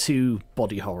is not too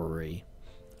body horror-y.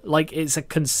 Like, it's a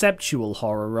conceptual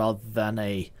horror rather than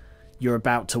a you're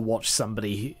about to watch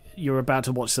somebody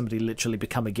literally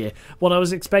become a gear. What I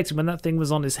was expecting when that thing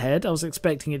was on his head, I was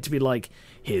expecting it to be like,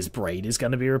 his brain is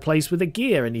going to be replaced with a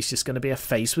gear and he's just going to be a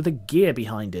face with a gear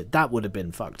behind it. That would have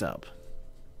been fucked up.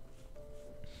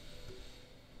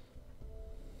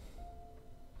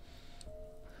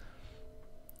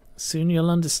 Soon you'll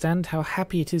understand how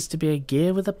happy it is to be a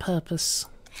gear with a purpose.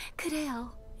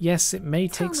 Yes, it may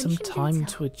take some time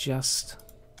to adjust.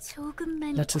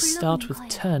 Let us start with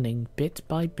turning bit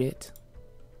by bit.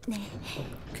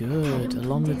 Good.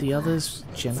 Along with the others,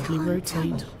 gently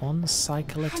rotate one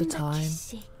cycle at a time.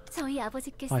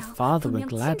 My father would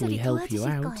gladly help you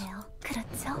out.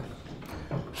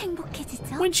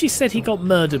 When she said he got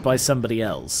murdered by somebody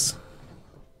else,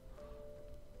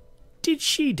 did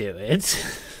she do it?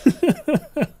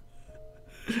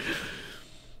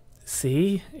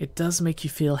 See, it does make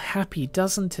you feel happy,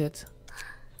 doesn't it?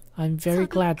 I'm very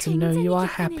glad to know you are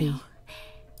happy.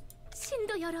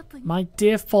 My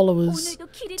dear followers,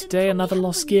 today another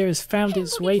lost gear has found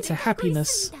its way to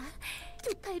happiness.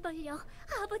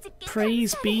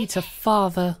 Praise be to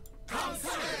Father.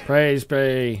 Praise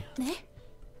be.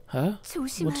 Huh?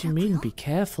 What do you mean, be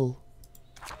careful?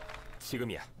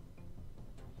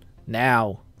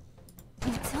 Now.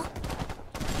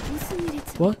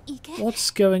 What?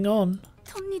 What's going on?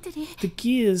 The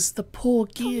gears, the poor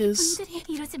gears.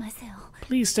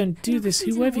 Please don't do this,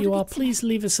 whoever you are, please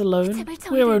leave us alone.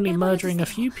 We're only murdering a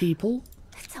few people.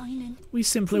 We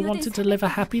simply wanted to live a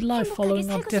happy life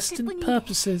following our destined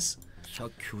purposes.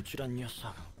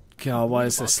 God, why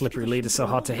is this slippery leader so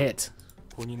hard to hit?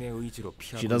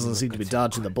 She doesn't seem to be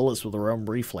dodging the bullets with her own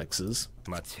reflexes.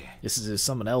 This is as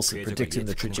someone else is predicting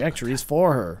the trajectories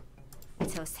for her.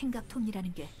 Those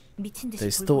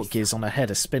thought gears on her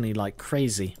head are spinning like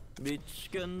crazy.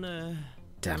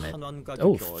 Damn it.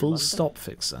 Oh, full stop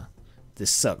fixer. This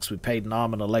sucks. We paid an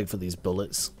arm and a leg for these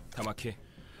bullets. Tamaki.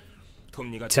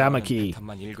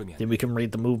 Then we can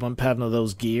read the movement pattern of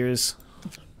those gears.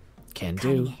 Can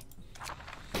do.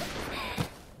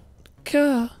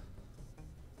 Ka.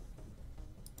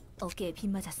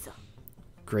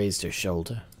 Grazed her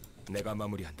shoulder.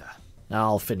 Now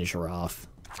I'll finish her off.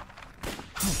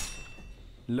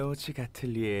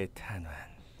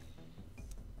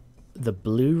 The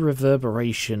blue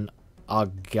reverberation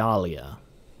Argalia.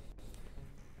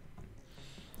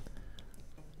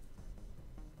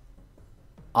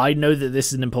 I know that this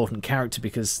is an important character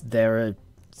because they're a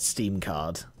Steam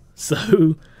card.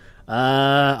 So,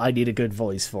 I need a good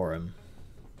voice for him.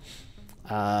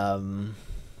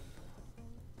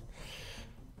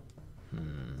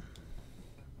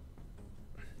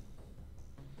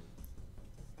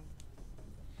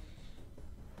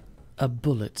 A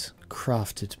bullet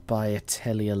crafted by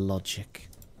Atelier Logic.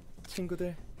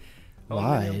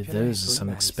 Why, those are some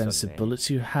expensive bullets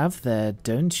you have there,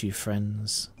 don't you,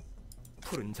 friends?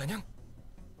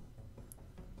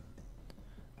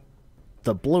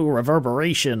 The Blue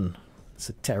Reverberation. It's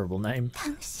a terrible name.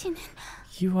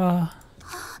 You are...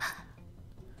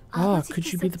 Ah,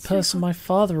 could you be the person my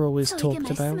father always talked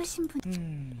about?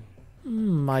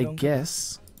 I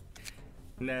guess.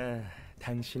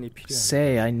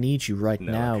 Say, I need you right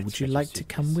now. Would you like to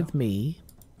come with me?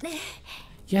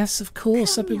 Yes, of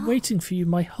course. I've been waiting for you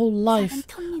my whole life.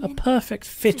 A perfect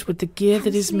fit with the gear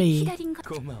that is me.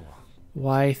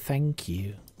 Why, thank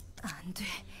you.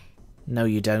 No,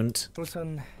 you don't.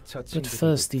 But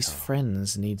first, these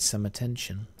friends need some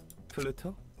attention.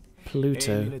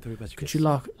 Pluto, could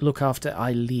you look after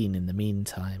Eileen in the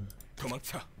meantime?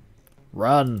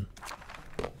 Run!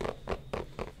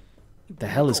 The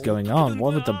hell is going on?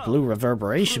 What would the Blue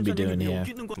Reverberation be doing here?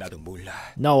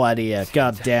 No idea.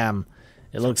 God damn.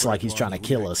 It looks like he's trying to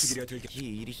kill us.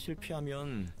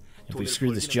 If we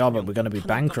screw this job up, we're going to be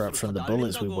bankrupt from the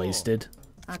bullets we wasted.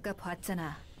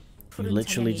 We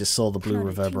literally just saw the Blue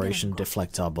Reverberation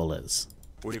deflect our bullets.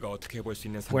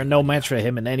 We're no match for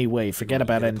him in any way. Forget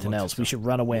about anything else. We should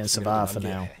run away and survive for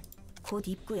now.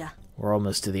 We're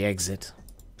almost to the exit.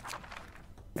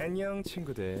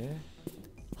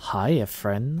 Hiya,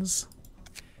 friends.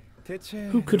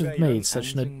 Who could have made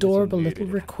such an adorable little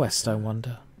request, I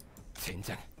wonder?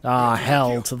 Ah,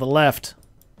 hell, to the left.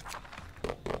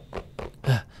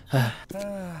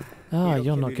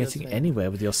 You're not getting anywhere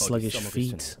with your sluggish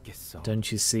feet.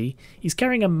 Don't you see? He's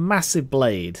carrying a massive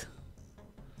blade.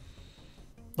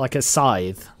 Like a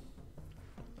scythe.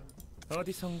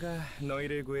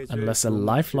 Unless a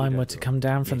lifeline were to come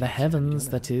down from the heavens,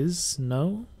 that is,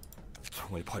 no?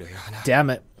 Damn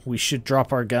it, we should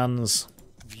drop our guns.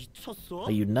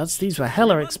 Are you nuts? These were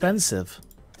hella expensive.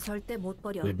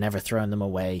 We've never thrown them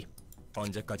away.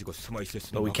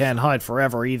 But we can't hide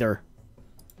forever either.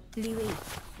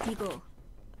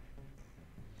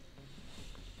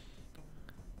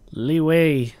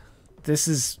 Liwei, this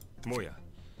is...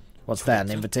 What's that,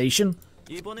 an invitation?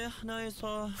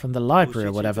 From the library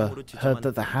or whatever. Heard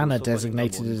that the Hana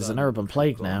designated it as an urban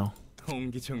plague now.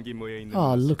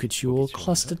 Ah, look at you all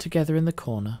clustered together in the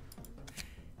corner.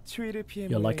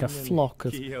 You're like a flock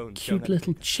of cute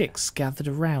little chicks gathered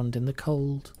around in the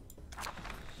cold.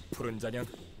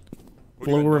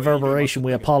 Blue Reverberation,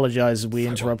 we apologize if we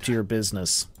interrupt your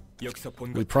business.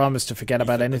 We promise to forget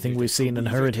about anything we've seen and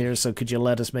heard here, so could you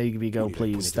let us maybe go,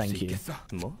 please? Thank you.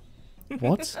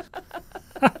 What?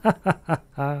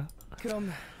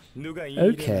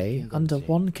 Okay, under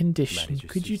one condition.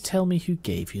 Could you tell me who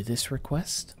gave you this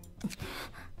request?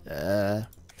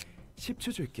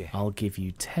 I'll give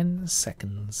you 10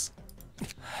 seconds.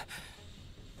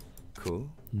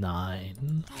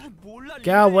 9.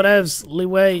 God, whatevs.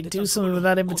 Liwei, do something with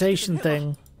that invitation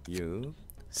thing.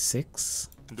 6.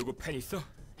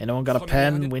 Anyone got a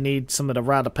pen? We need something to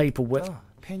write a paper with.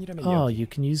 Oh, you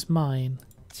can use mine.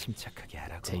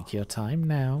 Take your time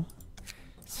now.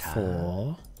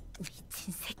 4.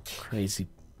 Crazy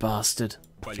bastard.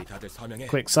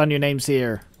 Quick, sign your names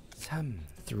here.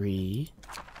 3.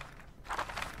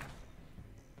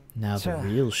 Now the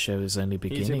real show is only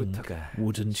beginning.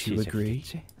 Wouldn't you agree?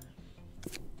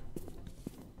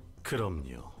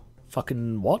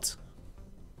 Fucking what?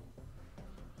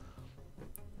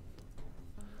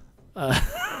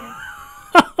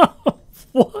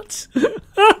 What?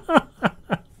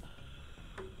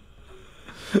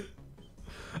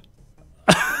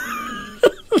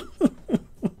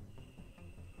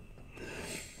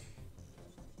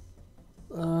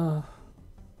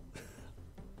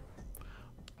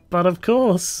 But of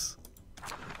course.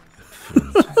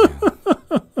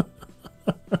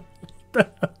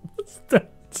 What's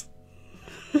that?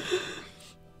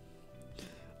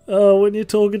 Oh, when you're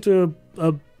talking to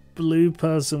a blue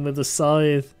person with a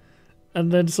scythe,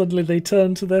 and then suddenly they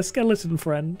turn to their skeleton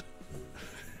friend.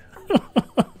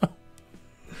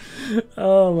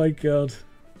 Oh my god.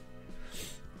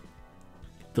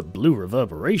 The Blue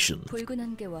Reverberation.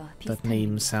 That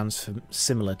name sounds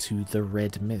similar to the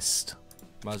Red Mist.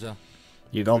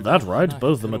 You got that right.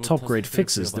 Both of them are top-grade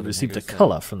fixes that received a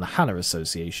colour from the Hana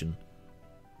Association.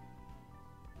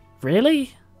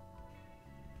 Really?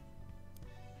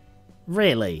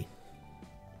 Really?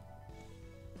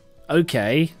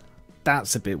 Okay.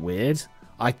 That's a bit weird.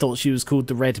 I thought she was called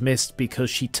the Red Mist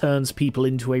because she turns people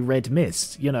into a red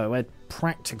mist. You know, a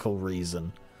practical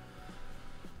reason.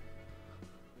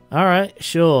 Alright,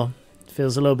 sure.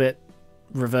 Feels a little bit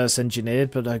reverse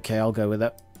engineered, but okay, I'll go with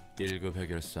it.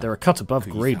 They're a cut above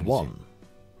grade 1.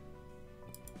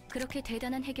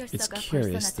 It's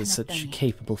curious that such a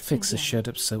capable fixer showed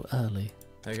up so early.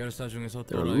 There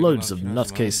are loads of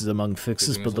nutcases among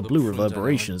fixers, but the Blue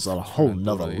Reverberation is on a whole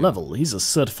nother level. He's a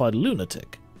certified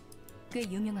lunatic.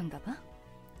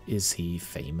 Is he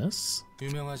famous?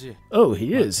 Oh,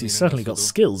 he is. He's certainly got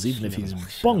skills, even if he's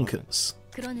bonkers.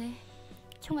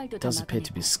 Does appear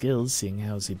to be skilled, seeing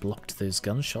how he blocked those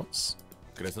gunshots.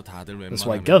 That's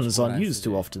why guns aren't used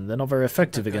too often. They're not very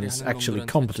effective against actually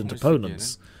competent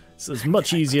opponents. So it's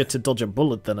much easier to dodge a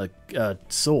bullet than a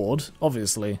sword,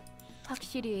 obviously.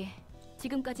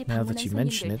 Now that you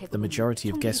mention it, the majority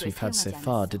of guests we've had so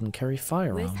far didn't carry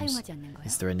firearms.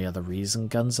 Is there any other reason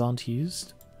guns aren't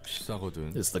used?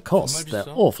 It's the cost. They're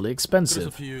awfully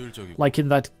expensive. Like in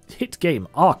that hit game,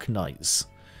 Ark Knights.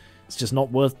 It's just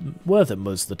not worth it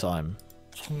most of the time.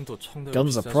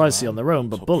 Guns are pricey on their own,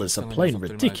 but bullets are plain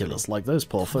ridiculous, like those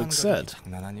poor folks said.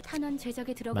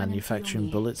 Manufacturing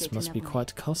bullets must be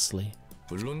quite costly.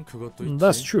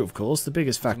 That's true, of course. The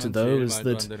biggest factor, though, is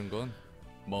that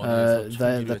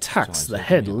the tax, the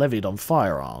head levied on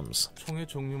firearms.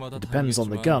 It depends on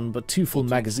the gun, but 2 full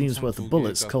magazines worth of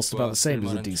bullets cost about the same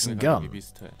as a decent gun.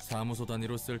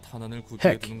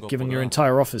 Heck, giving your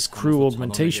entire office crew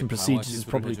augmentation procedures is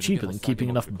probably cheaper than keeping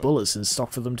enough bullets in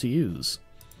stock for them to use.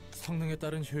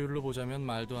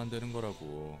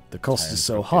 The cost is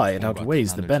so high it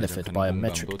outweighs the benefit by a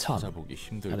metric ton,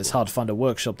 and it's hard to find a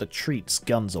workshop that treats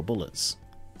guns or bullets.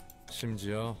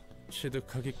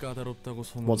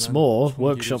 What's more,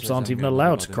 workshops aren't even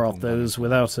allowed to craft those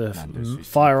without a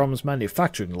firearms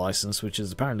manufacturing license, which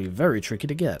is apparently very tricky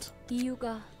to get.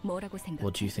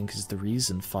 What do you think is the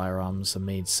reason firearms are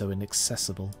made so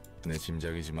inaccessible? This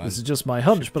is just my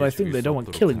hunch, but I think they don't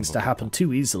want killings to happen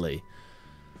too easily.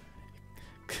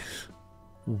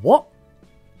 What?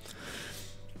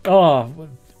 Oh,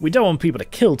 we don't want people to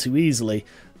kill too easily.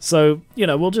 So, you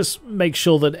know, we'll just make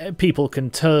sure that people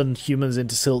can turn humans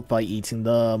into silk by eating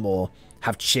them, or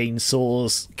have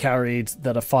chainsaws carried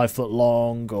that are 5 foot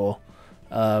long, or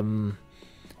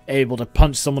able to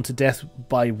punch someone to death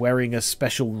by wearing a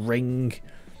special ring.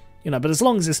 You know, but as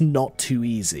long as it's not too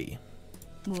easy.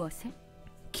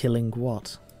 Killing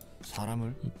what?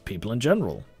 People in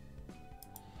general.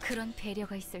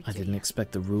 I didn't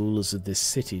expect the rulers of this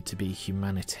city to be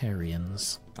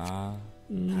humanitarians.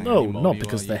 No, not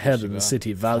because the head of the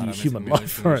city value human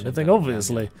life or anything,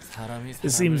 obviously.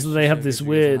 It seems that they have this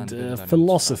weird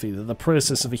philosophy that the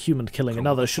process of a human killing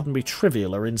another shouldn't be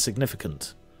trivial or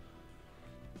insignificant.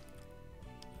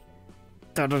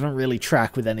 That doesn't really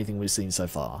track with anything we've seen so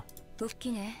far.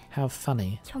 How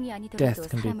funny. Death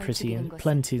can be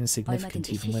plenty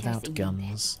insignificant even without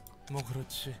guns.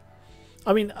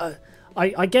 I mean,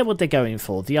 I get what they're going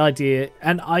for. The idea,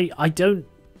 and I don't,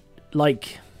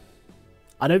 like,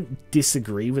 I don't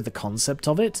disagree with the concept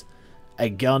of it. A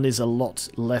gun is a lot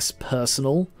less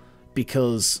personal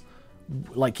because,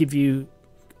 like, if you,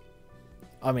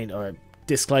 I mean,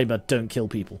 disclaimer, don't kill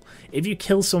people. If you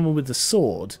kill someone with a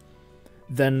sword,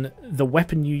 then the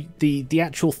weapon the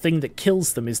actual thing that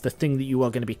kills them is the thing that you are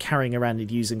going to be carrying around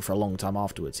and using for a long time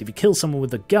afterwards. If you kill someone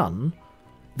with a gun,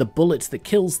 the bullet that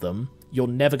kills them, you're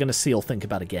never going to see or think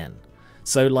about again.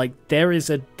 So, like, there is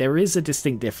a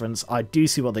distinct difference. I do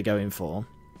see what they're going for.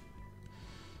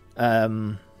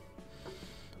 I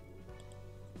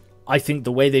think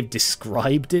the way they've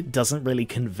described it doesn't really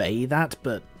convey that,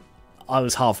 but I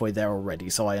was halfway there already,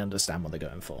 so I understand what they're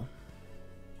going for.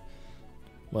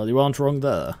 Well, you aren't wrong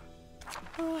there.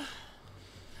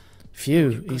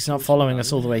 Phew, he's not following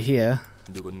us all the way here.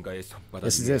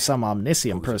 It's as if some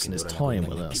omniscient person is toying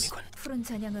with us.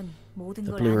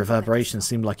 The Blue Reverberation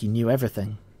seemed like he knew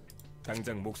everything.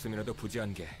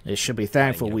 It should be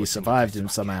thankful we survived him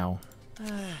somehow.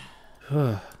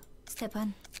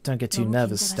 Don't get too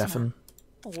nervous, Stefan.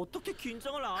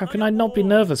 How can I not be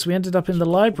nervous? We ended up in the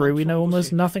library we know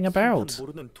almost nothing about.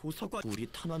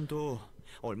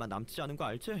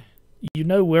 You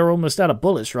know we're almost out of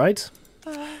bullets, right?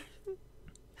 What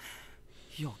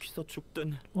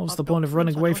was the point of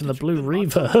running away from the blue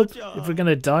reverb if we're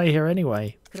gonna die here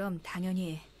anyway? Then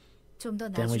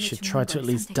we should try to at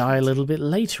least die a little bit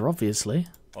later, obviously.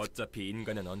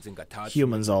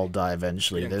 Humans all die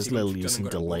eventually, there's little use in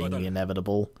delaying the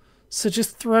inevitable. So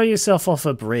just throw yourself off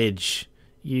a bridge,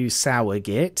 you sour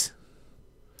git.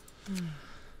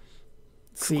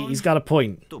 See, he's got a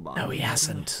point. No, he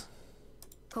hasn't.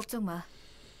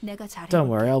 Don't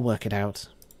worry, I'll work it out.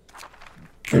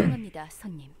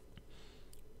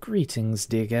 Greetings,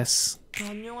 dear guests.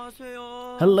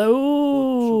 Hello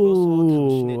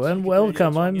and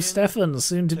welcome. I'm Stefan,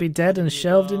 soon to be dead and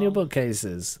shelved in your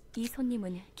bookcases. You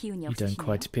don't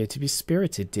quite appear to be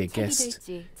spirited, dear guest.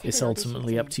 It's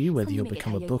ultimately up to you whether you'll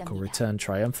become a book or return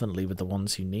triumphantly with the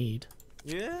ones you need.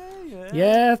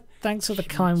 Yeah, thanks for the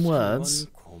kind words.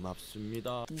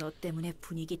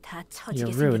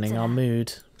 You're ruining our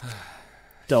mood.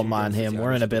 Don't mind him,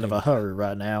 we're in a bit of a hurry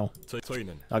right now.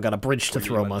 I got a bridge to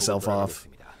throw myself off.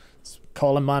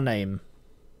 Call him my name.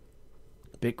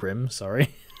 Bit grim,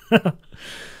 sorry.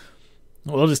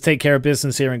 We'll just take care of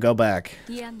business here and go back.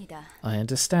 I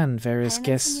understand various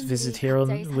guests visit here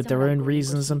with their own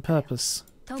reasons and purpose.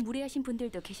 There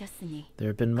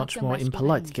have been much more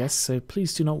impolite guests, so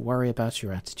please do not worry about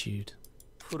your attitude.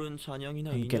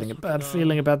 I'm getting a bad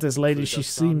feeling about this lady. She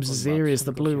seems as eerie as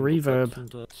the blue reverb.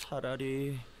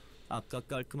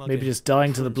 Maybe just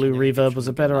dying to the blue reverb was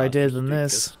a better idea than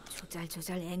this.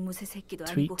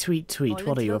 Tweet, tweet, tweet.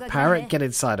 What are you, a parrot? Get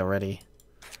inside already.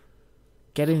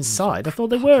 Get inside? I thought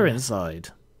they were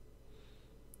inside.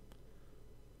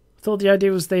 I thought the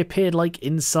idea was they appeared like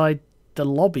inside the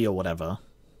lobby or whatever.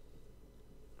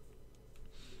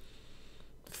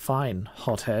 Fine,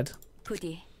 hothead.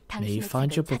 May you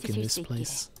find your book in this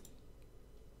place.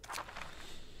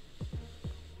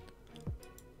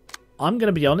 I'm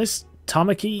gonna be honest,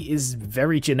 Tamaki is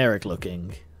very generic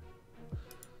looking.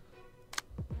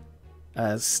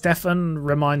 Stefan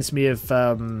reminds me of,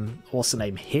 what's the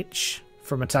name, Hitch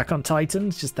from Attack on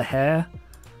Titan, just the hair.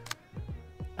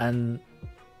 And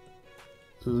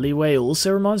Li Wei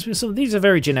also reminds me of some. These are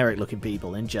very generic looking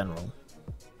people in general.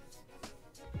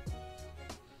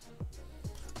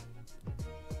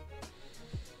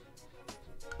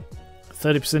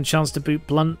 %30 chance to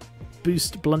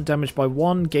boost blunt damage by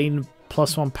 1, gain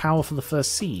 +1 power for the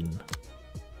first scene.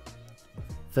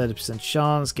 30%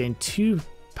 chance, gain 2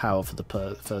 power for the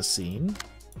first scene.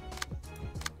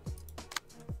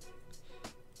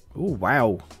 Oh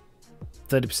wow.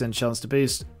 30% chance to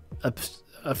boost.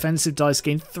 Offensive dice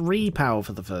gain 3 power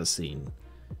for the first scene.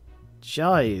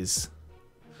 Jeez.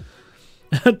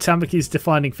 Tamaki's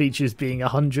defining features being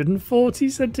 140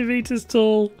 centimeters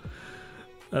tall.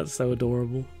 That's so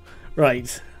adorable.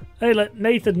 Right. Hey, look,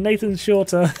 Nathan's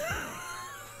shorter.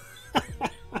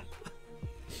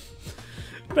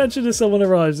 Imagine if someone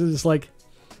arrives and it's like,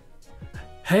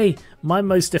 hey, my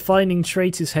most defining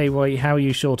trait is, hey, how are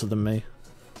you shorter than me?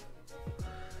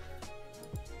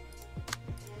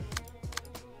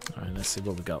 Alright, let's see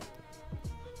what we got.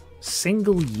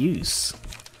 Single use.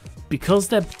 Because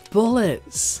they're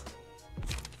bullets.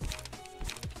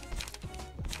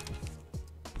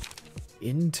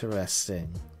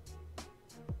 Interesting.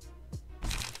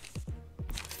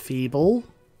 Feeble.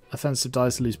 Offensive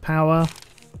dice lose power.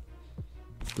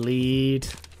 Bleed.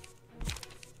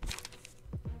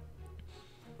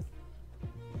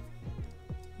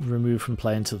 Remove from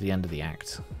play until the end of the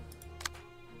act.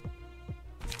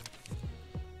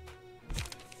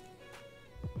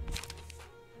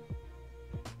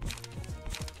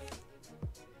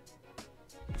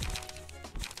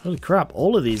 Holy crap,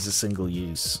 all of these are single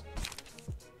use.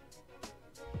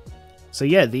 So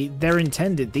yeah, they're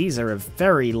intended, these are a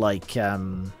very like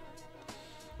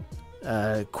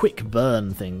quick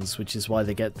burn things, which is why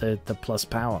they get the plus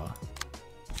power.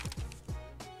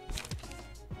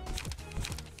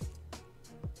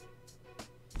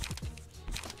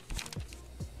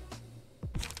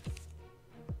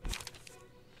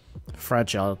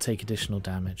 Fragile, take additional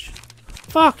damage.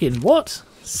 Fucking what?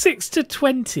 6 to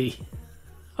 20.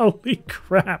 Holy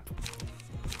crap.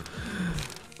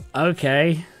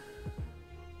 Okay.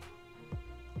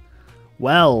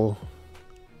 Well.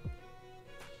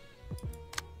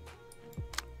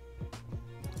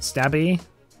 Stabby.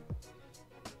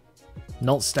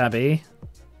 Not stabby.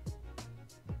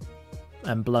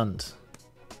 And blunt.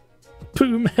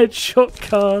 boom headshot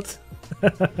card.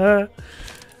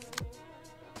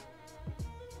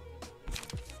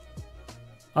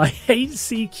 I hate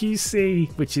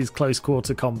CQC, which is close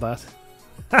quarter combat.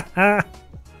 That's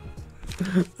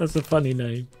a funny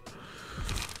name.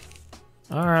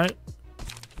 Alright.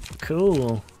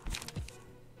 Cool.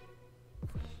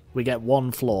 We get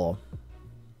one floor.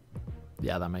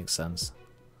 Yeah, that makes sense.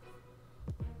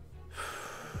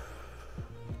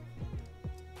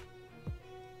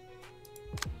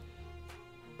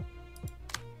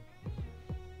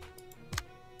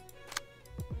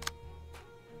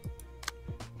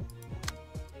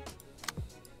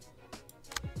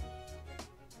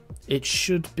 It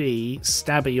should be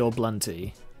stabby or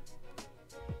blunty.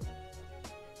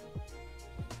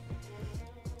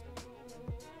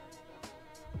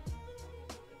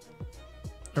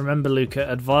 Remember, Luca,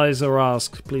 advise or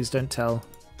ask. Please don't tell.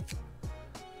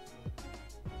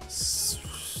 So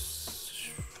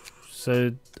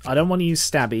I don't want to use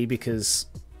stabby because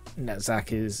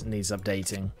Zach needs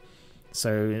updating.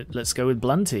 So let's go with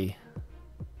blunty.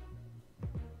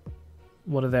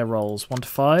 What are their rolls? 1 to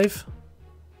 5?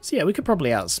 So yeah, we could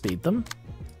probably outspeed them.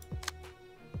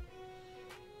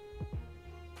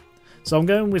 So I'm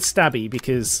going with stabby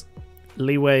because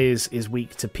Leeway is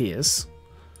weak to pierce.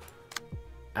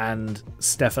 And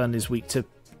Stefan is weak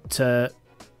to...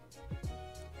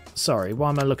 Sorry, why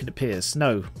am I looking at pierce?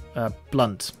 No,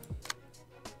 blunt.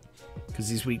 Because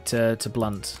he's weak to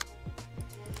blunt.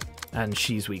 And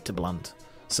she's weak to blunt.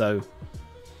 So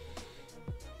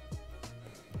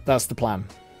that's the plan.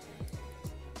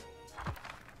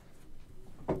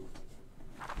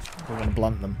 We're going to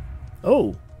blunt them.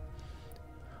 Oh!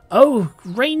 Oh,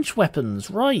 range weapons,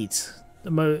 right.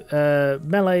 The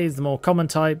melee is the more common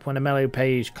type. When a melee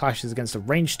page clashes against a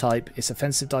ranged type, its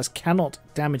offensive dice cannot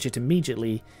damage it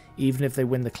immediately, even if they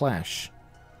win the clash.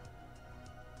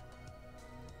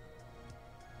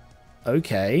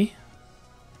 Okay.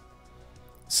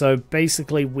 So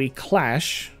basically we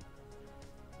clash,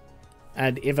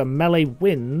 and if a melee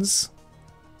wins...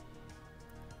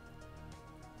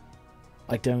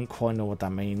 I don't quite know what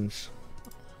that means.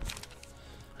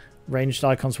 Ranged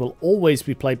icons will always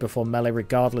be played before melee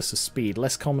regardless of speed.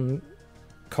 Less common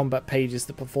combat pages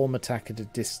that perform attack at a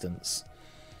distance.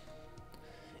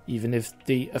 Even if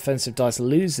the offensive dice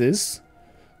loses,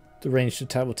 the ranged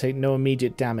attack will take no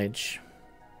immediate damage.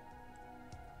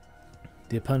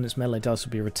 The opponent's melee dice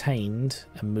will be retained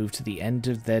and moved to the end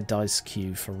of their dice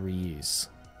queue for reuse.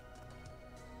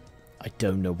 I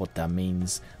don't know what that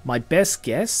means. My best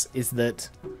guess is that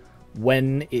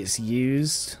when it's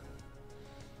used,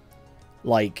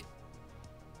 like,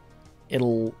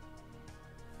 it'll...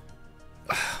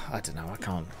 I don't know, I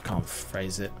can't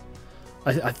phrase it.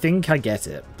 I think I get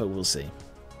it, but we'll see.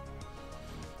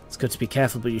 It's good to be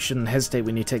careful, but you shouldn't hesitate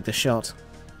when you take the shot.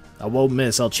 I won't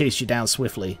miss, I'll chase you down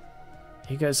swiftly.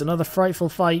 Here goes another frightful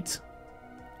fight.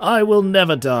 I will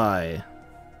never die.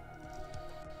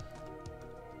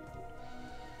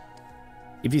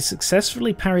 If you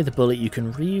successfully parry the bullet, you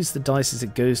can reuse the dice as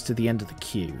it goes to the end of the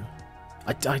queue.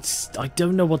 I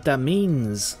don't know what that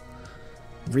means.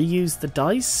 Reuse the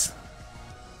dice?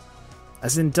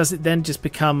 As in, does it then just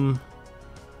become...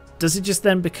 Does it just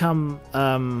then become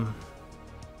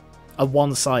a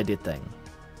one-sided thing?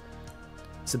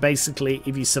 So basically,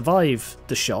 if you survive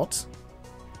the shot,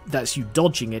 that's you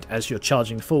dodging it as you're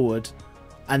charging forward,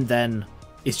 and then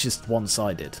it's just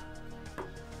one-sided.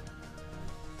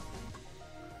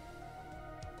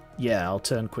 Yeah, I'll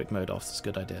turn quick mode off. That's a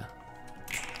good idea.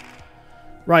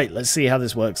 Right, let's see how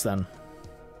this works then.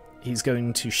 He's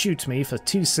going to shoot me for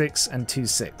 2-6 and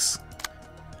 2-6.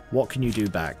 What can you do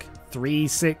back?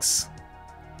 3-6,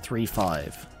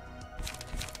 3-5.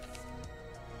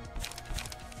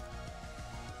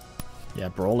 Yeah,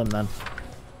 brawl him then.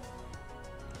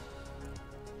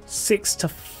 6 to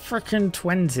frickin'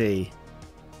 20.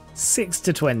 6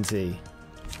 to 20.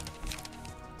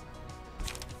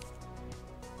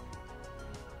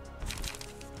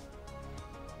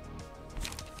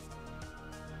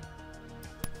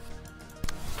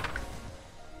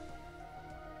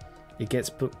 It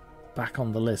gets put back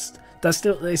on the list. That's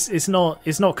still it's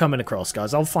not coming across,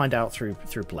 guys. I'll find out through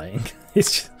playing.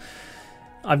 It's just,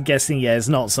 I'm guessing, yeah, it's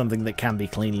not something that can be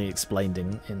cleanly explained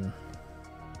in.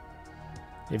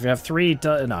 If you have 3,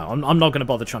 no, I'm not going to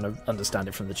bother trying to understand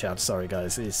it from the chat. Sorry,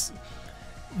 guys.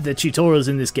 The tutorials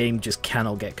in this game just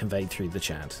cannot get conveyed through the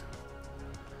chat.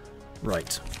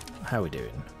 Right, how are we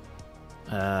doing?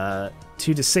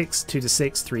 2 to 6, 2 to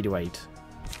 6, 3 to 8.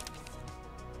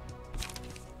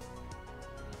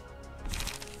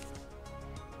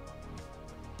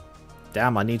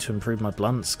 Damn, I need to improve my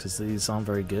blunts because these aren't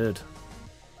very good.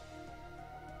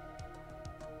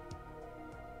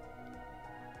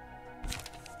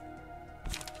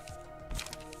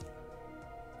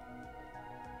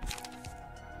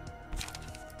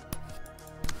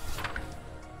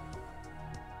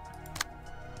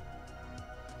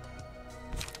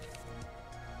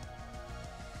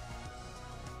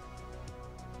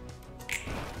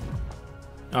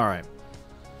 Alright.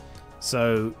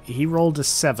 So, he rolled a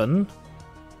 7.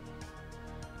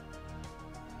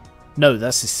 No,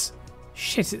 that's his...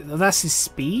 Shit, that's his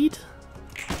speed?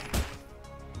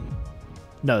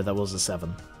 No, that was a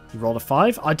 7. He rolled a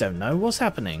 5? I don't know. What's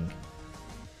happening?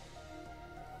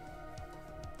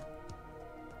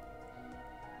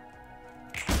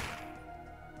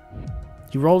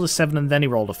 He rolled a 7 and then he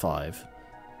rolled a 5.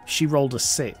 She rolled a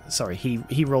 6. Sorry,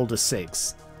 he rolled a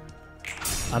 6.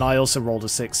 And I also rolled a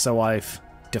 6, so I've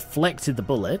deflected the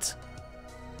bullet.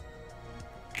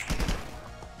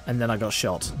 And then I got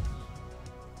shot.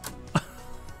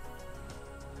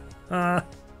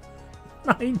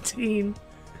 19.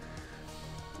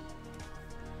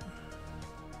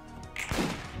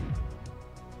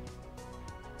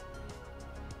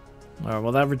 Alright,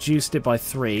 well that reduced it by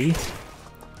 3.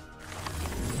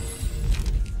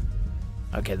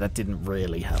 Okay, that didn't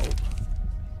really help.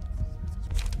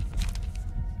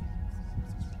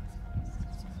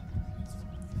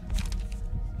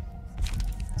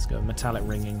 Let's go metallic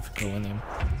ringing for calling him.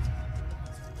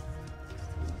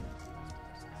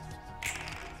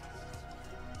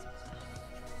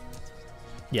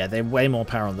 Yeah, they're way more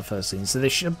power on the first scene, so they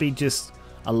should be just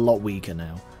a lot weaker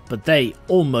now. But they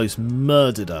almost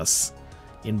murdered us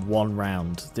in one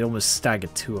round. They almost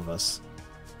staggered 2 of us.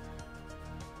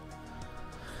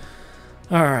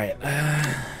 Alright.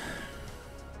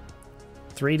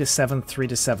 3 to 7, 3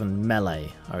 to 7 melee.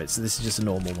 Alright, so this is just a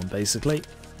normal one, basically.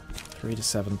 3 to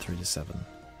 7, 3 to 7.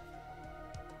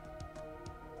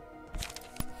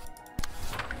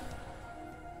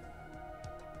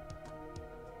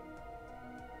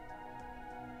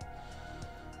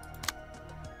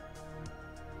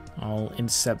 I'll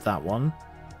intercept that one.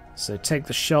 So take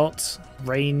the shot.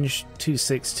 Range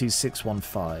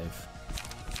 262615.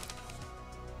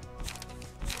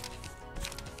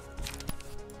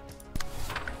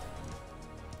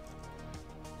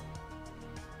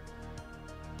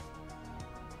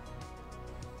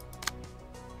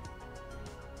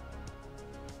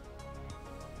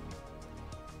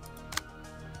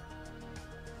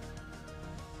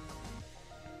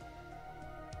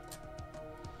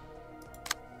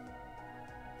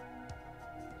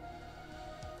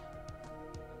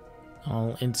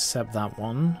 I'll intercept that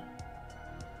one.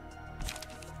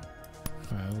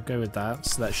 Alright, we'll go with that.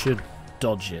 So that should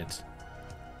dodge it.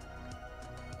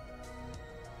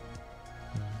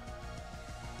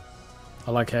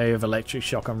 I like how you have electric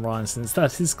shock on Ryan since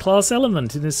that's his class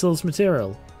element in his source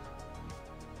material.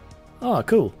 Oh,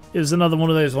 cool. It was another one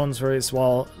of those ones where it's,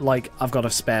 well, like, I've got a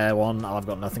spare one, I've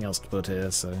got nothing else to put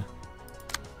here, so...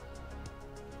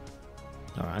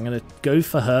 Alright, I'm gonna go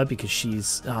for her because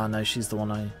she's... Oh, no, she's the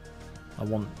one I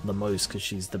want the most because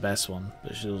she's the best one,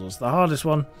 but she's also the hardest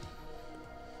one.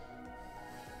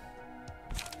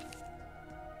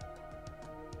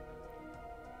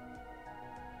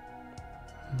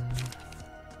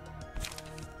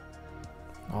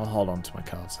 I'll hold on to my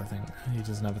cards, I think. He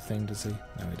doesn't have a thing, does he?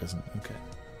 No, he doesn't. Okay.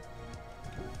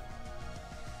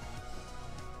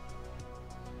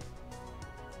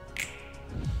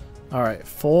 Alright,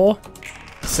 4,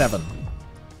 7,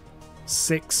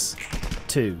 6,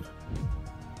 2.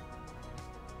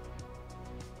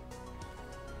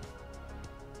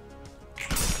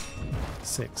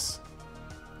 Six.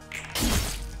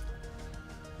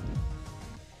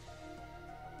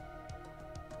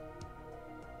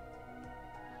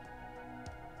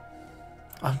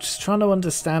 I'm just trying to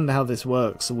understand how this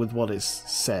works with what is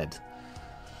said.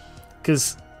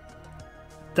 Because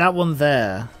that one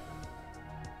there...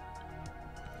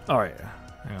 Alright,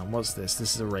 hang on, what's this?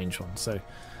 This is a range one. So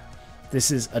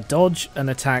this is a dodge, an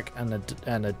attack, and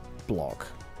a block.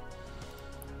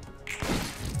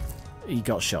 He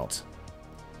got shot.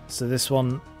 So this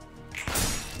one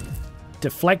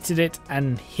deflected it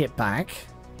and hit back.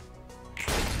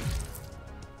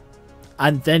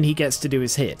 And then he gets to do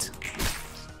his hit.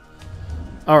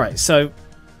 Alright, so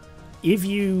if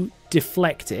you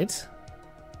deflect it,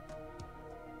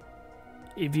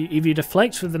 if you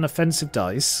deflect with an offensive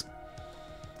dice,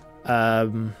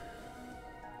 then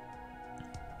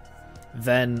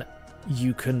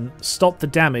you can stop the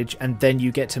damage and then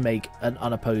you get to make an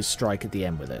unopposed strike at the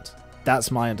end with it.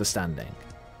 That's my understanding.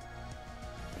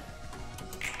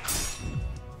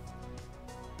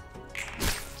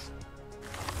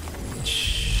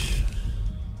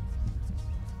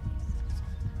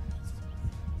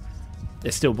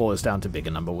 It still boils down to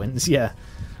bigger number wins, yeah.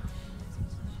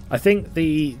 I think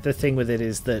the thing with it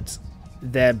is that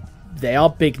they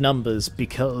are big numbers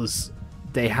because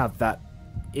they have that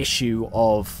issue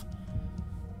of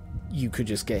you could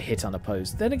just get hit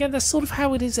unopposed. Then again, that's sort of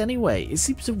how it is anyway. It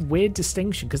seems a weird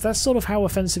distinction, because that's sort of how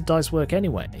offensive dice work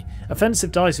anyway.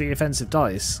 Offensive dice are offensive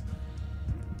dice.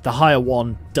 The higher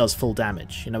one does full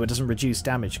damage. You know, it doesn't reduce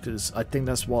damage, because I think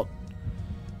that's what...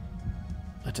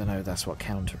 I don't know, that's what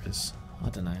counter is. I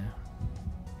don't know.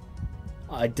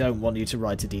 I don't want you to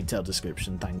write a detailed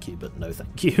description, thank you, but no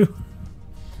thank you.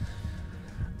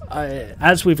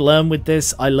 As we've learned with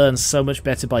this, I learn so much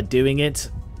better by doing it.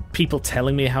 People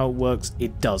telling me how it works,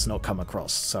 it does not come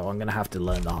across, so I'm going to have to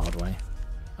learn the hard way.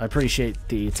 I appreciate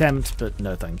the attempt, but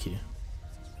no thank you.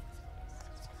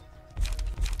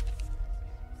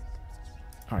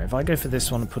 Alright, if I go for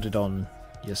this one and put it on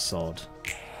your sod.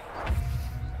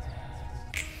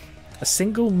 A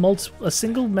single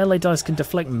melee dice can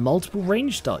deflect multiple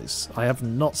ranged dice. I have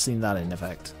not seen that in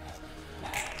effect.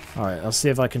 Alright, I'll see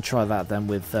if I can try that then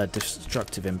with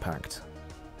destructive impact.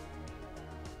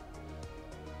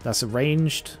 That's a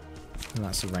ranged, and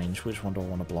that's a ranged. Which one do I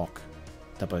want to block?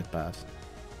 They're both bad.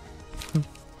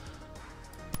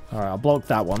 Alright, I'll block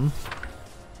that one,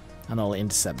 and I'll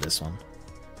intercept this one.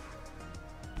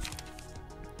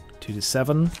 2 to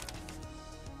 7.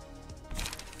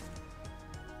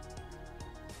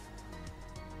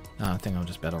 I think I'm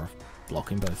just better off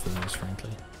blocking both of those, frankly.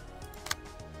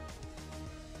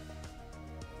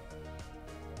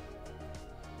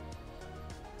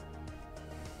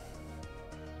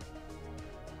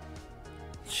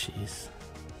 Jeez.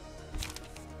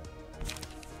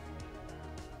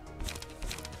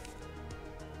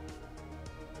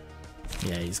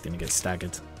 Yeah, he's gonna get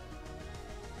staggered.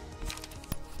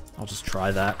 I'll just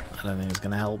try that. I don't think it's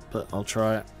gonna help, but I'll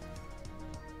try it.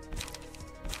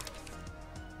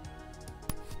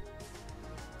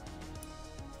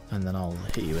 And then I'll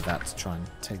hit you with that to try and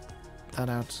take that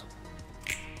out.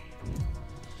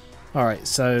 Alright,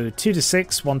 so 2 to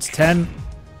 6, 1 to 10.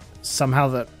 Somehow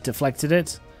that deflected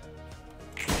it.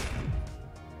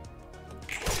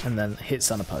 And then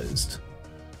hits unopposed.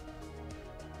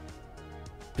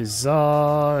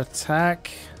 Bizarre attack.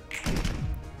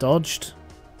 Dodged.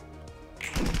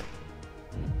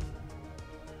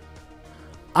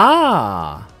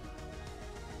 Ah!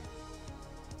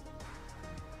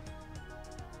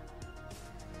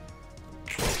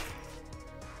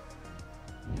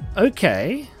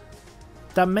 Okay.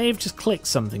 That may have just clicked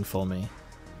something for me.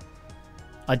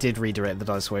 I did redirect the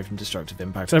dice away from destructive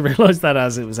impact. I realised that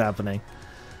as it was happening.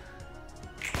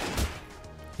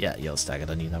 Yeah, you're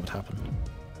staggered. I knew that would happen.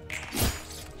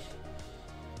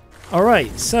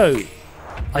 Alright, so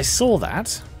I saw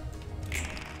that.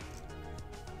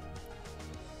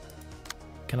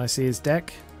 Can I see his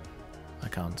deck? I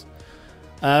can't.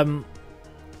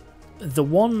 The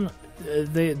one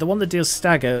that deals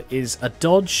stagger is a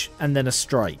dodge and then a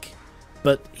strike.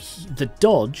 But the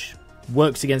dodge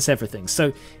works against everything.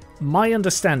 So my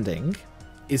understanding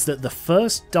is that the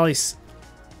first dice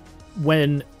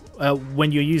when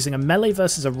you're using a melee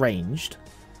versus a ranged,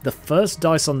 the first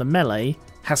dice on the melee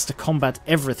has to combat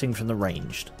everything from the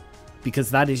ranged, because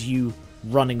that is you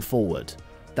running forward.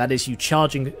 That is you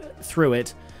charging through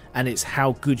it, and it's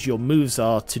how good your moves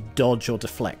are to dodge or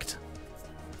deflect.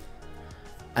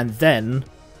 And then,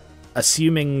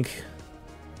 assuming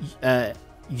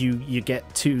you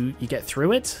get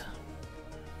through it,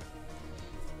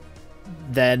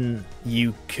 then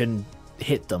you can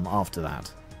hit them after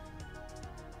that.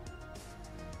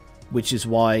 Which is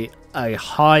why a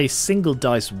high single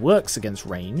dice works against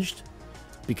ranged,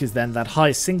 because then that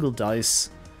high single dice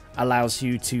allows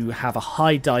you to have a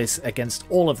high dice against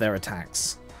all of their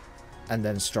attacks and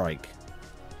then strike.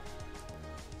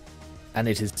 And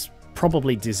it is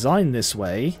probably designed this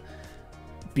way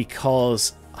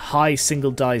because high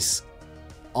single dice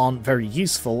aren't very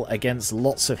useful against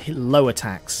lots of low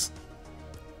attacks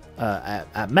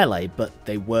at melee, but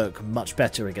they work much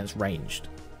better against ranged.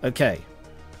 Okay,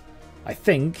 I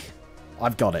think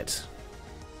I've got it.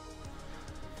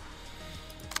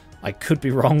 I could be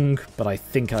wrong, but I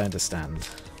think I understand.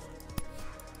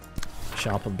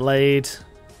 Sharpen blade.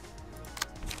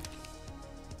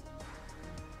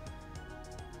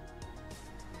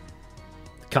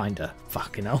 Kinda.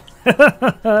 Fucking hell.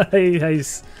 Hey,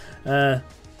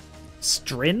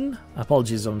 Strin?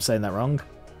 Apologies if I'm saying that wrong.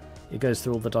 It goes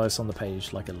through all the dice on the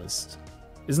page like a list.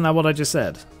 Isn't that what I just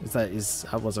said?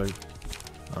 How was I?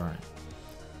 Alright.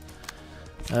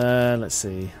 Let's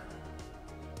see.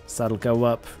 So that'll go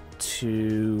up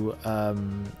to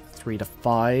 3 to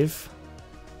 5,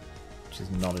 which is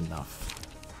not enough.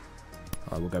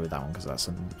 Alright, we'll go with that one because that's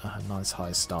a nice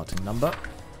high starting number.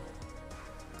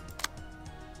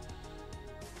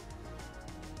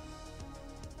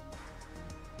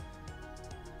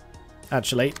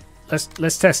 Actually,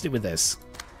 let's test it with this.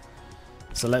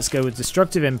 So let's go with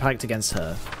Destructive Impact against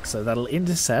her. So that'll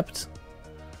intercept.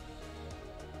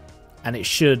 And it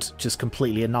should just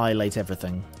completely annihilate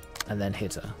everything and then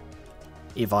hit her.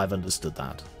 If I've understood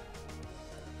that.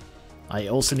 I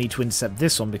also need to intercept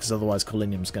this one because otherwise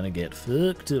Collinium's going to get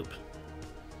fucked up.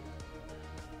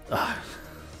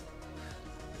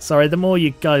 Sorry, the more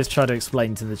you guys try to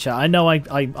explain to the chat, I know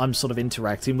I'm sort of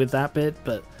interacting with that bit,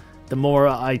 but the more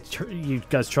you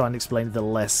guys try and explain it, the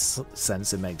less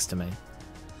sense it makes to me.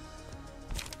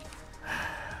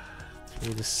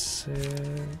 3 to 6.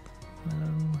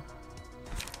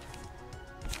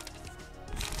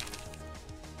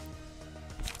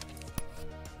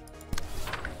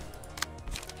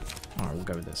 Alright, we'll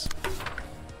go with this.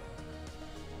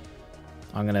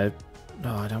 I'm gonna...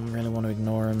 Oh, I don't really want to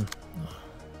ignore him.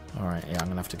 Alright, yeah, I'm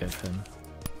gonna have to go for him.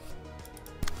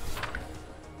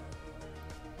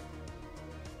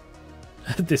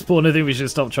 At this point, I think we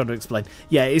should stop trying to explain.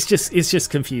 Yeah, it's just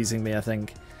confusing me, I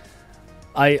think.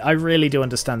 I really do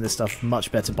understand this stuff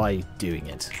much better by doing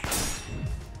it.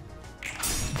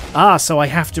 Ah, so I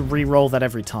have to re-roll that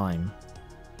every time.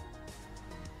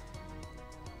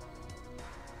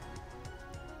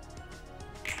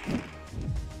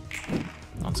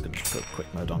 I'm just going to put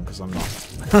quick mode on because I'm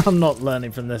not I'm not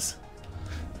learning from this.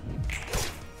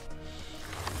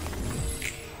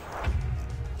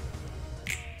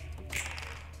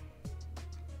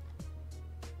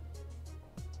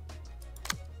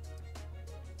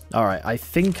 Alright, I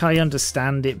think I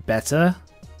understand it better.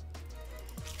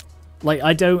 Like,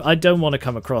 I don't want to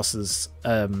come across as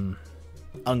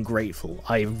ungrateful.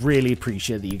 I really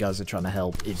appreciate that you guys are trying to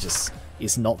help.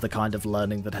 It's not the kind of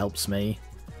learning that helps me.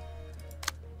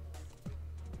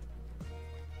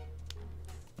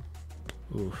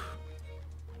 Oof.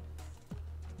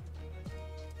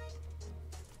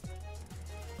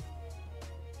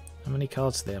 How many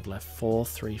cards do they have left? 4,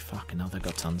 3, fucking hell, they've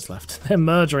got tons left. They're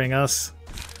murdering us.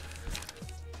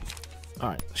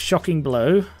 Alright, shocking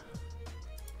blow.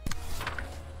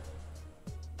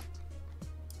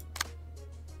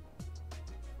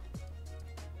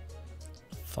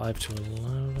 Five to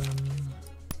 11.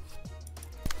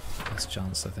 Best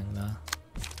chance, I think, there.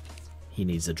 He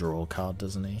needs a draw card,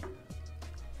 doesn't he?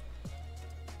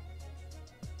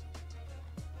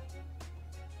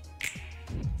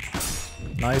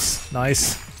 Nice,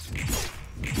 nice.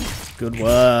 Good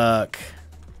work.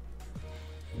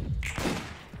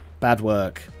 Bad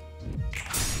work.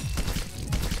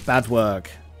 Bad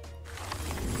work.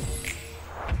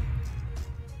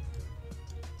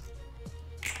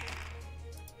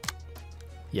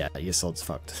 Yeah, your sword's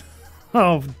fucked.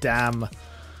 Oh, damn.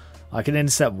 I can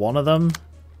intercept one of them.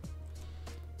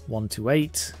 1 to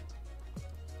 8.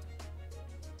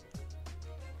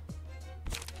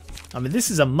 I mean, this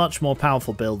is a much more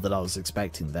powerful build than I was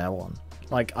expecting their one.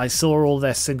 Like, I saw all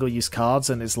their single-use cards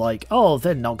and it's like, oh,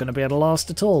 they're not going to be able to last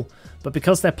at all. But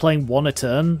because they're playing 1 a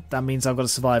turn, that means I've got to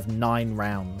survive 9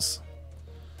 rounds.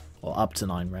 Or up to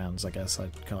 9 rounds, I guess.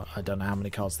 I don't know how many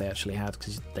cards they actually had,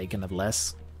 because they can have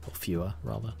less. Or fewer,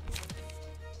 rather.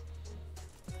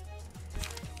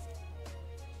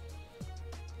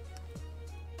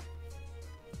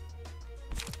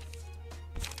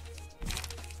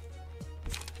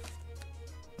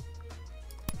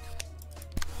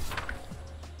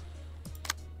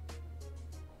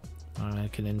 I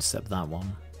can intercept that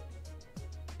one.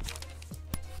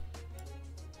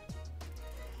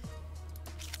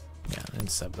 Yeah,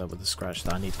 intercept that with a scratch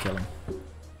that I need to kill him.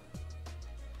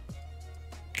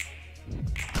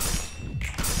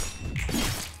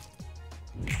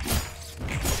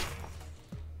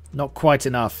 Not quite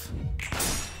enough.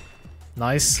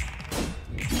 Nice.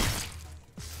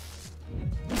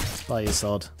 Bye, you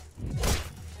sod.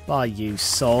 Bye, you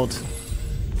sod.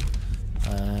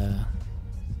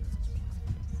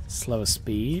 Slower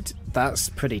speed. That's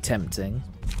pretty tempting.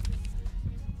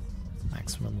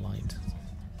 Maximum light.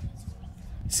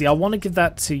 See, I want to give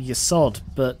that to Yasod,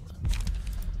 but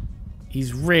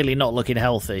he's really not looking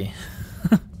healthy.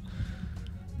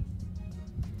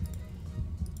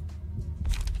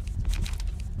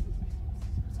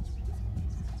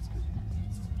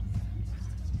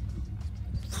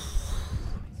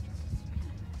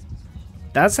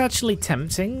 That's actually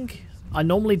tempting. I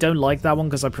normally don't like that one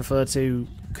because I prefer to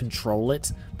control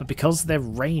it, but because they're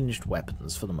ranged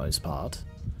weapons for the most part,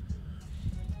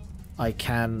 I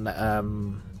can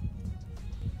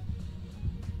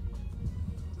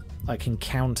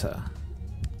counter.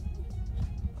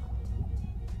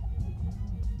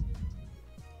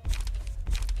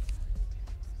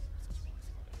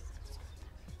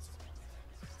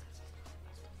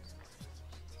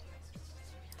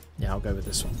 Yeah, I'll go with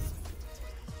this one.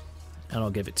 And I'll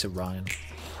give it to Ryan.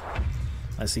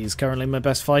 I see he's currently my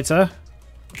best fighter.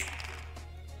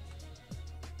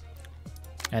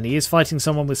 And he is fighting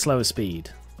someone with slower speed.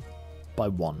 By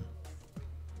 1.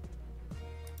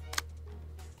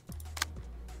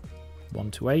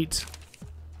 1 to 8.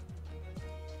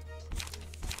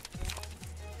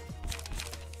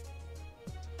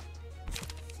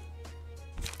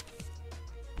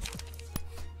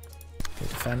 Good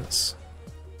defense.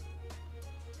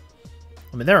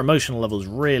 I mean, their emotional level is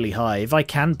really high. If I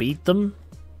can beat them,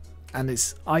 and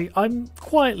it's I'm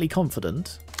quietly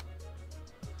confident.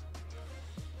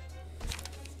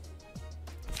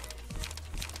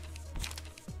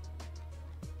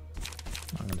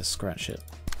 I'm going to scratch it.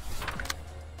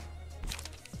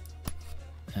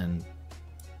 And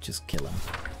just kill him.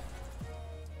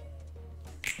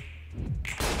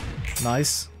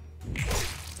 Nice.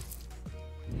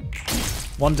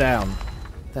 1 down.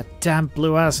 That damn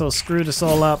blue asshole screwed us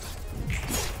all up.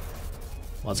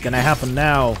 What's gonna happen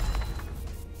now?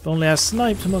 If only I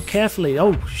sniped more carefully.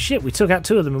 Oh shit, we took out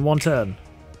 2 of them in 1 turn.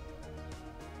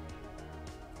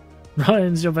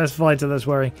 Ryan's your best fighter, that's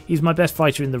worrying. He's my best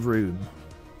fighter in the room.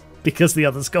 Because the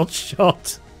others got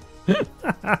shot.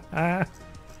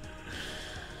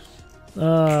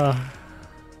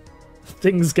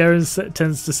 Things Garen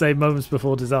tends to say moments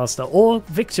before disaster. Or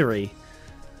victory,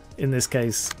 in this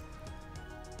case.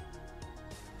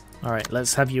 Alright,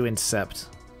 let's have you intercept.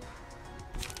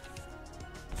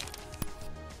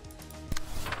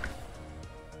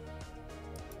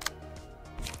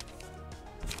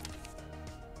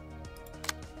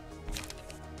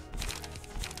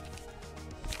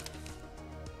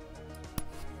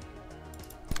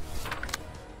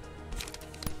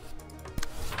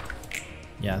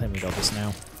 Yeah, I think we got this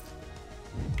now.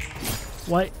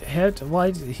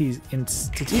 Why did he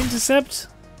intercept?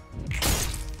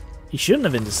 He shouldn't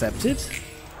have intercepted.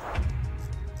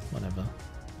 Whatever.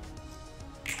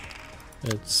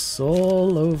 It's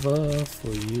all over for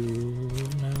you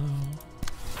now.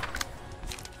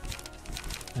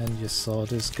 And your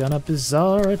sword is gonna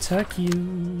bizarre attack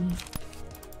you.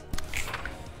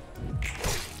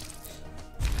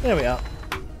 There we are.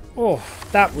 Oh,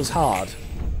 that was hard.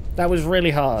 That was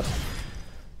really hard.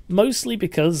 Mostly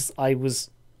because I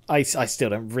still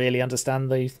don't really understand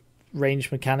the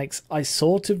range mechanics. I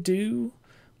sort of do,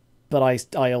 but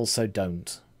I also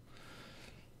don't.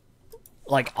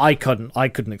 Like I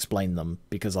couldn't explain them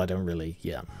because I don't really.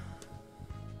 Yeah.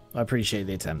 I appreciate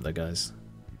the attempt though, guys.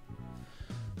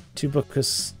 2 book of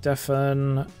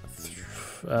Stefan,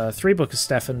 3 book of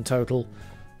Stefan total,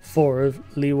 4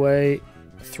 of Leeway,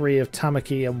 3 of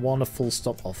Tamaki, and 1 of Full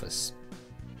Stop Office.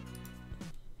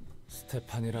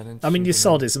 I mean, your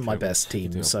SOD isn't my best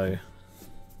team, so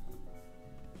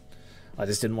I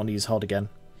just didn't want to use HOD again.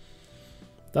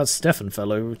 That Stefan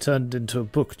fellow turned into a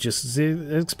book just as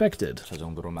expected.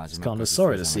 It's kind of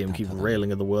sorry to see him keep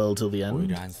railing at the world till the end.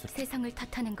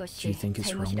 Do you think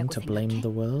it's wrong to blame the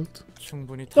world?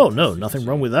 Oh no, nothing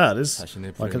wrong with that.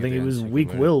 Like I think he was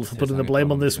weak-willed for putting the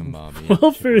blame on this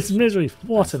world for his misery.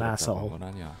 What an asshole.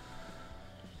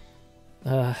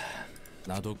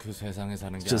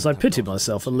 Just I pity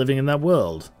myself for living in that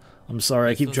world. I'm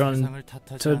sorry I keep trying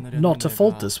not to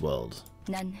fault this world.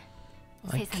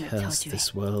 I curse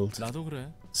this world.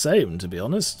 Same, to be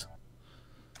honest.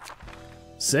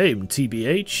 Same,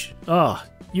 TBH. Ah,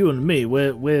 you and me,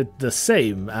 we're the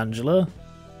same, Angela.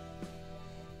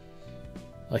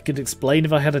 I could explain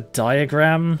if I had a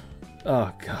diagram.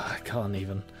 Oh god, I can't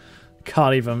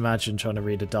even imagine trying to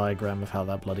read a diagram of how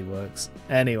that bloody works.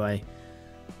 Anyway,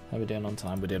 how are we doing on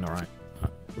time? We're doing alright.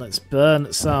 Let's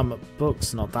burn some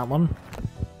books, not that one.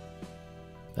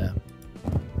 There.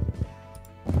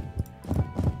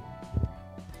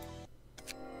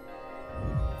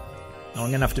 Oh, I'm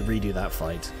going to have to redo that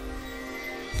fight.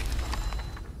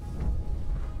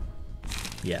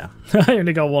 Yeah, I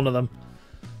only got 1 of them.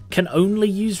 Can only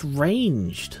use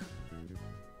ranged.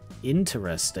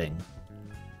 Interesting.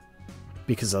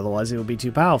 Because otherwise it would be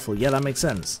too powerful. Yeah, that makes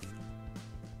sense.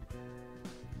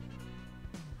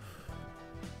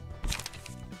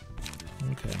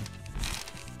 Okay.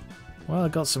 Well, I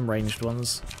got some ranged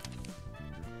ones.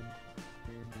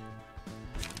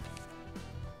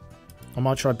 I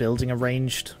might try building a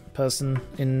ranged person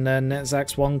in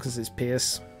Netzack's one because it's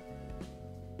Pierce.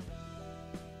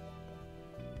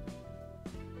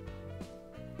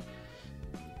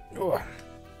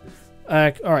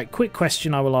 Alright, quick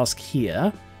question I will ask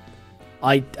here.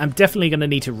 I'm definitely going to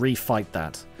need to refight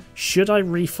that. Should I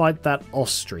refight that off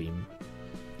stream?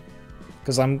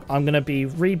 Because I'm going to be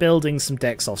rebuilding some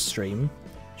decks off stream.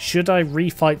 Should I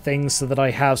refight things so that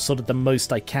I have sort of the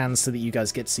most I can so that you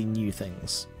guys get to see new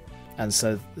things? And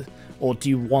so, or do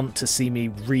you want to see me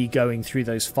re-going through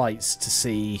those fights to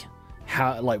see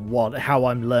how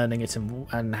I'm learning it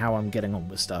and how I'm getting on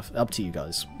with stuff? Up to you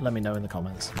guys. Let me know in the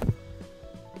comments.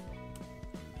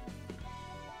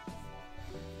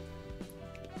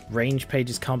 Range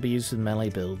pages can't be used with melee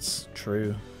builds.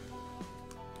 True.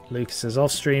 Lucas says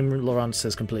off stream. Laurent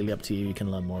says completely up to you. You can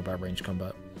learn more about range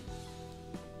combat.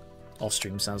 Off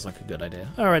stream sounds like a good idea.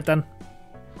 Alright then.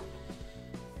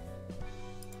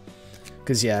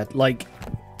 Because yeah, like,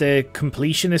 the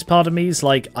completionist part of me is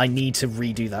like, I need to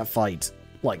redo that fight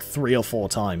like 3 or 4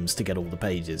 times to get all the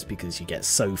pages because you get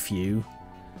so few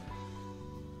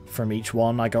from each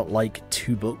one. I got like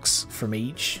 2 books from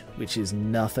each, which is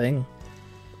nothing.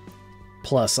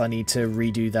 Plus, I need to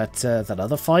redo that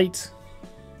other fight.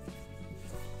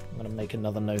 I'm going to make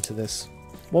another note of this.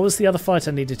 What was the other fight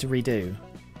I needed to redo?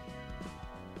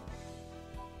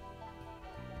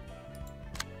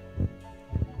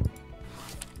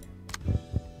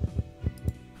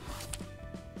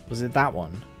 Was it that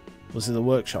one? Was it the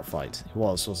workshop fight? It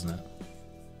was, wasn't it?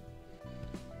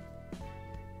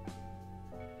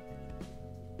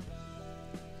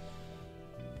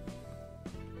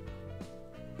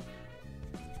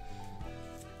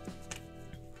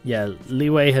 Yeah,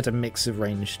 Leeway had a mix of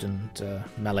ranged and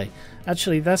melee.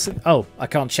 Actually, that's... Oh, I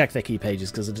can't check their key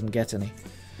pages because I didn't get any.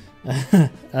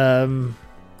 So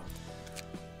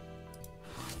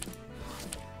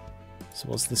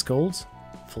what's this called?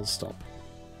 Full stop.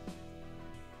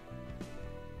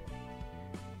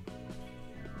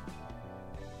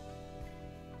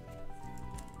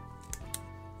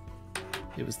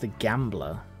 It was the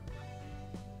Gambler.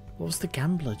 What was the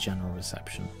Gambler general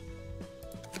reception?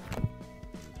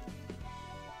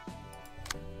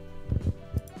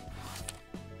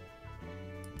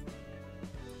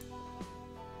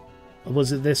 Or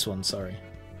was it this one? Sorry.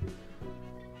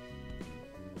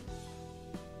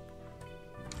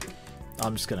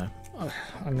 I'm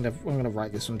gonna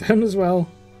write this one down as well.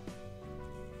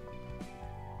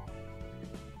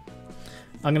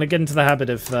 I'm going to get into the habit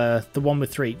of the one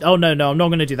with 3. Oh, no, I'm not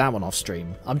going to do that one off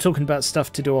stream. I'm talking about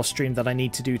stuff to do off stream that I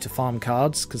need to do to farm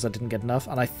cards, because I didn't get enough.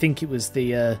 And I think it was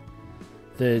the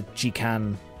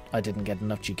G-Can. I didn't get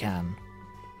enough G-Can.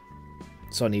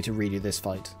 So I need to redo this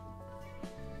fight.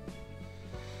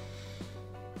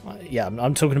 Yeah,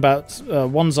 I'm talking about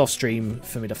ones off stream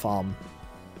for me to farm.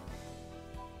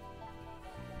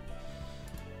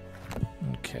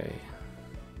 Okay.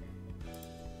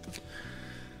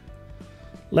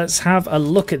 Let's have a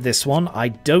look at this one. I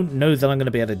don't know that I'm going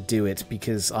to be able to do it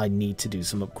because I need to do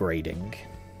some upgrading.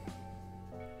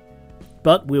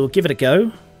 But we'll give it a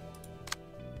go.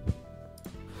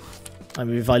 I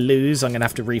mean, if I lose, I'm going to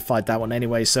have to refight that one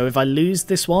anyway. So if I lose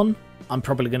this one, I'm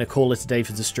probably going to call it a day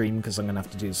for the stream because I'm going to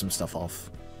have to do some stuff off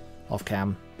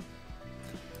cam.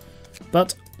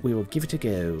 But we will give it a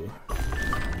go.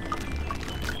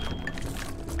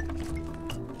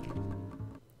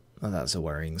 Oh, that's a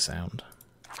worrying sound.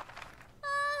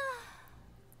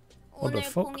 What the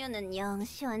fuck?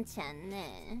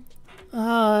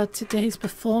 Ah, today's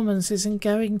performance isn't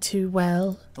going too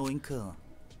well. Oink,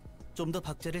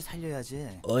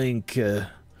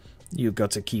 you got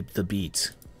to keep the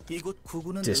beat.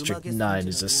 District 9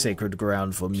 is a sacred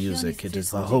ground for music. It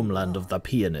is the homeland of the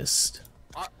pianist.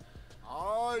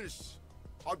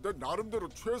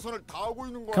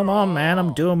 Come on, man,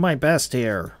 I'm doing my best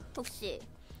here.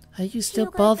 Are you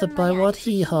still bothered by what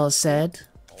Hee-Haw said?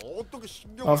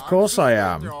 Of course I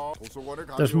am.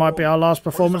 This might be our last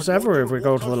performance ever if we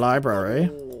go to the library.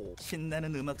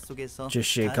 Just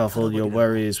shake off all your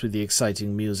worries with the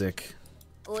exciting music.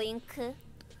 Oink.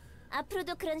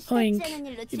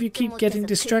 If you keep getting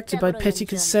distracted by petty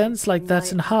concerns like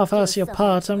that and half-ass your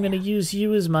part, I'm going to use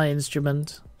you as my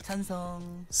instrument.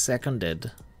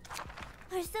 Seconded.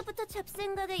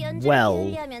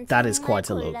 Well, that is quite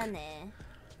a look.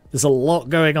 There's a lot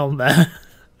going on there.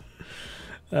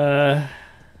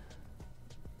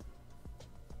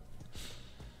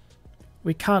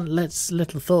 We can't let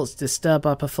little thoughts disturb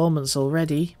our performance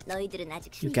already.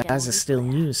 You guys are still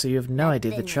new, so you have no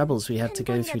idea the troubles we had to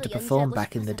go through to perform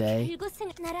back in the day.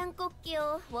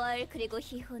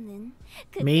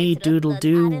 Me,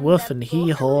 Doodle-Doo, Woof and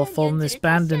Hee-Haw formed this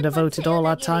band and devoted all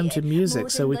our time to music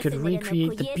so we could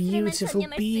recreate the beautiful,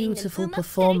 beautiful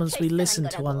performance we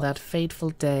listened to on that fateful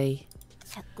day.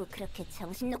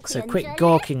 So quit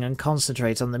gawking and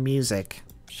concentrate on the music.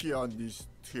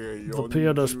 The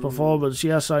pianist performance,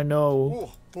 yes I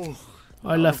know.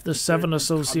 I left the Seven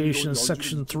Association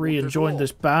Section 3 and joined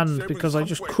this band because I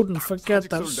just couldn't forget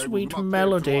that sweet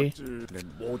melody.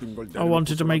 I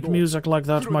wanted to make music like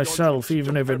that myself,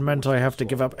 even if it meant I have to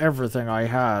give up everything I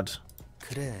had.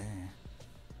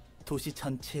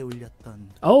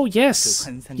 Oh, yes.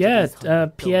 Yeah,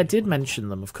 Pierre did mention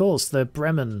them, of course. The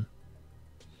Bremen.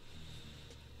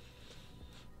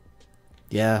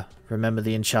 Yeah, remember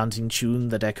the enchanting tune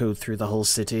that echoed through the whole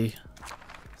city?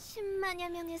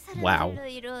 Wow.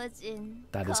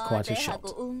 That is quite a shot.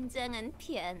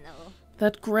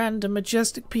 That grand and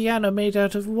majestic piano made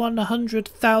out of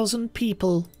 100,000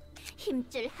 people.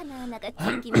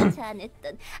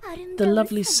 The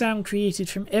lovely sound created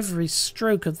from every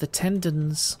stroke of the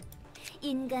tendons.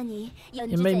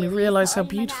 It made me realize how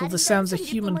beautiful the sounds a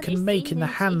human can make in the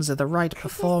hands of the right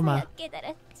performer.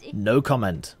 No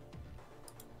comment.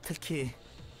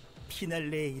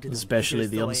 Especially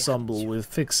the ensemble with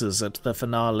fixes at the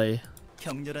finale.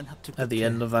 At the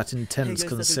end of that intense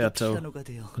concerto,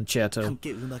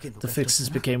 the fixes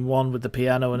became one with the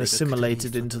piano and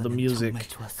assimilated into the music.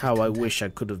 How I wish I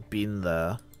could have been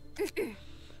there.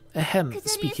 Ahem,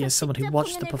 speaking as someone who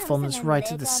watched the performance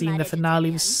right at the scene, the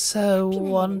finale was so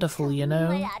wonderful, you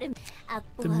know?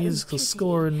 The musical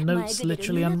score and notes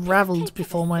literally unraveled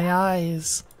before my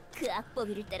eyes.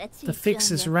 The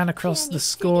fixes ran across the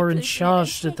score and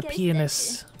charged at the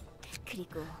pianist.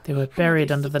 They were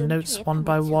buried under the notes one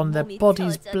by one, their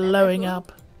bodies blowing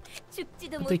up.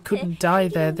 But they couldn't die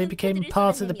there, they became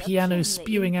part of the piano,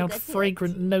 spewing out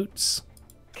fragrant notes.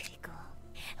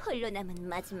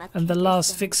 And the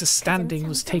last fixer standing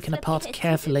was taken apart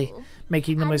carefully,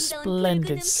 making the most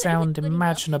splendid sound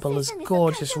imaginable as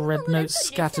gorgeous red notes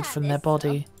scattered from their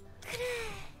body.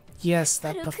 Yes,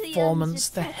 that performance,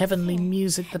 the heavenly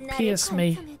music that pierced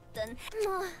me.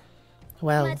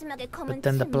 Well, but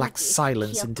then the black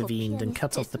silence intervened and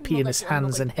cut off the pianist's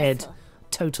hands and head.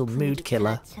 Total mood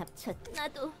killer.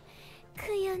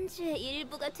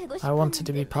 I wanted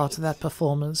to be part of that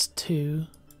performance too.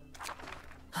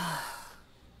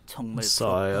 I'm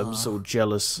sorry, I'm so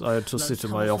jealous. I had to sit in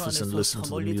my office and listen to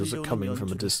the music coming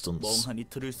from a distance.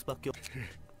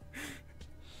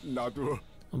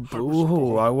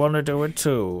 Boo-hoo, I want to do it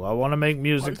too. I want to make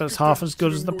music that's half as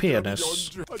good as the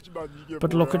pianist.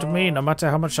 But look at me, no matter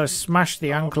how much I smash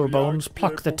the ankle bones,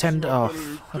 pluck the tendon off.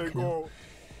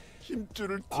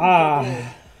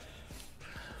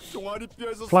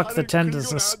 Pluck the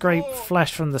tendons and scrape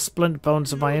flesh from the splint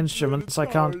bones of my instruments, I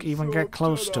can't even get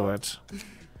close to it.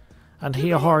 And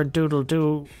Hee-haw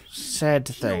Doodle-Doo said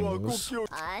things.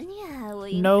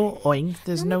 No, Oink,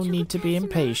 there's no need to be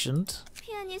impatient.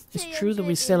 It's true that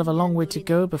we still have a long way to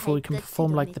go before we can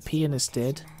perform like the pianist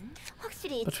did.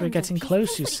 But we're getting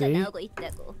close, you see.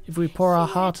 If we pour our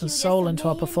heart and soul into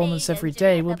our performance every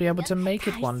day, we'll be able to make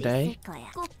it one day.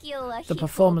 The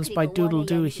performance by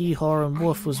Doodle-Doo, Hee-haw and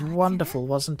Woof was wonderful,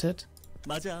 wasn't it?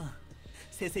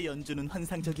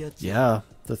 Yeah,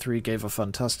 the three gave a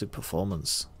fantastic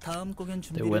performance.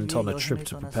 They went on a trip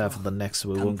to prepare for the next, so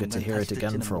we won't get to hear it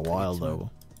again for a while, though.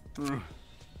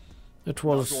 It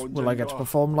was, will I get to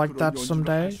perform like that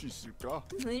someday?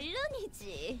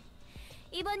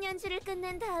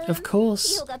 Of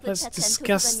course. Let's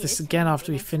discuss this again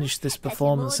after we finish this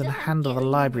performance and handle the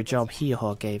library job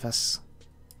Hee-haw gave us.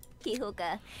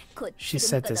 She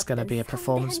said there's going to be a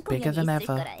performance bigger than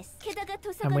ever.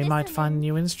 And we might find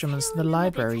new instruments in the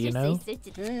library, you know?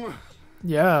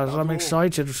 Yes, I'm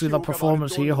excited to see the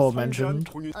performance Hee-haw mentioned.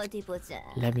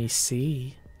 Let me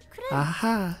see.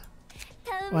 Aha!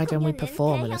 Why don't we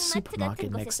perform in a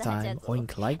supermarket next time?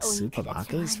 Oink likes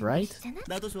supermarkets, right?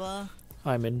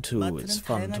 I'm in too. It's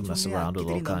fun to mess around with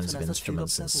all kinds of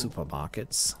instruments in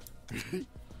supermarkets.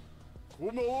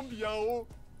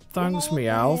 Thanks,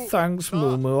 Meow. Thanks,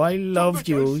 Moo Moo. I love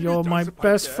you. You're my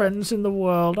best friends in the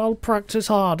world. I'll practice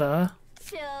harder.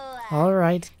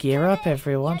 Alright, gear up,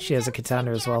 everyone. She has a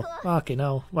katana as well. Fucking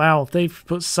hell. Wow, they've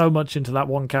put so much into that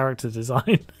one character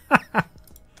design.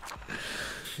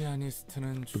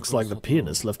 Looks like the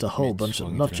pianist left a whole bunch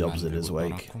of nut jobs in his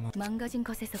wake.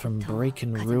 From break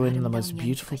and ruin, the most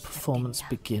beautiful performance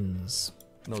begins.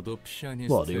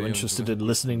 What, are you interested in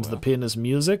listening to the pianist's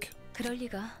music?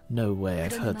 No way,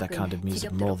 I've heard that kind of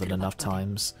music more than enough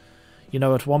times. You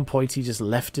know, at one point he just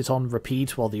left it on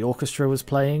repeat while the orchestra was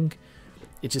playing.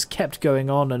 It just kept going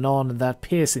on, and that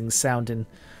piercing sound in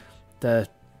the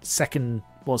second...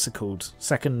 What's it called?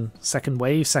 Second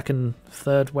wave?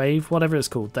 Third wave? Whatever it's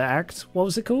called. The act? What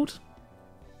was it called?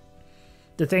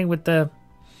 The thing with the...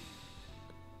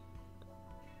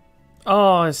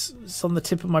 Oh, it's on the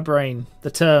tip of my brain. The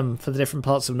term for the different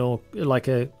parts of like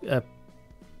a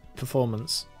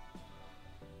performance.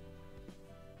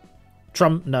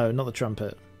 No, not the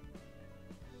trumpet.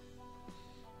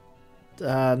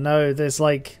 No, there's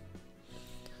like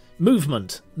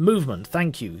movement.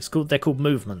 Thank you. They're called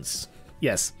movements.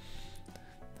 Yes.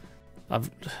 I've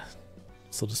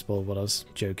sort of spoiled what I was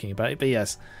joking about, but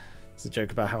yes, it's a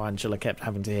joke about how Angela kept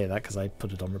having to hear that because I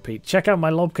put it on repeat. Check out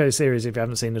my Lobco series if you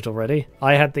haven't seen it already.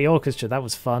 I had the orchestra. That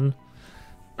was fun.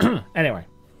 Anyway.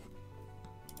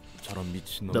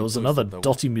 There was another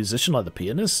dotty musician like the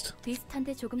pianist.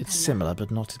 It's similar,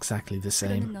 but not exactly the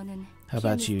same. How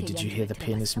about you? Did you hear the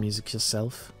pianist music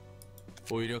yourself?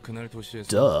 Duh,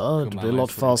 it'd be a lot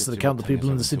faster to count the people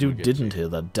in the city who didn't hear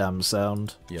that damn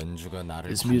sound.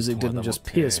 His music didn't just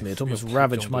pierce me, it almost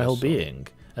ravaged my whole being.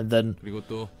 And then...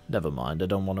 Never mind, I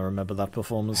don't want to remember that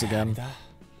performance again.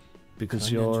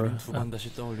 Because your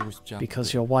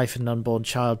wife and unborn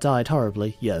child died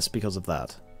horribly. Yes, because of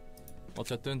that.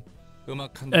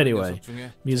 Anyway,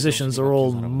 musicians are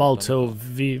all molto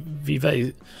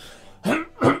vivace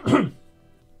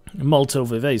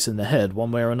in the head,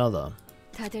 one way or another.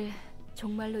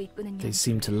 They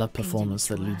seem to love performance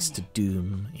that leads to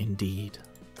doom, indeed.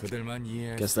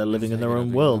 Guess they're living in their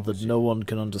own world that no one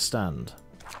can understand.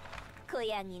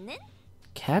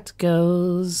 Cat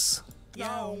goes.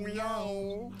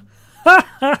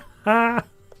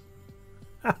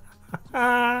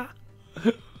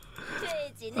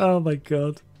 Oh my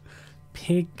god.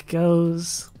 Pig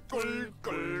goes.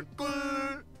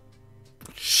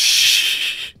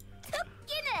 Shh.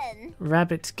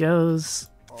 Rabbit goes.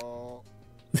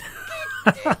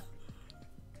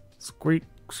 Squeak,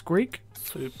 squeak.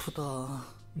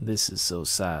 This is so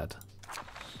sad.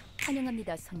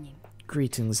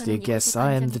 Greetings, dear guests.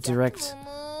 I am the direct.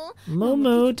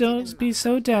 Momo, don't be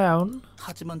so down.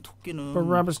 But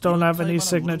rabbits don't have any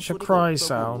signature cry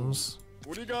sounds.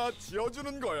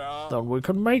 Then we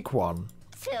can make one.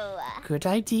 Good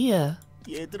idea.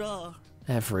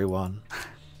 Everyone.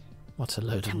 What a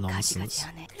load of nonsense.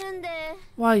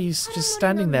 Why are you just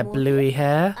standing there, bluey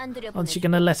hair? Aren't you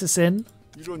gonna let us in?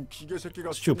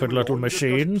 Stupid little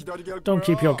machine. Don't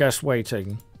keep your guests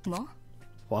waiting.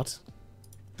 What?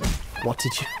 What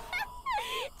did you...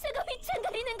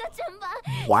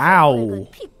 Wow.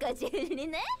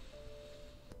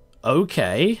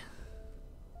 Okay.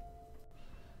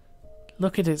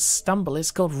 Look at it stumble.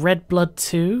 It's got red blood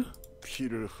too.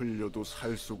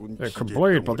 It can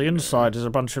bleed, but the inside is a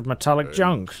bunch of metallic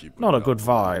junk. Not a good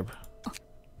vibe.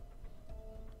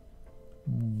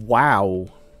 Wow.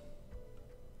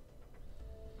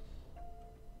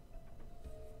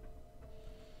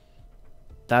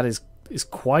 That is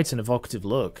quite an evocative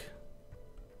look.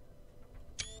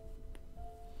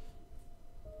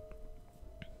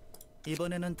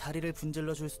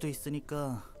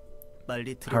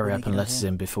 Hurry up and let us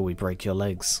in before we break your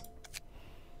legs.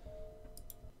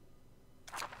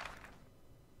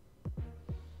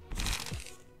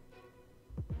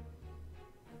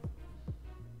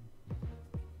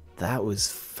 That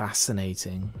was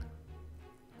fascinating.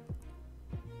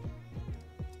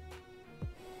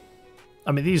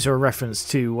 I mean, these are a reference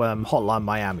to Hotline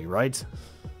Miami, right?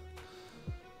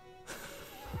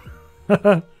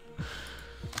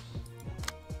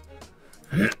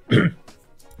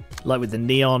 Like with the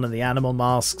neon and the animal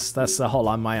masks, that's the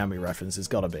Hotline Miami reference, it's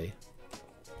gotta be.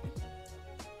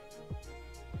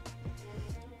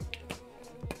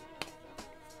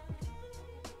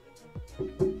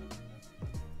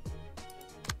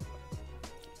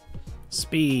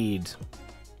 Speed.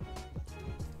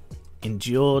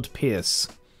 Endured Pierce.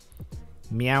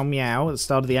 Meow meow. At the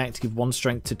start of the act, give 1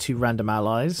 strength to 2 random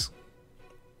allies.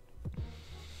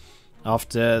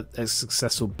 After a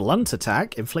successful blunt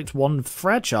attack, inflict 1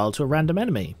 fragile to a random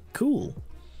enemy. Cool.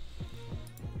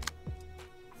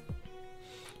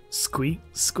 Squeak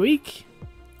squeak.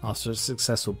 After a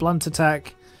successful blunt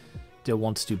attack, deal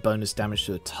 1 to 2 bonus damage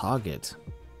to a target.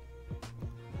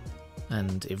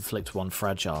 And inflict 1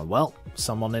 fragile. Well,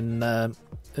 someone in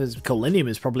Colinium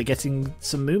is probably getting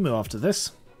some moo moo after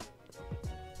this.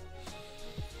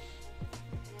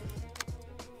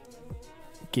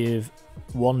 Give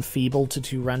 1 feeble to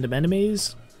 2 random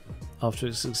enemies after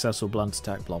a successful blunt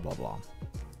attack, blah blah blah.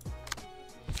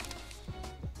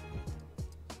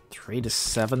 3 to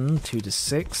 7, 2 to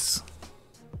 6.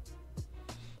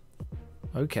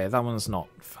 Okay, that one's not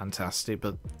fantastic,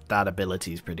 but that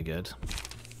ability is pretty good.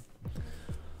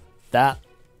 That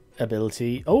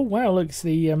ability... Oh wow, look, it's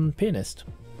the pianist.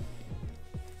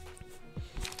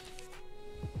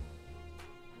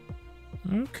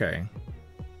 Okay.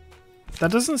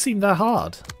 That doesn't seem that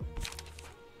hard.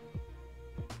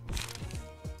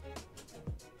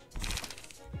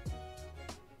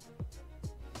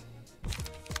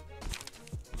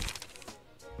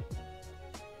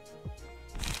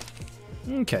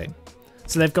 Okay.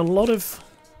 So they've got a lot of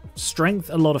strength,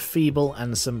 a lot of feeble,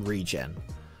 and some regen.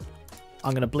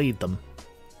 I'm going to bleed them.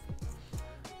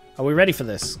 Are we ready for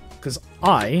this? Because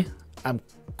I am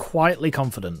quietly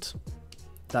confident.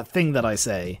 That thing that I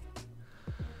say.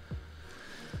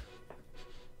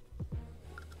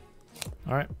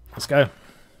 Alright, let's go.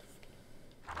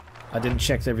 I didn't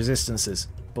check their resistances.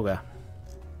 Bugger.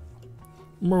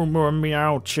 Moo moo and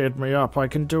meow cheered me up. I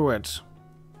can do it.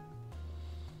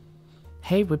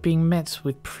 Hey, we're being met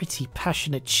with pretty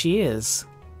passionate cheers.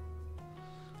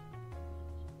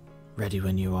 Ready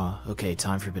when you are. Okay,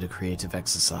 time for a bit of creative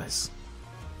exercise.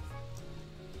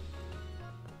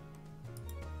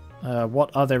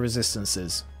 What are their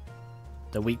resistances?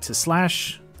 They're weak to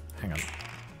slash. Hang on.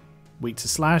 Weak to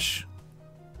slash.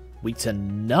 Weak to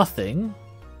nothing.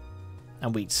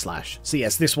 And weak to slash. So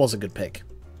yes, this was a good pick.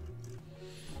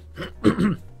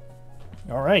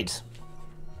 Alright.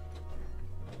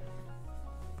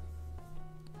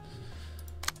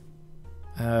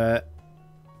 Uh,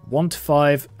 1 to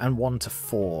 5 and 1 to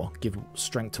 4. Give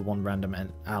strength to one random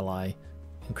ally.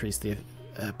 Increase the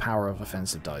power of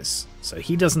offensive dice. So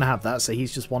he doesn't have that, so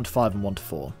he's just 1 to 5 and 1 to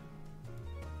 4.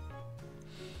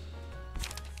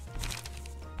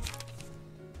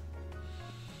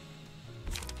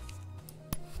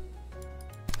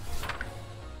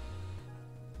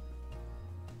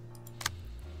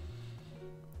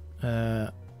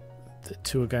 The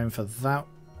two are going for that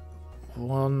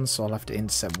one, so I'll have to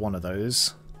intercept one of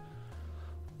those.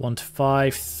 1 to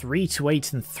 5, 3 to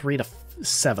 8, and 3 to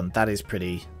 7. That is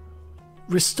pretty.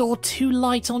 Restore 2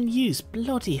 light on use.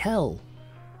 Bloody hell.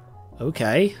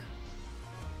 Okay.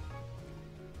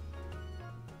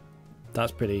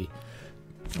 That's pretty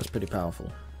powerful.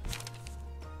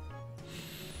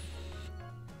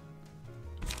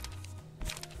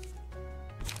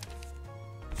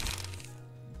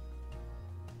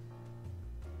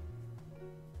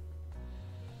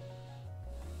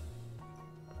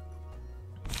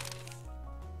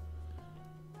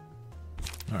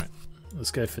 Alright,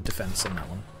 let's go for defense on that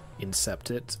one.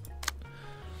 Incept it.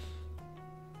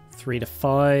 3 to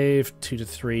 5, 2 to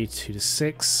 3, 2 to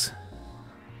 6.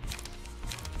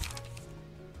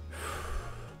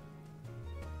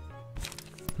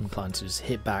 I'm inclined to just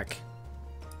hit back.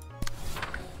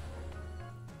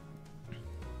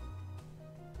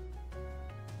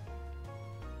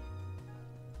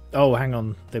 Oh, hang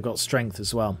on. They've got strength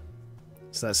as well.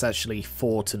 So that's actually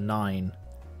 4 to 9.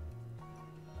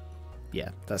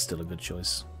 Yeah, that's still a good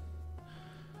choice.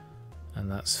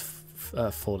 And that's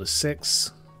 4 to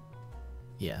 6.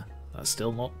 Yeah, that's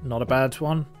still not a bad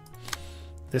one.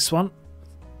 This one,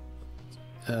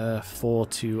 4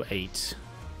 to 8.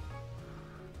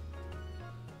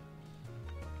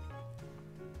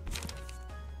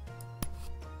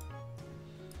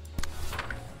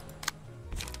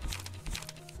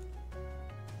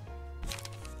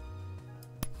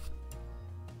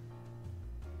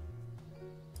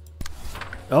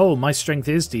 Oh, my strength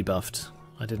is debuffed.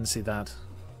 I didn't see that.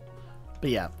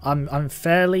 But yeah, I'm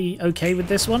fairly okay with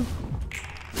this one.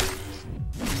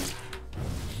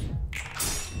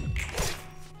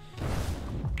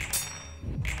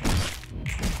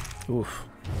 Oof.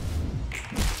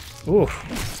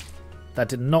 Oof. That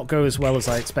did not go as well as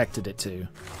I expected it to.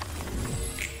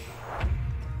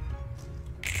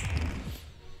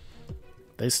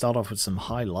 They start off with some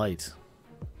high light.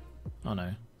 Oh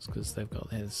no, it's because they've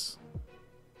got his,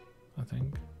 I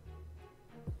think.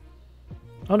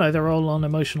 Oh no, they're all on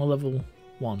emotional level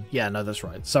 1. Yeah, no, that's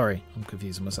right. Sorry, I'm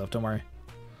confusing myself, don't worry.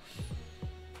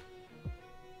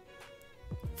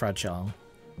 Fragile.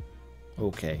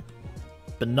 Okay.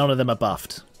 But none of them are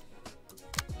buffed.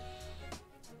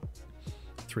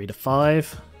 3 to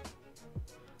 5.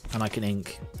 And I can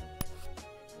ink.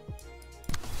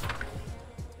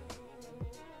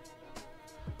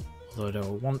 Although I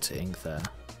don't want to ink there.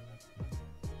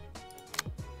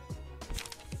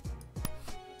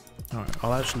 Alright,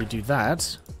 I'll actually do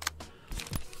that.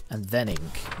 And then ink.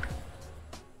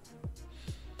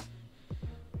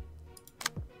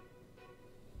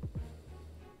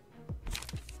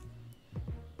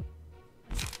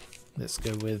 Let's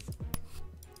go with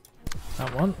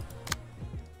that one.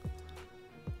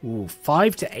 Ooh,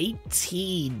 5 to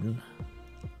 18.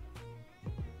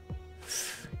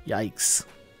 Yikes.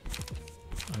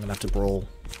 I'm gonna have to brawl.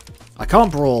 I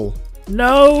can't brawl.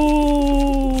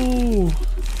 No!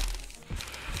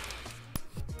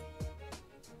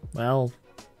 Well.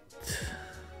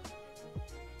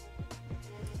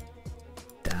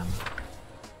 Damn.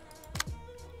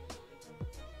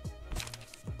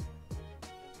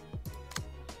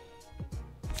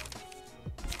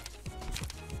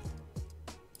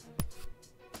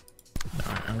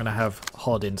 Alright. I'm going to have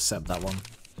Hod intercept that one.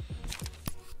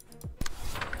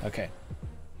 Okay.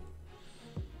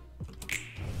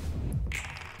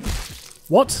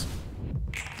 What?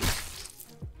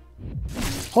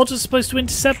 Hod was supposed to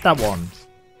intercept that one.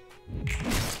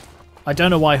 I don't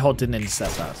know why Hod didn't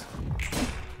intercept that.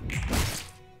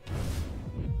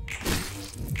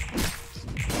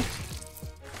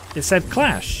 It said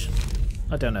clash.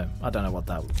 I don't know. I don't know what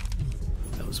that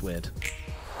was weird.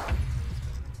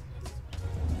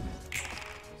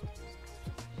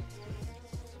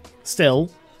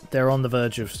 Still, they're on the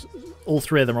verge of... All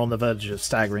three of them are on the verge of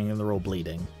staggering and they're all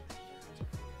bleeding.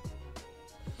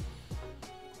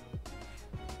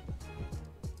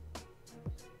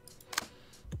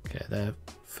 Okay, they're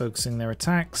focusing their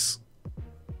attacks.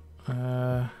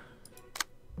 I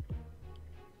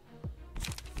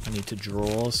need to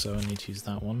draw, so I need to use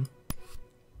that one.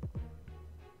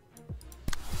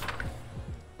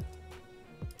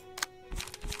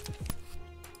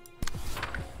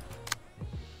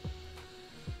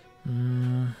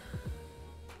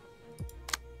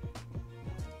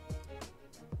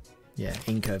 Yeah,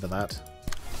 ink over that.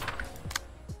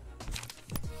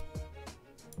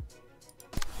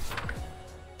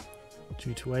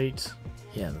 Two to 8.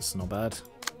 Yeah, that's not bad.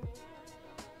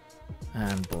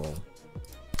 And brawl.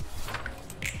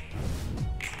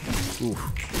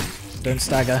 Oof. Don't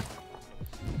stagger.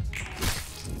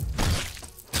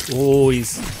 Oh,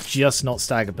 he's just not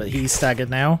staggered, but he's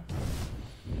staggered now.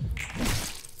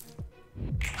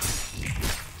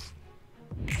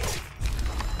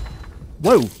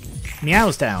 Whoa!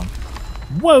 Meow's down.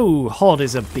 Whoa! Hod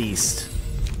is a beast.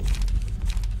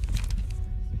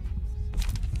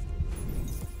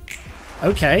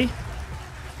 Okay.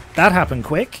 That happened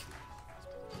quick.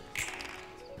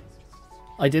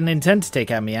 I didn't intend to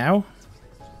take out Meow.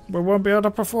 We won't be able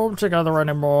to perform together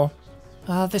anymore.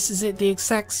 Ah, this is it, the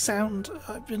exact sound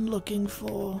I've been looking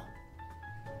for.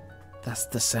 That's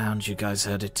the sound, you guys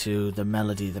heard it too, the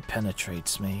melody that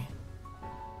penetrates me.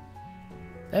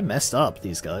 They're messed up,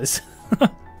 these guys.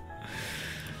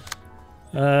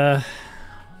 Just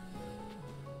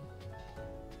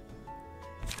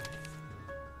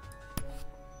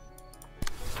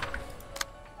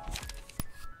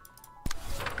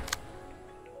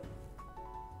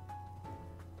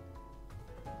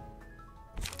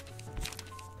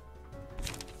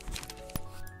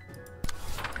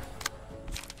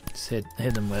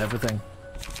hit them with everything.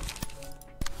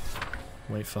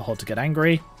 Wait for Hod to get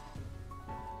angry.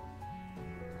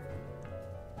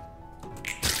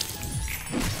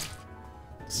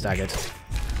 Staggered.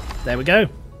 There we go.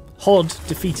 Hod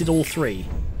defeated all three.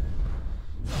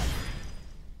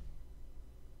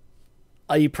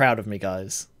 Are you proud of me,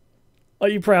 guys? Are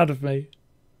you proud of me?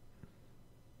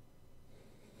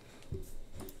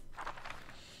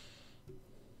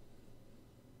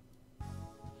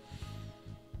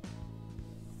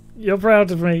 You're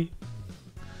proud of me.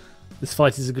 This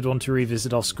fight is a good one to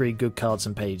revisit off-screen, good cards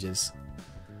and pages.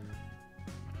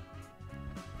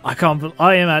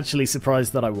 I am actually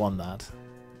surprised that I won that.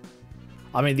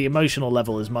 I mean, the emotional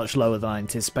level is much lower than I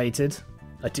anticipated.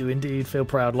 I do indeed feel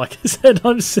proud. Like I said,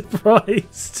 I'm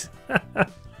surprised.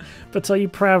 But are you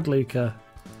proud, Luca?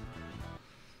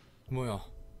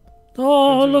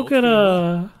 Oh, look at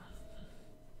her.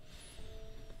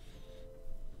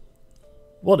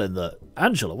 What in the...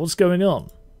 Angela, what's going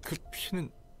on?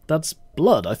 That's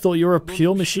blood. I thought you were a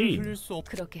pure machine.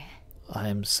 I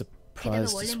am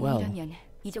surprised as well.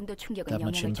 That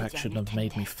much impact shouldn't have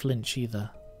made me flinch either.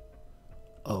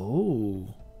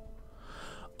 Oh.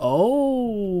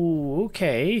 Oh,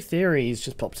 okay. Theories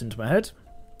just popped into my head.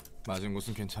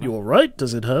 You alright?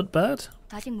 Does it hurt bad?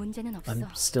 I'm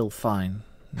still fine.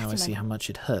 Now I see how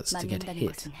much it hurts to get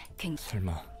hit.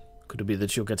 Could it be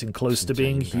that you're getting close to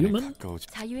being human?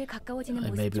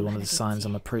 It may be one of the signs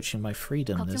I'm approaching my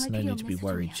freedom. There's no need to be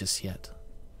worried just yet.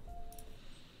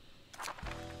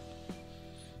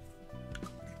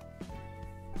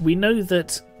 We know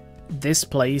that this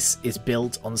place is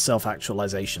built on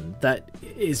self-actualization. That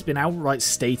it's been outright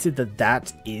stated that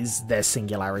that is their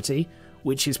singularity,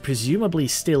 which is presumably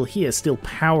still here, still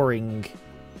powering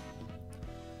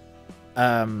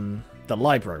the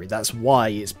library. That's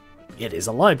why it is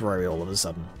a library all of a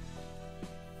sudden.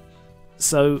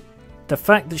 So the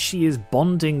fact that she is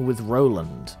bonding with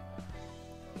Roland,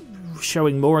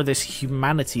 showing more of this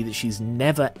humanity that she's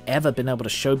never ever been able to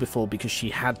show before because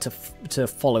she had to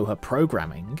follow her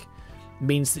programming,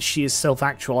 means that she is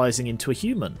self-actualizing into a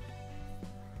human.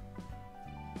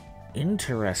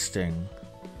 Interesting.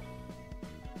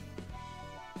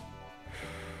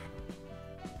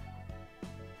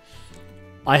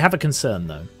 I have a concern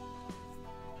though.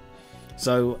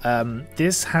 So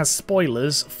this has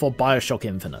spoilers for Bioshock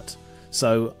Infinite.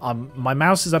 So my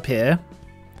mouse is up here.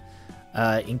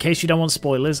 In case you don't want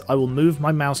spoilers, I will move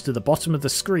my mouse to the bottom of the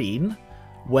screen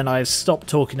when I've stopped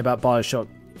talking about Bioshock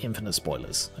Infinite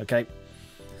spoilers. Okay?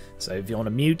 So if you want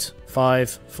to mute,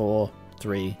 5, 4,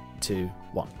 3, 2,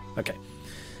 1. Okay.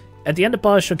 At the end of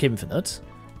Bioshock Infinite,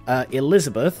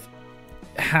 Elizabeth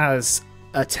has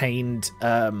attained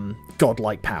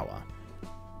godlike power.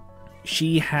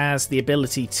 She has the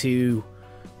ability to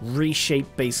reshape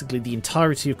basically the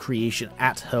entirety of creation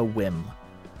at her whim.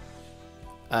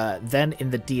 Then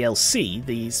in the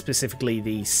DLC, specifically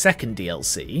the second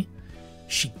DLC,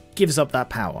 she gives up that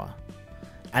power.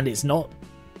 And it's not...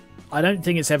 I don't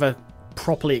think it's ever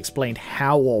properly explained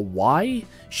how or why.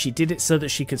 She did it so that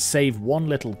she could save one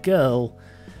little girl,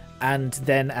 and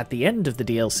then at the end of the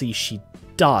DLC, she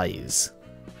dies.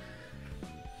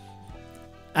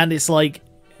 And it's like...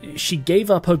 she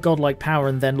gave up her godlike power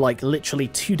and then, like, literally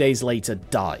 2 days later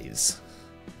dies.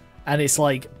 And it's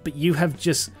like, but you have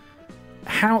just...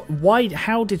 why and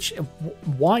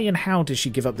how did she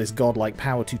give up this godlike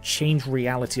power to change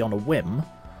reality on a whim?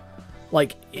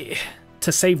 Like,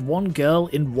 to save one girl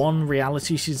in one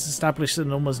reality, she's established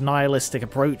an almost nihilistic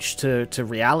approach to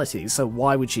reality, so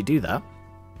why would she do that?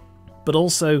 But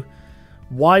also,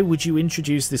 why would you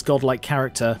introduce this godlike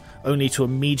character only to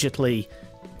immediately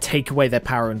take away their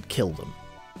power and kill them?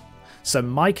 So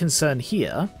my concern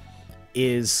here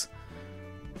is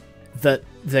that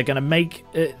they're going to make...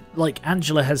 like,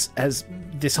 Angela has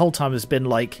this whole time has been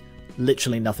like,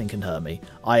 literally nothing can hurt me.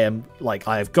 I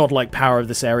have godlike power of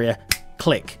this area.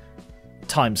 Click.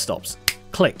 Time stops.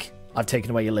 Click. I've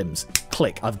taken away your limbs.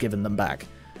 Click. I've given them back.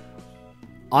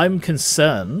 I'm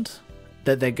concerned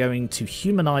that they're going to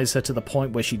humanize her to the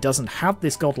point where she doesn't have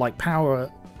this godlike power,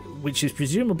 which is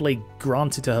presumably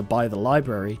granted to her by the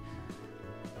library.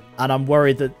 And I'm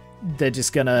worried that they're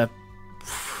just gonna,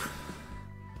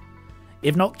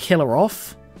 if not kill her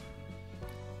off,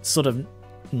 sort of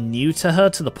neuter her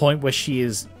to the point where she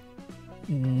is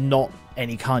not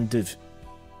any kind of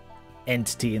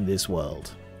entity in this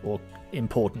world or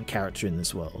important character in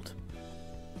this world.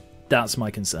 That's my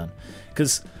concern.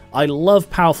 Because I love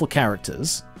powerful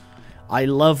characters. I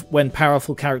love when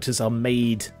powerful characters are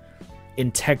made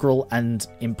integral and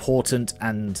important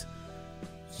and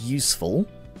useful.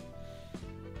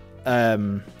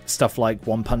 Stuff like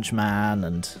One Punch Man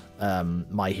and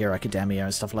My Hero Academia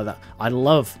and stuff like that. I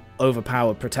love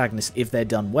overpowered protagonists if they're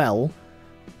done well,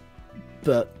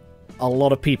 but a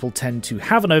lot of people tend to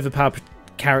have an overpowered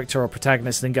character or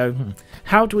protagonist and go,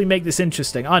 how do we make this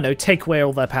interesting? I know, take away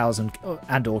all their powers and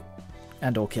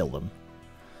or kill them.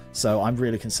 So I'm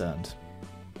really concerned.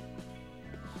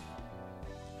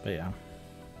 But yeah.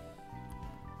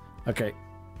 Okay.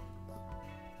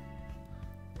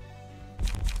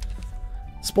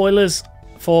 Spoilers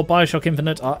for Bioshock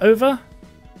Infinite are over.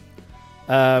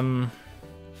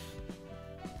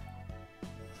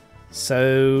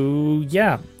 So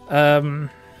yeah.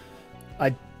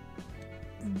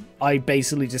 I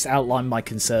basically just outlined my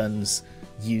concerns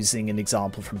using an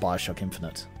example from Bioshock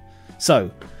Infinite.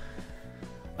 So,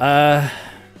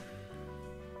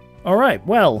 alright,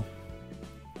 well,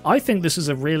 I think this was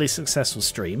a really successful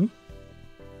stream.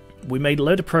 We made a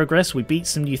load of progress, we beat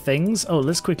some new things. Oh,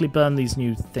 let's quickly burn these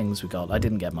new things we got. I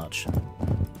didn't get much.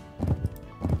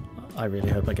 I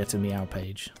really hope I get a Meow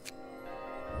page.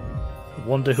 I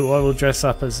wonder who I will dress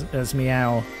up as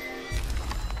Meow.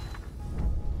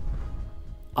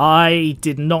 I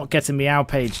did not get a Meow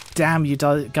page. Damn, you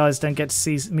guys don't get to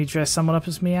see me dress someone up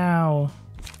as Meow.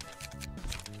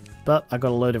 But I got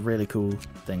a load of really cool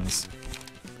things.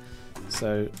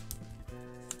 So...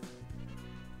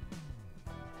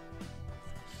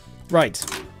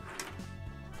 right.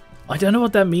 I don't know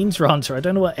what that means, Ranter. I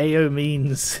don't know what AO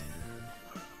means.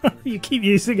 You keep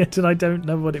using it and I don't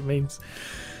know what it means.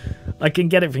 I can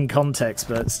get it from context,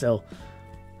 but still.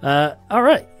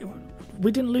 Alright.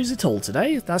 We didn't lose it all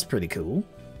today. That's pretty cool.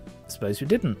 I suppose we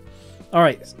didn't.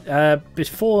 Alright.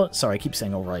 Before... sorry, I keep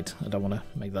saying alright. I don't want to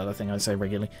make that a thing I say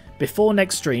regularly. Before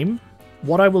next stream,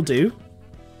 what I will do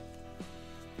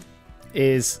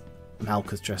is...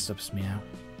 Malka's dressed up as Meow.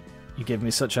 You give me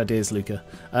such ideas, Luca.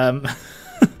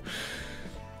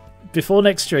 Before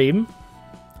next stream,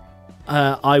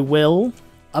 I will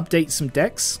update some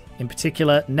decks. In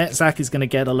particular, Netzach is going to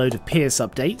get a load of Pierce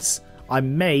updates. I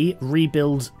may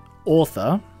rebuild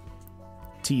Author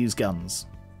to use guns.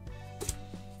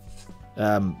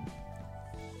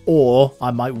 Or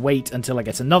I might wait until I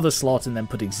get another slot and then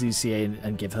put Exusier in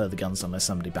and give her the guns unless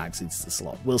somebody backseats the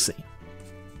slot. We'll see.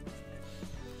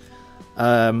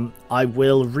 I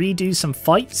will redo some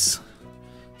fights.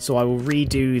 So I will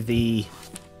redo the...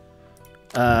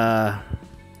 I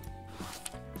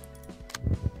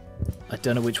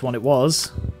don't know which one it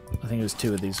was. I think it was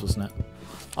 2 of these, wasn't it?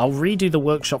 I'll redo the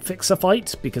workshop fixer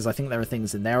fight, because I think there are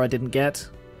things in there I didn't get.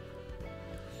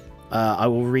 I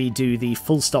will redo the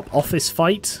full stop office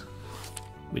fight,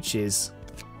 which is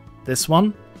this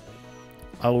one.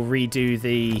 I will redo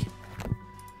the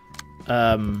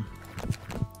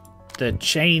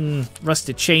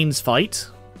rusted chains fight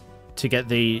to get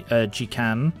the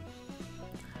Jikan,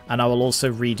 and I will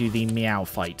also redo the Meow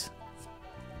fight.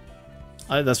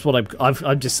 That's what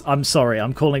I'm sorry,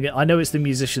 I'm calling it. I know it's the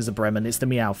Musicians of Bremen, it's the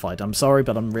Meow fight. I'm sorry,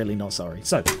 but I'm really not sorry.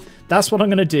 So, that's what I'm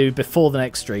going to do before the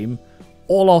next stream,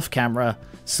 all off camera,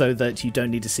 so that you don't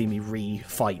need to see me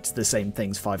re-fight the same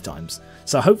things 5 times.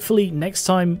 So hopefully next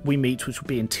time we meet, which will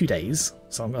be in 2 days,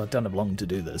 so I don't have long to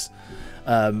do this,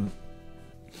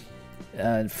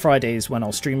 Friday is when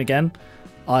I'll stream again.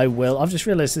 I've just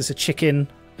realised there's a chicken,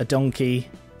 a donkey,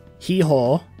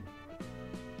 hee-haw,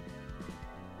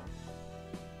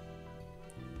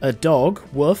 a dog,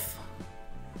 woof.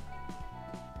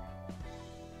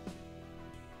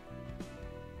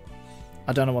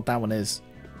 I don't know what that one is.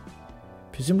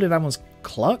 Presumably that one's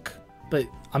Cluck, but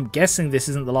I'm guessing this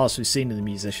isn't the last we've seen of the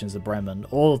Musicians of Bremen,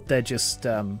 or they're just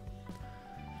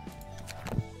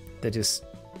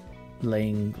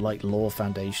laying like lore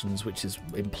foundations, which is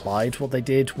implied what they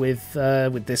did with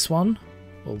this one,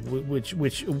 or which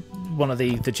one of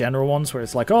the general ones where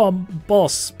it's like, oh,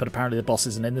 boss, but apparently the boss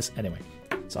isn't in this anyway.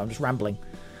 So I'm just rambling.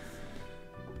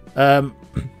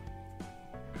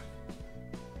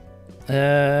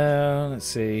 Let's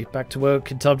see. Back to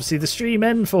work in time to see the stream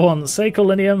end for once. Say,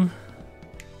 Colinium.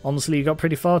 Honestly, you got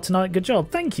pretty far tonight. Good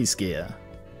job. Thank you, Skier.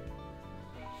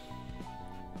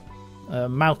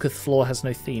 Malkuth floor has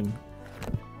no theme.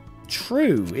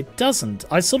 True, it doesn't.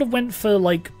 I sort of went for,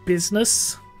 like,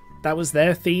 business. That was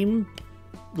their theme.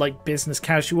 Like, business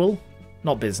casual.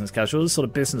 Not business casual, sort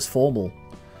of business formal.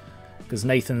 Because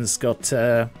Nathan's got,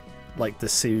 like, the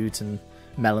suit, and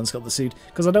Melon's got the suit.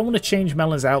 Because I don't want to change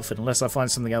Melon's outfit unless I find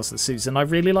something else that suits. And I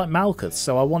really like Malkuth,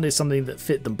 so I wanted something that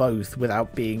fit them both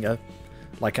without being a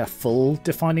full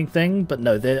defining thing. But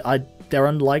no, they're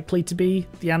unlikely to be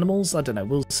the animals. I don't know,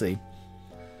 we'll see.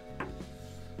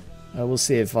 We'll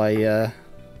see if when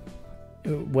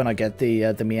I get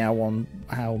the Meow one,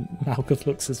 how Malkuth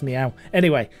looks as Meow.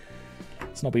 Anyway,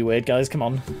 let's not be weird, guys. Come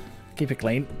on, keep it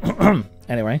clean.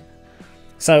 Anyway,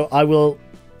 so I will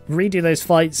redo those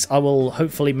fights. I will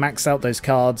hopefully max out those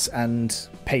cards and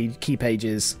key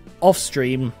pages off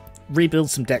stream, rebuild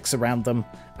some decks around them,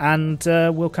 and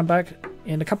we'll come back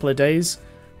in a couple of days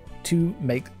to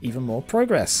make even more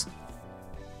progress.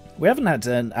 We haven't had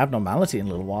an abnormality in a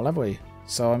little while, have we?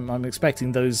 So I'm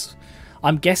expecting those.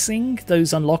 I'm guessing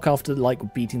those unlock after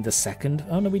like beating the second.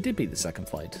 Oh no, we did beat the second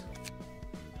fight.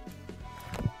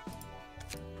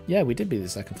 Yeah, we did beat the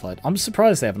second fight. I'm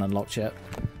surprised they haven't unlocked yet,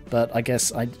 but I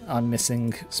guess I'm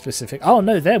missing specific. Oh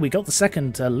no, there we got the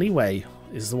second leeway.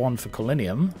 Is the one for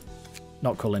Colinium,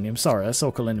 not Colinium. Sorry, I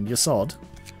saw Colinium. You sod.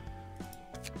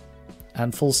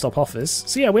 And full stop office.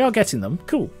 So yeah, we are getting them.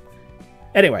 Cool.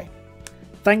 Anyway,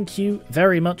 thank you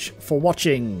very much for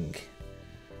watching.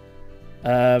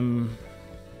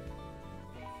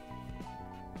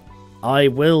 I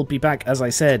will be back, as I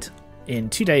said, in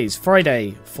 2 days,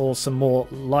 Friday, for some more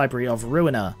Library of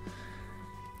Ruina.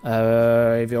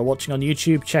 If you're watching on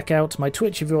YouTube, check out my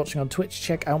Twitch. If you're watching on Twitch,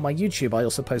 check out my YouTube. I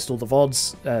also post all the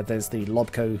VODs. There's the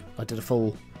Lobco. I did a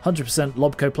full 100%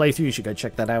 Lobco playthrough. You should go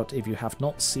check that out if you have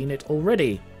not seen it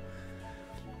already.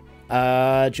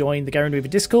 Join the Gary Movie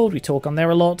Discord. We talk on there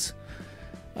a lot.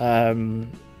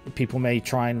 People may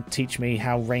try and teach me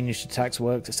how ranged attacks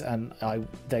work, and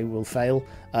they will fail.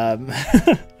 And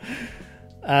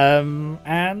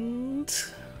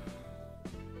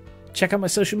check out my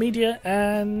social media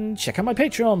and check out my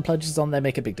Patreon. Pledges on there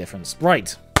make a big difference.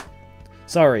 Right.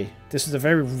 Sorry, this was a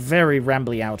very, very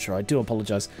rambly outro. I do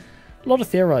apologise. A lot of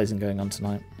theorising going on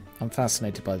tonight. I'm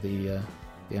fascinated by the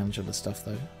Angela stuff,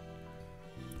 though.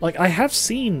 Like, I have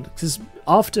seen, because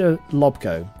after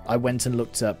Lobco, I went and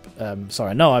looked up...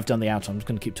 sorry, no, I've done the outro. I'm just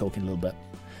going to keep talking a little bit.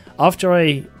 After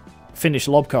I finished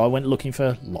Lobco, I went looking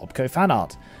for Lobco fan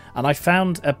art. And I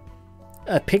found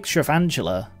a picture of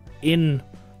Angela in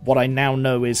what I now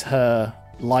know is her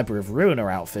Library of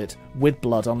Ruina outfit with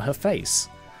blood on her face.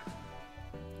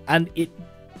 And it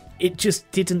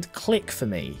just didn't click for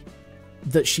me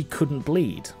that she couldn't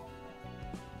bleed.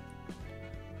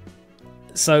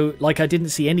 So, like, I didn't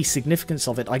see any significance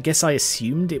of it. I guess I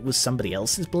assumed it was somebody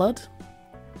else's blood.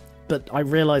 But I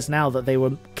realise now that they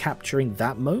were capturing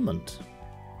that moment.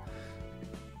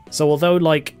 So although,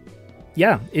 like,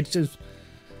 yeah, it's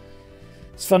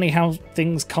funny how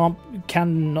things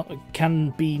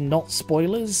can be not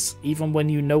spoilers, even when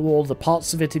you know all the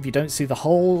parts of it if you don't see the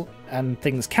whole, and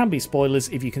things can be spoilers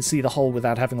if you can see the whole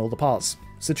without having all the parts.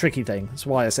 It's a tricky thing. That's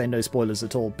why I say no spoilers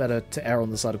at all. Better to err on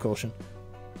the side of caution.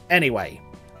 Anyway,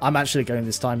 I'm actually going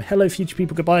this time. Hello, future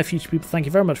people. Goodbye, future people. Thank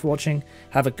you very much for watching.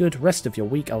 Have a good rest of your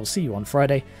week. I will see you on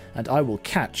Friday, and I will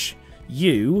catch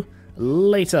you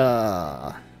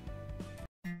later.